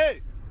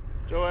 hey,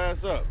 get your ass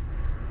up.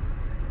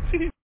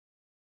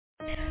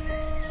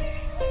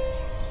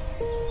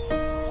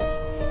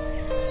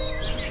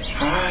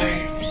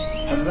 Hi.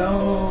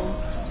 Hello.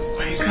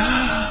 Wake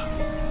up.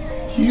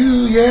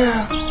 You,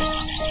 yeah.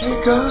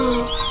 Wake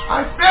up. I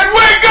said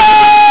wake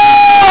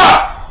up!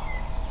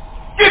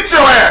 Get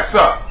your ass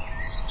up!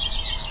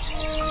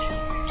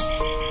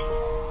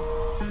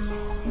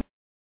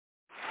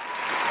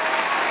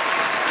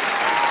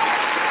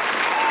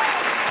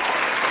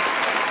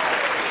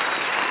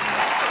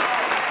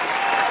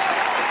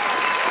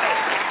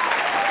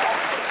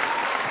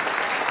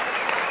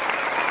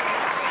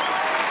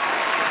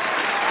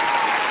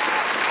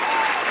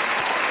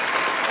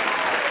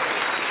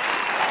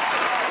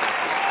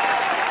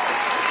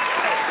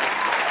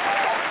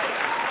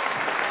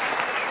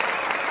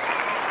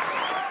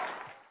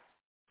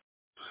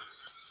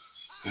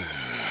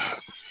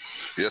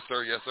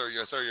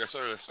 Yes,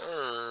 sir.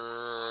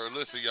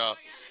 Listen, y'all,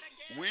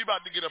 we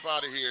about to get up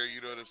out of here, you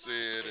know what I'm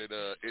saying?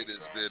 It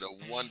has been a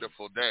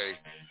wonderful day,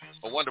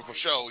 a wonderful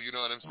show, you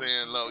know what I'm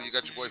saying? Lo, you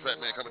got your boy Fat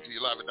Man coming to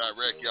you live and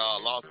direct,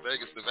 y'all, Las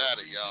Vegas,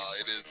 Nevada, y'all.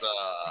 It is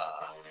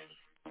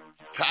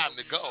time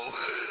to go.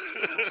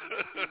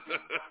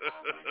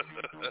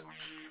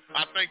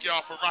 I thank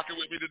y'all for rocking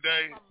with me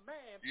today,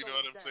 you know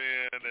what I'm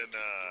saying? And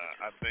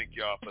I thank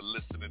y'all for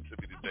listening to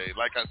me today.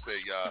 Like I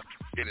said, y'all,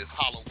 it is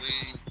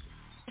Halloween.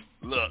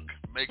 Look,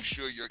 make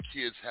sure your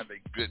kids have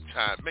a good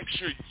time. Make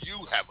sure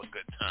you have a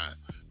good time.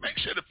 Make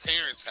sure the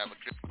parents have a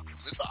good time.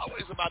 It's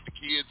always about the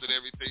kids and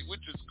everything, which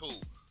is cool.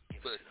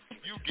 But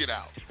you get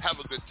out. Have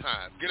a good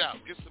time. Get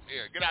out. Get some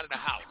air. Get out of the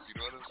house. You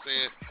know what I'm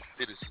saying?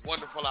 It is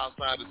wonderful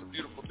outside. It's a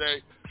beautiful day.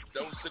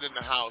 Don't sit in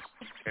the house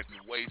and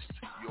waste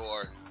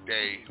your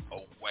day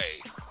away.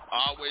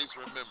 Always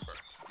remember,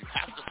 you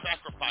have to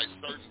sacrifice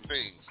certain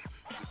things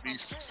to be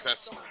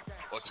successful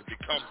or to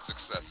become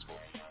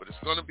successful. But it's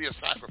going to be a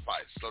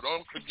sacrifice. So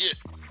don't forget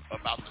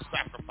about the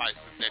sacrifices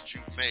that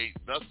you've made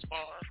thus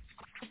far.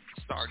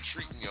 Start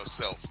treating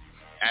yourself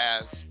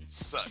as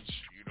such.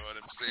 You know what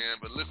I'm saying?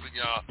 But listen,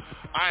 y'all,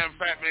 I am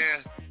Fat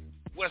Man,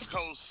 West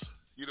Coast,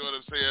 you know what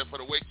I'm saying,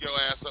 for the Wake Your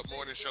Ass Up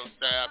Morning Show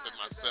staff and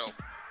myself.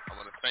 I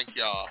want to thank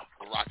y'all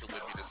for rocking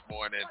with me this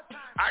morning.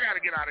 I got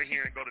to get out of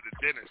here and go to the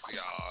dentist,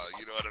 y'all.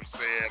 You know what I'm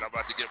saying? I'm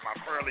about to get my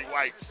pearly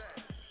whites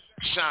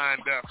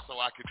shined up so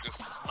I could just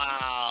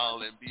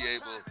smile and be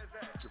able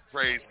to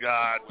praise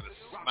God with a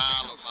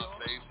smile on my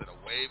face and a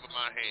wave of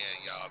my hand,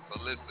 y'all.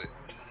 So listen,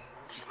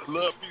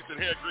 love, peace,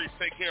 and hair grease.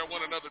 Take care of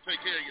one another.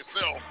 Take care of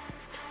yourself.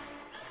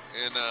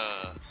 And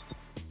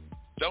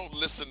don't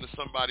listen to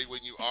somebody when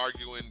you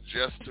arguing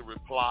just to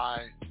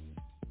reply.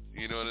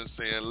 You know what I'm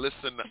saying?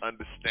 Listen to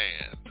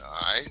understand, all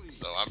right?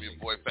 So I'm your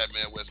boy, Fat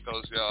Man West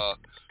Coast, y'all.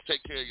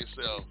 Take care of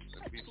yourself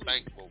and be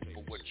thankful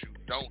for what you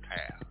don't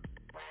have,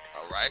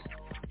 all right?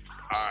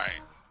 All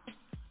right.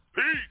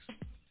 Peace.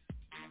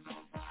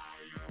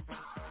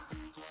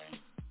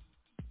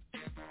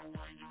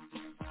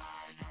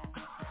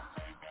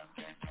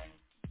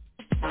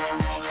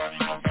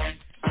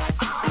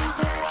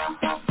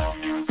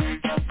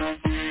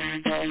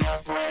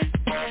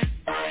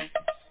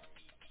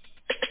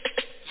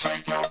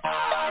 Take your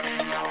body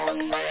all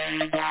the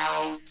way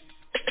down.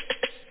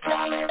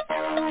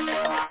 California,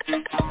 rock it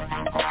to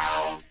the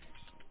ground.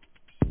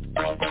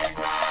 Bring that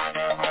ground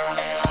and roll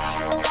it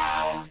all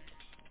around.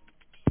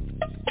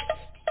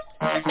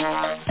 Take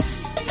one.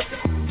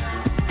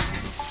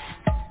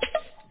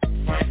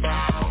 Take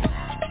down.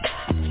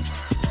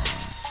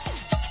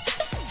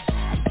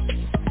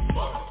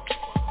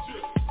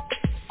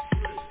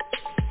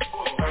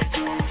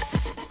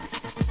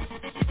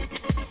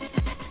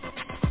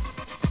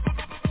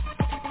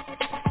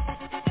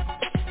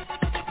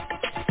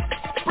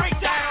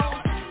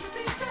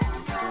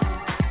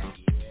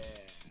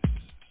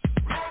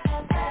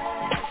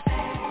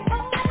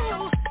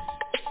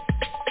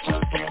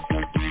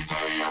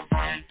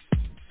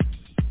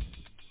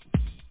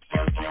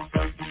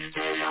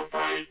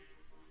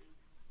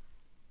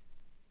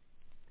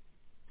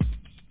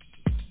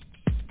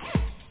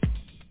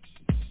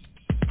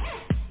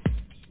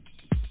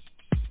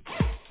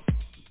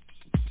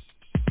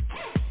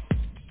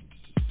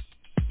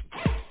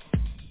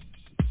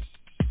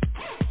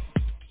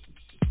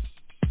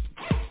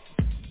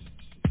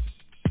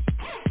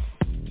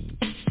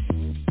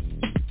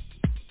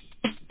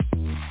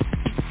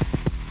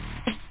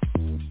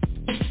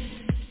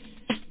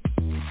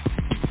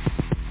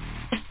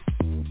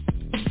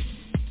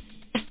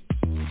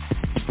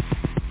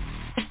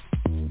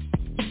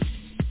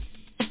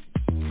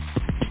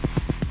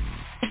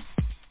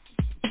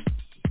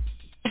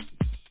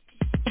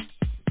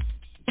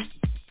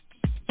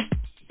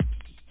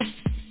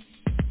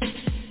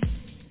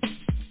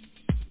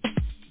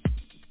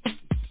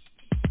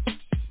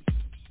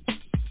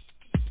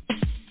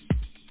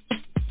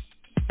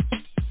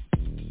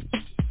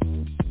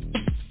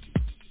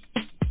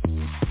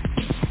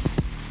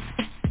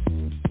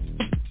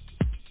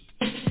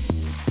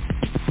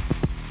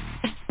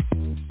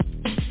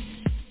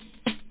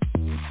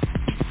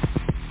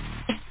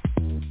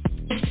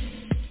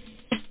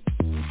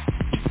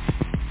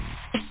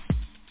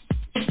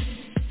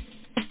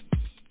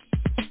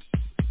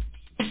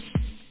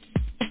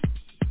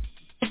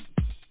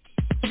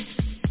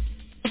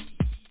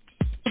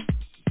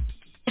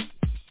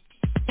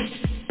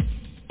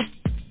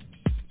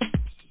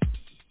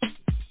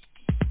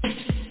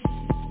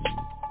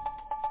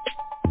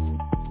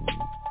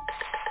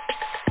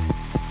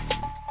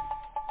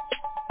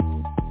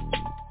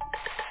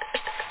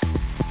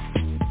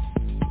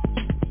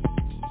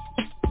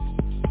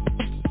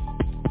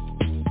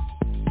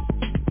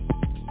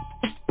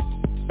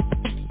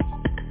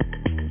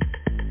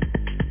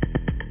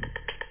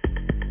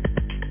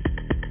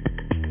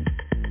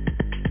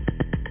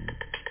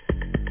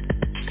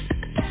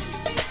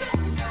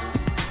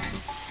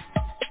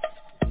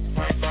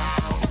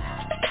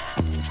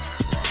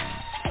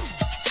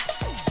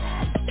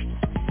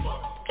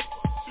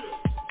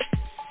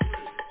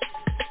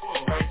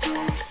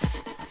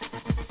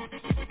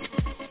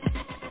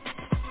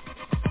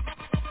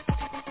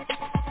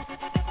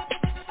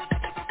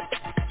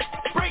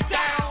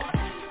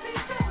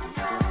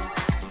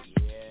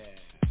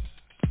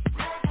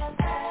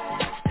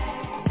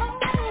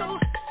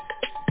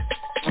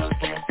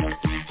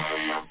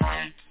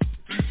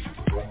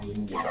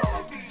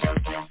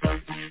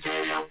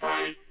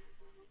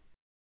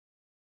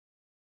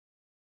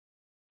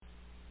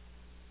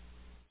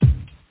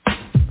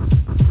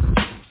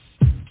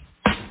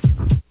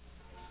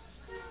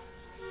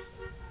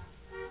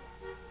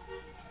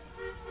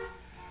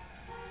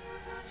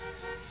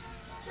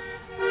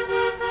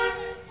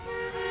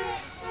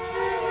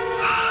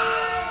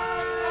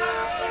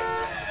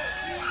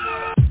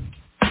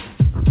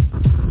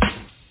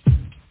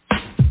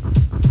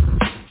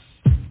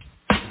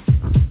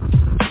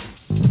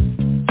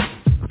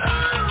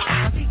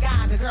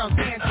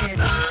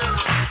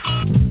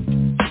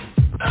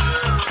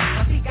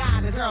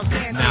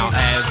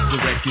 the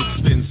record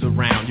spins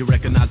around. You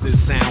recognize this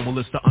sound? Well,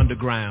 it's the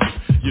underground.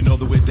 You know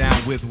that we're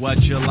down with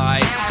what you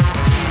like.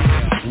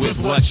 With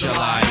what you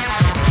like.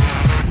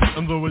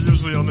 And though we're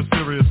usually on the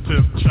serious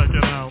tip, check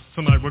it out.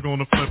 Tonight we're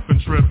gonna flip and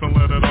trip and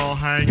let it all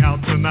hang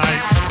out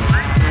tonight.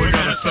 We're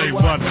gonna say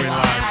what we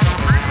like.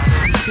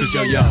 Cause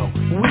yo,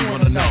 we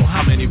wanna know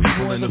how many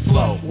people in the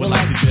flow would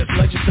like to just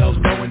let yourselves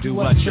go and do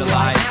what you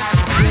like.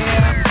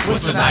 Yeah,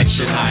 what's the night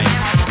your night?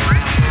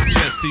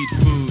 Just eat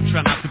food,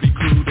 try not to be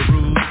crude or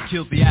rude.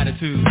 Kills the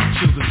attitude,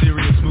 chills the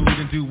serious mood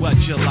and do what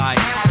you like.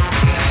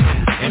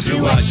 And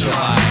do what you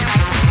like.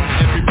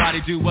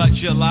 Everybody do what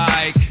you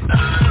like.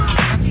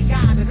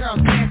 Yeah,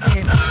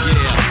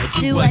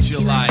 do what you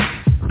like.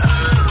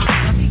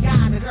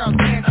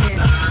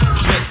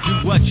 Just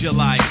do what you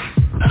like.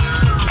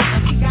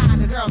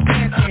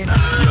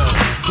 Yo,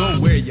 go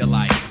where you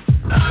like.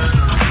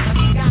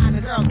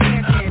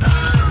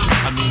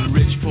 I mean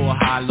rich, poor,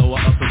 high, lower,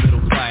 upper,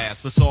 middle class.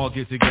 Let's all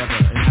get together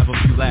and have a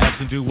few laughs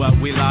and do what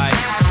we like.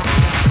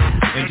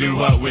 And do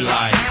what we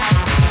like.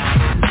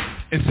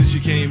 And since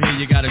you came here,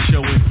 you gotta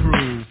show and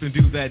prove and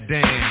do that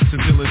dance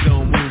until it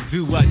don't move.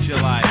 Do what you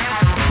like.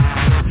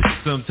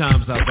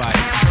 Sometimes I bite.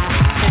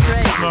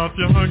 Now if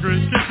you're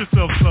hungry, get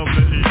yourself something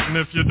to eat. And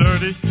if you're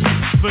dirty,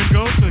 then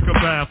go take a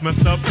bath.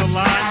 Messed up the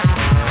line?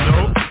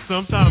 Nope,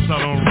 sometimes I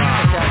don't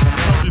rhyme.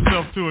 Help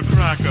yourself to a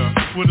cracker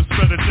with a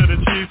spread of cheddar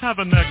cheese. Have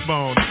a neck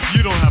bone.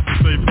 You don't have to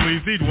say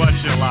please, eat what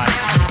you like.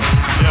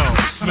 Yo,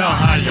 smell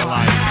how you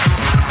like.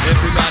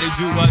 Everybody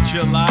do what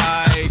you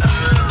like.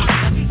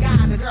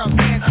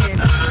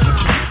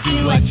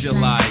 Do what you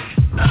like.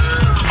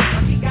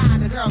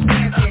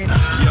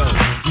 Yo,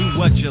 do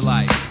what you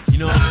like. You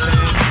know what I'm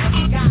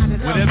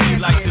saying? Whatever you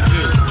like to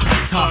do,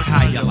 talk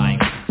how you like.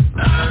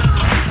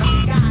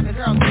 Now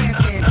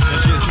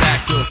just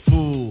act a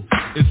fool.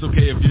 It's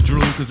okay if you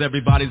drool, cause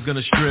everybody's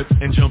gonna strip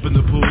and jump in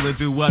the pool and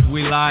do what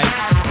we like.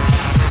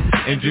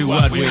 And do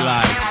what we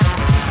like.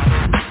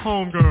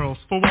 Homegirls,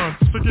 for once,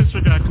 forget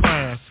you got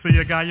class. See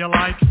a guy you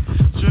like?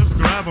 Just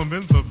grab him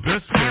in the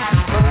biscuit.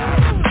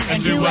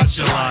 And do what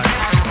you like.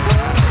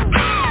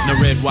 No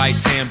red,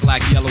 white, tan,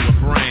 black, yellow, or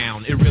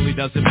brown. It really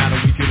doesn't matter,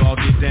 we could all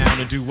get down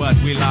and do what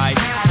we like.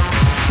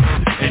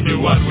 And do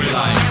what we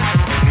like.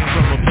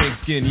 From a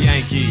pig-skin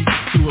Yankee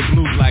to a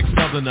blue-black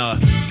southerner,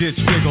 ditch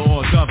figure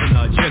or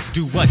governor, just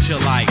do what you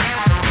like.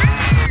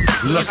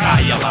 Look how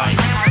you like.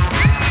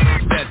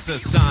 That's the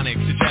Sonic,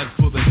 the jazz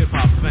for the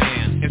hip-hop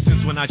fan. And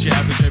since we're not your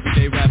average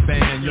everyday rap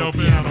band, yo,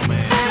 piano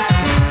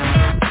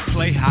man,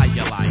 play how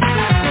you like.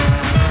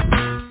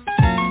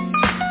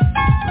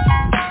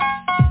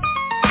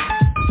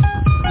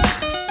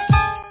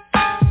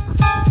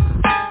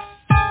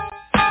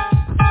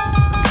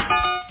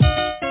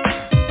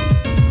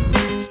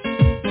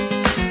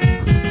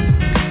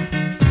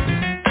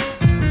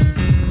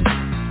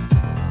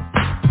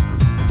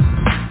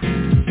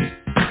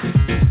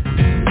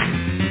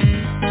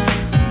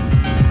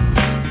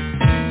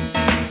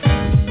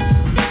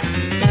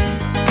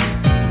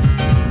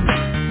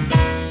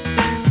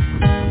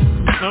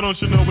 Don't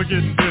you know we're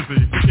getting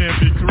busy? We can't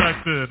be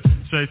corrected.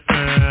 Shay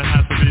said,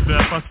 has to be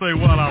deaf. I say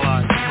what I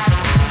like.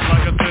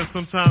 Like I said,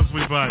 sometimes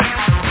we bite,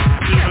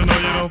 even though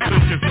you don't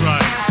think it's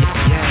right.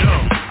 Yo,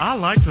 I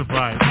like to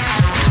bite.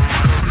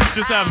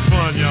 Just having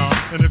fun, y'all.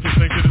 And if you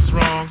think it is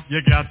wrong,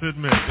 you got to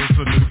admit it's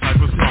a new type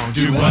of song.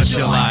 Do what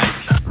you like.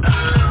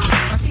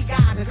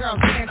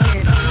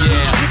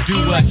 Yeah,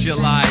 do what you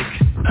like.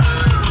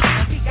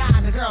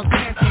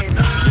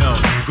 Yo,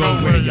 go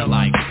where you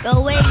like.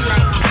 Go where you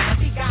like.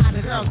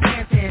 Yo,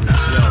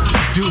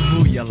 do who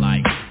you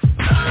like.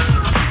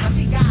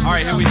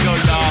 Alright, here we go,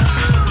 y'all.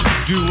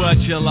 Do what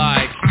you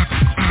like.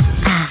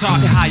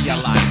 Talk how you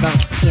like.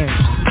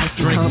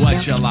 Drink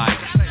what you like.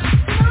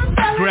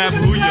 Grab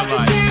who you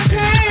like.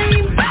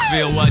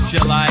 Feel what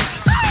you like.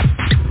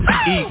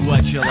 Eat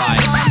what you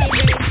like.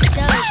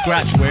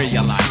 Scratch where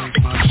you like.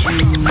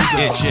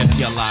 Itch if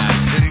you like.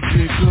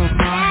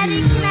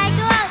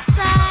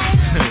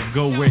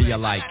 Go where you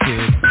like,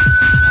 kid.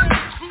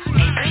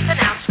 A brief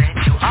announcement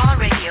to all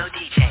radio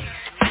DJs.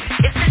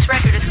 If this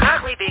record is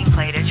currently being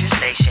played at your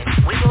station,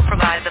 we will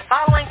provide the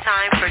following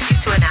time for you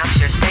to announce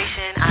your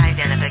station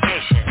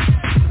identification.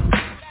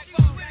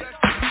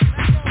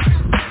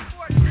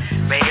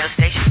 Radio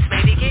stations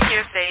may begin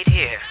your fade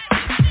here.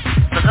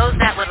 For those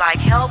that would like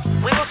help,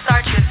 we will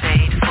start your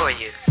fade for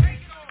you.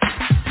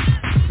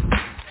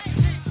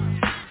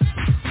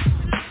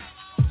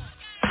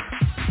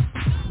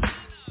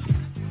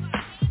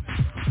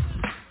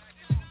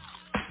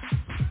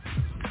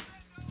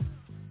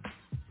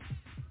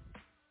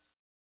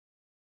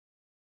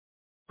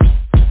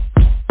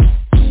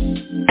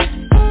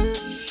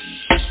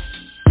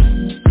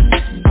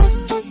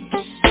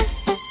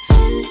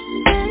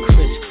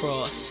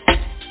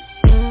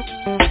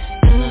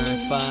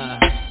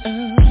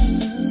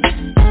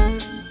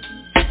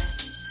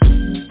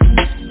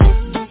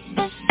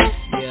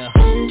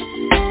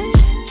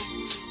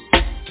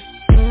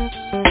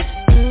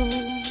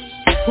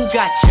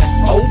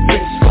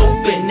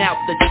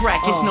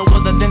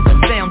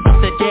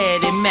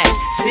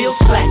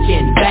 still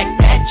slacking, back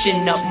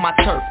patching up my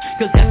turf.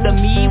 Cause after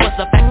me was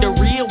the fact, the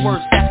real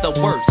worst, that's the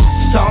worst.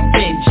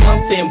 Stomping,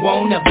 jumping,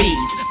 wannabes.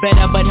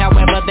 Better, but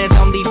however, there's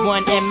only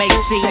one MAC.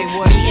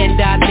 Me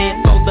and I live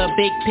for the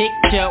big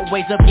picture.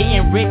 Ways of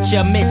getting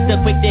richer, Mr.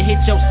 Quick to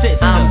hit your sister.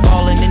 I'm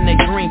ballin' in the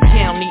Green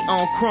County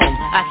on chrome.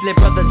 I slip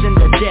brothers in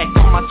the deck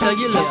on my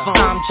cellular phone.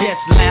 I'm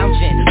just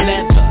lounging,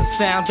 leather,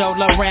 sound all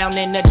around.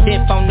 And the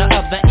dip on the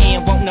other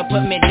end, wanna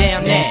put me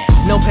down there.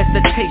 No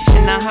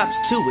hesitation, I hops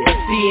to it.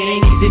 See, it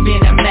ain't easy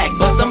being a Mac,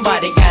 but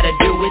somebody gotta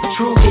do it.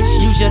 True, it's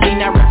usually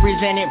not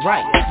represented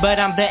right, but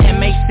I'm the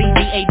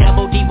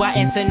MACDADDY,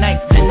 and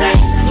tonight's the night.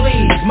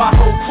 Please, my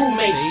whole crew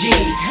makes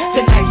G's.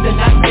 Tonight's the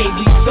night,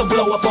 baby, so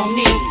blow up on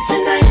knees.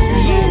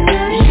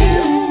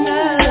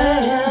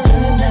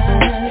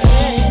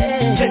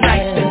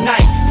 Tonight's the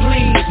night,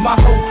 please, my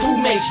whole crew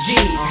makes G's.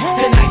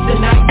 Tonight's the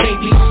night,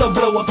 baby, so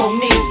blow up on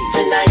knees.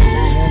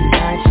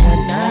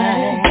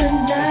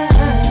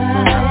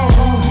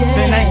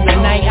 Tonight's the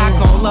night I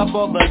call up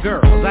all the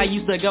girls I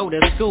used to go to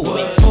school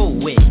with,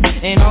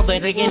 and all the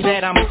niggas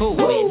that I'm cool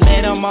with.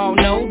 Let them all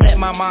know that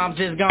my mom's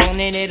just gone,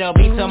 and it'll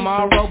be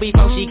tomorrow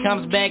before she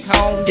comes back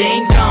home.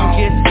 Ding dong,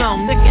 get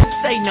some, they can't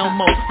say no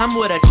more. I'm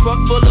with a truck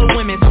full of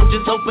women, so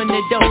just open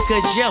the door,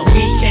 cause yo,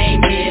 we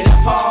came here to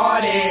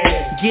party.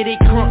 Get it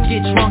crunk,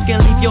 get drunk,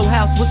 and leave your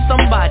house with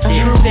somebody.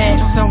 True that,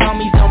 so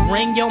homies don't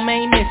bring your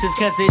main missus,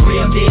 cause it's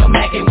real deal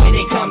mackin' when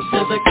it comes to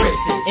the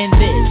Christmas. And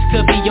this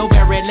could be your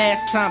very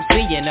last time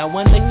seeing her.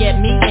 One look at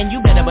me, and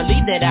you better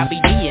believe that I'll be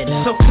D'ing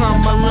her. So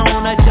come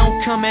alone or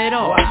don't come at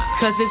all,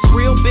 cause it's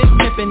real big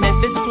pimpin' at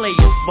this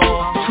player's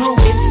ball. True,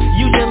 it's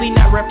usually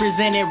not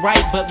represented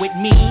right, but with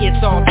me, it's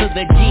all to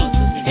the G.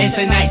 And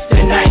tonight's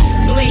the night,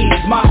 please,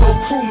 my whole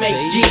crew makes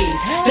G's.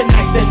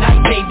 Tonight's the night,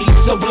 baby,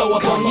 so blow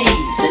up on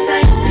knees.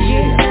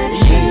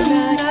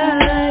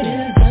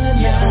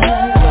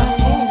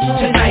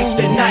 Tonight's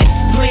the night,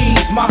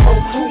 please, my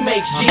whole crew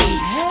makes G's.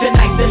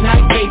 Tonight's the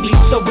night, baby,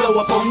 so blow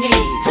up on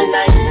knees.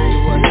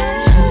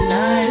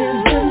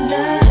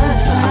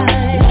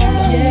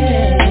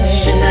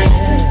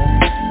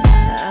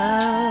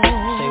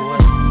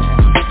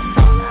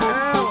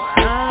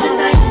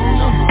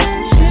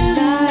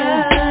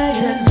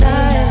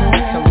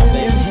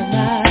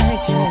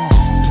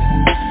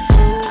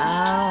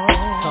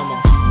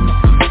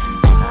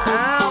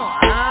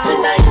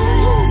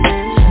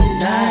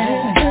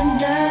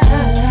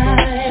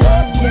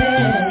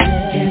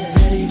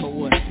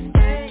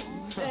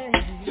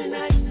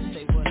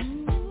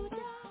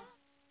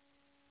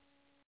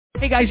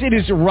 Hey guys, it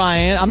is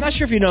Ryan. I'm not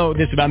sure if you know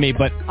this about me,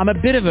 but I'm a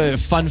bit of a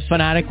fun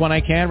fanatic when I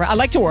can. I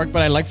like to work,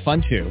 but I like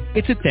fun too.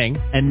 It's a thing.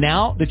 And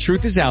now the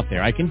truth is out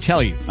there. I can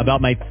tell you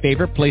about my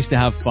favorite place to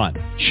have fun.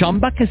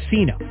 Chumba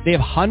Casino. They have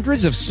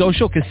hundreds of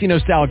social casino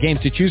style games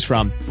to choose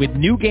from with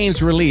new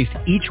games released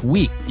each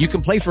week. You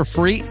can play for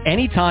free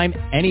anytime,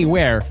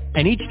 anywhere.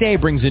 And each day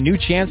brings a new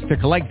chance to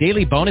collect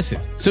daily bonuses.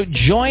 So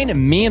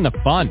join me in the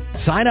fun.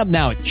 Sign up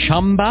now at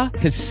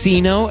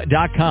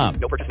ChumbaCasino.com.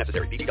 No purchase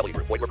necessary. VGW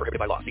Group. Void where prohibited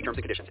by law. See terms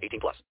and conditions. 18+.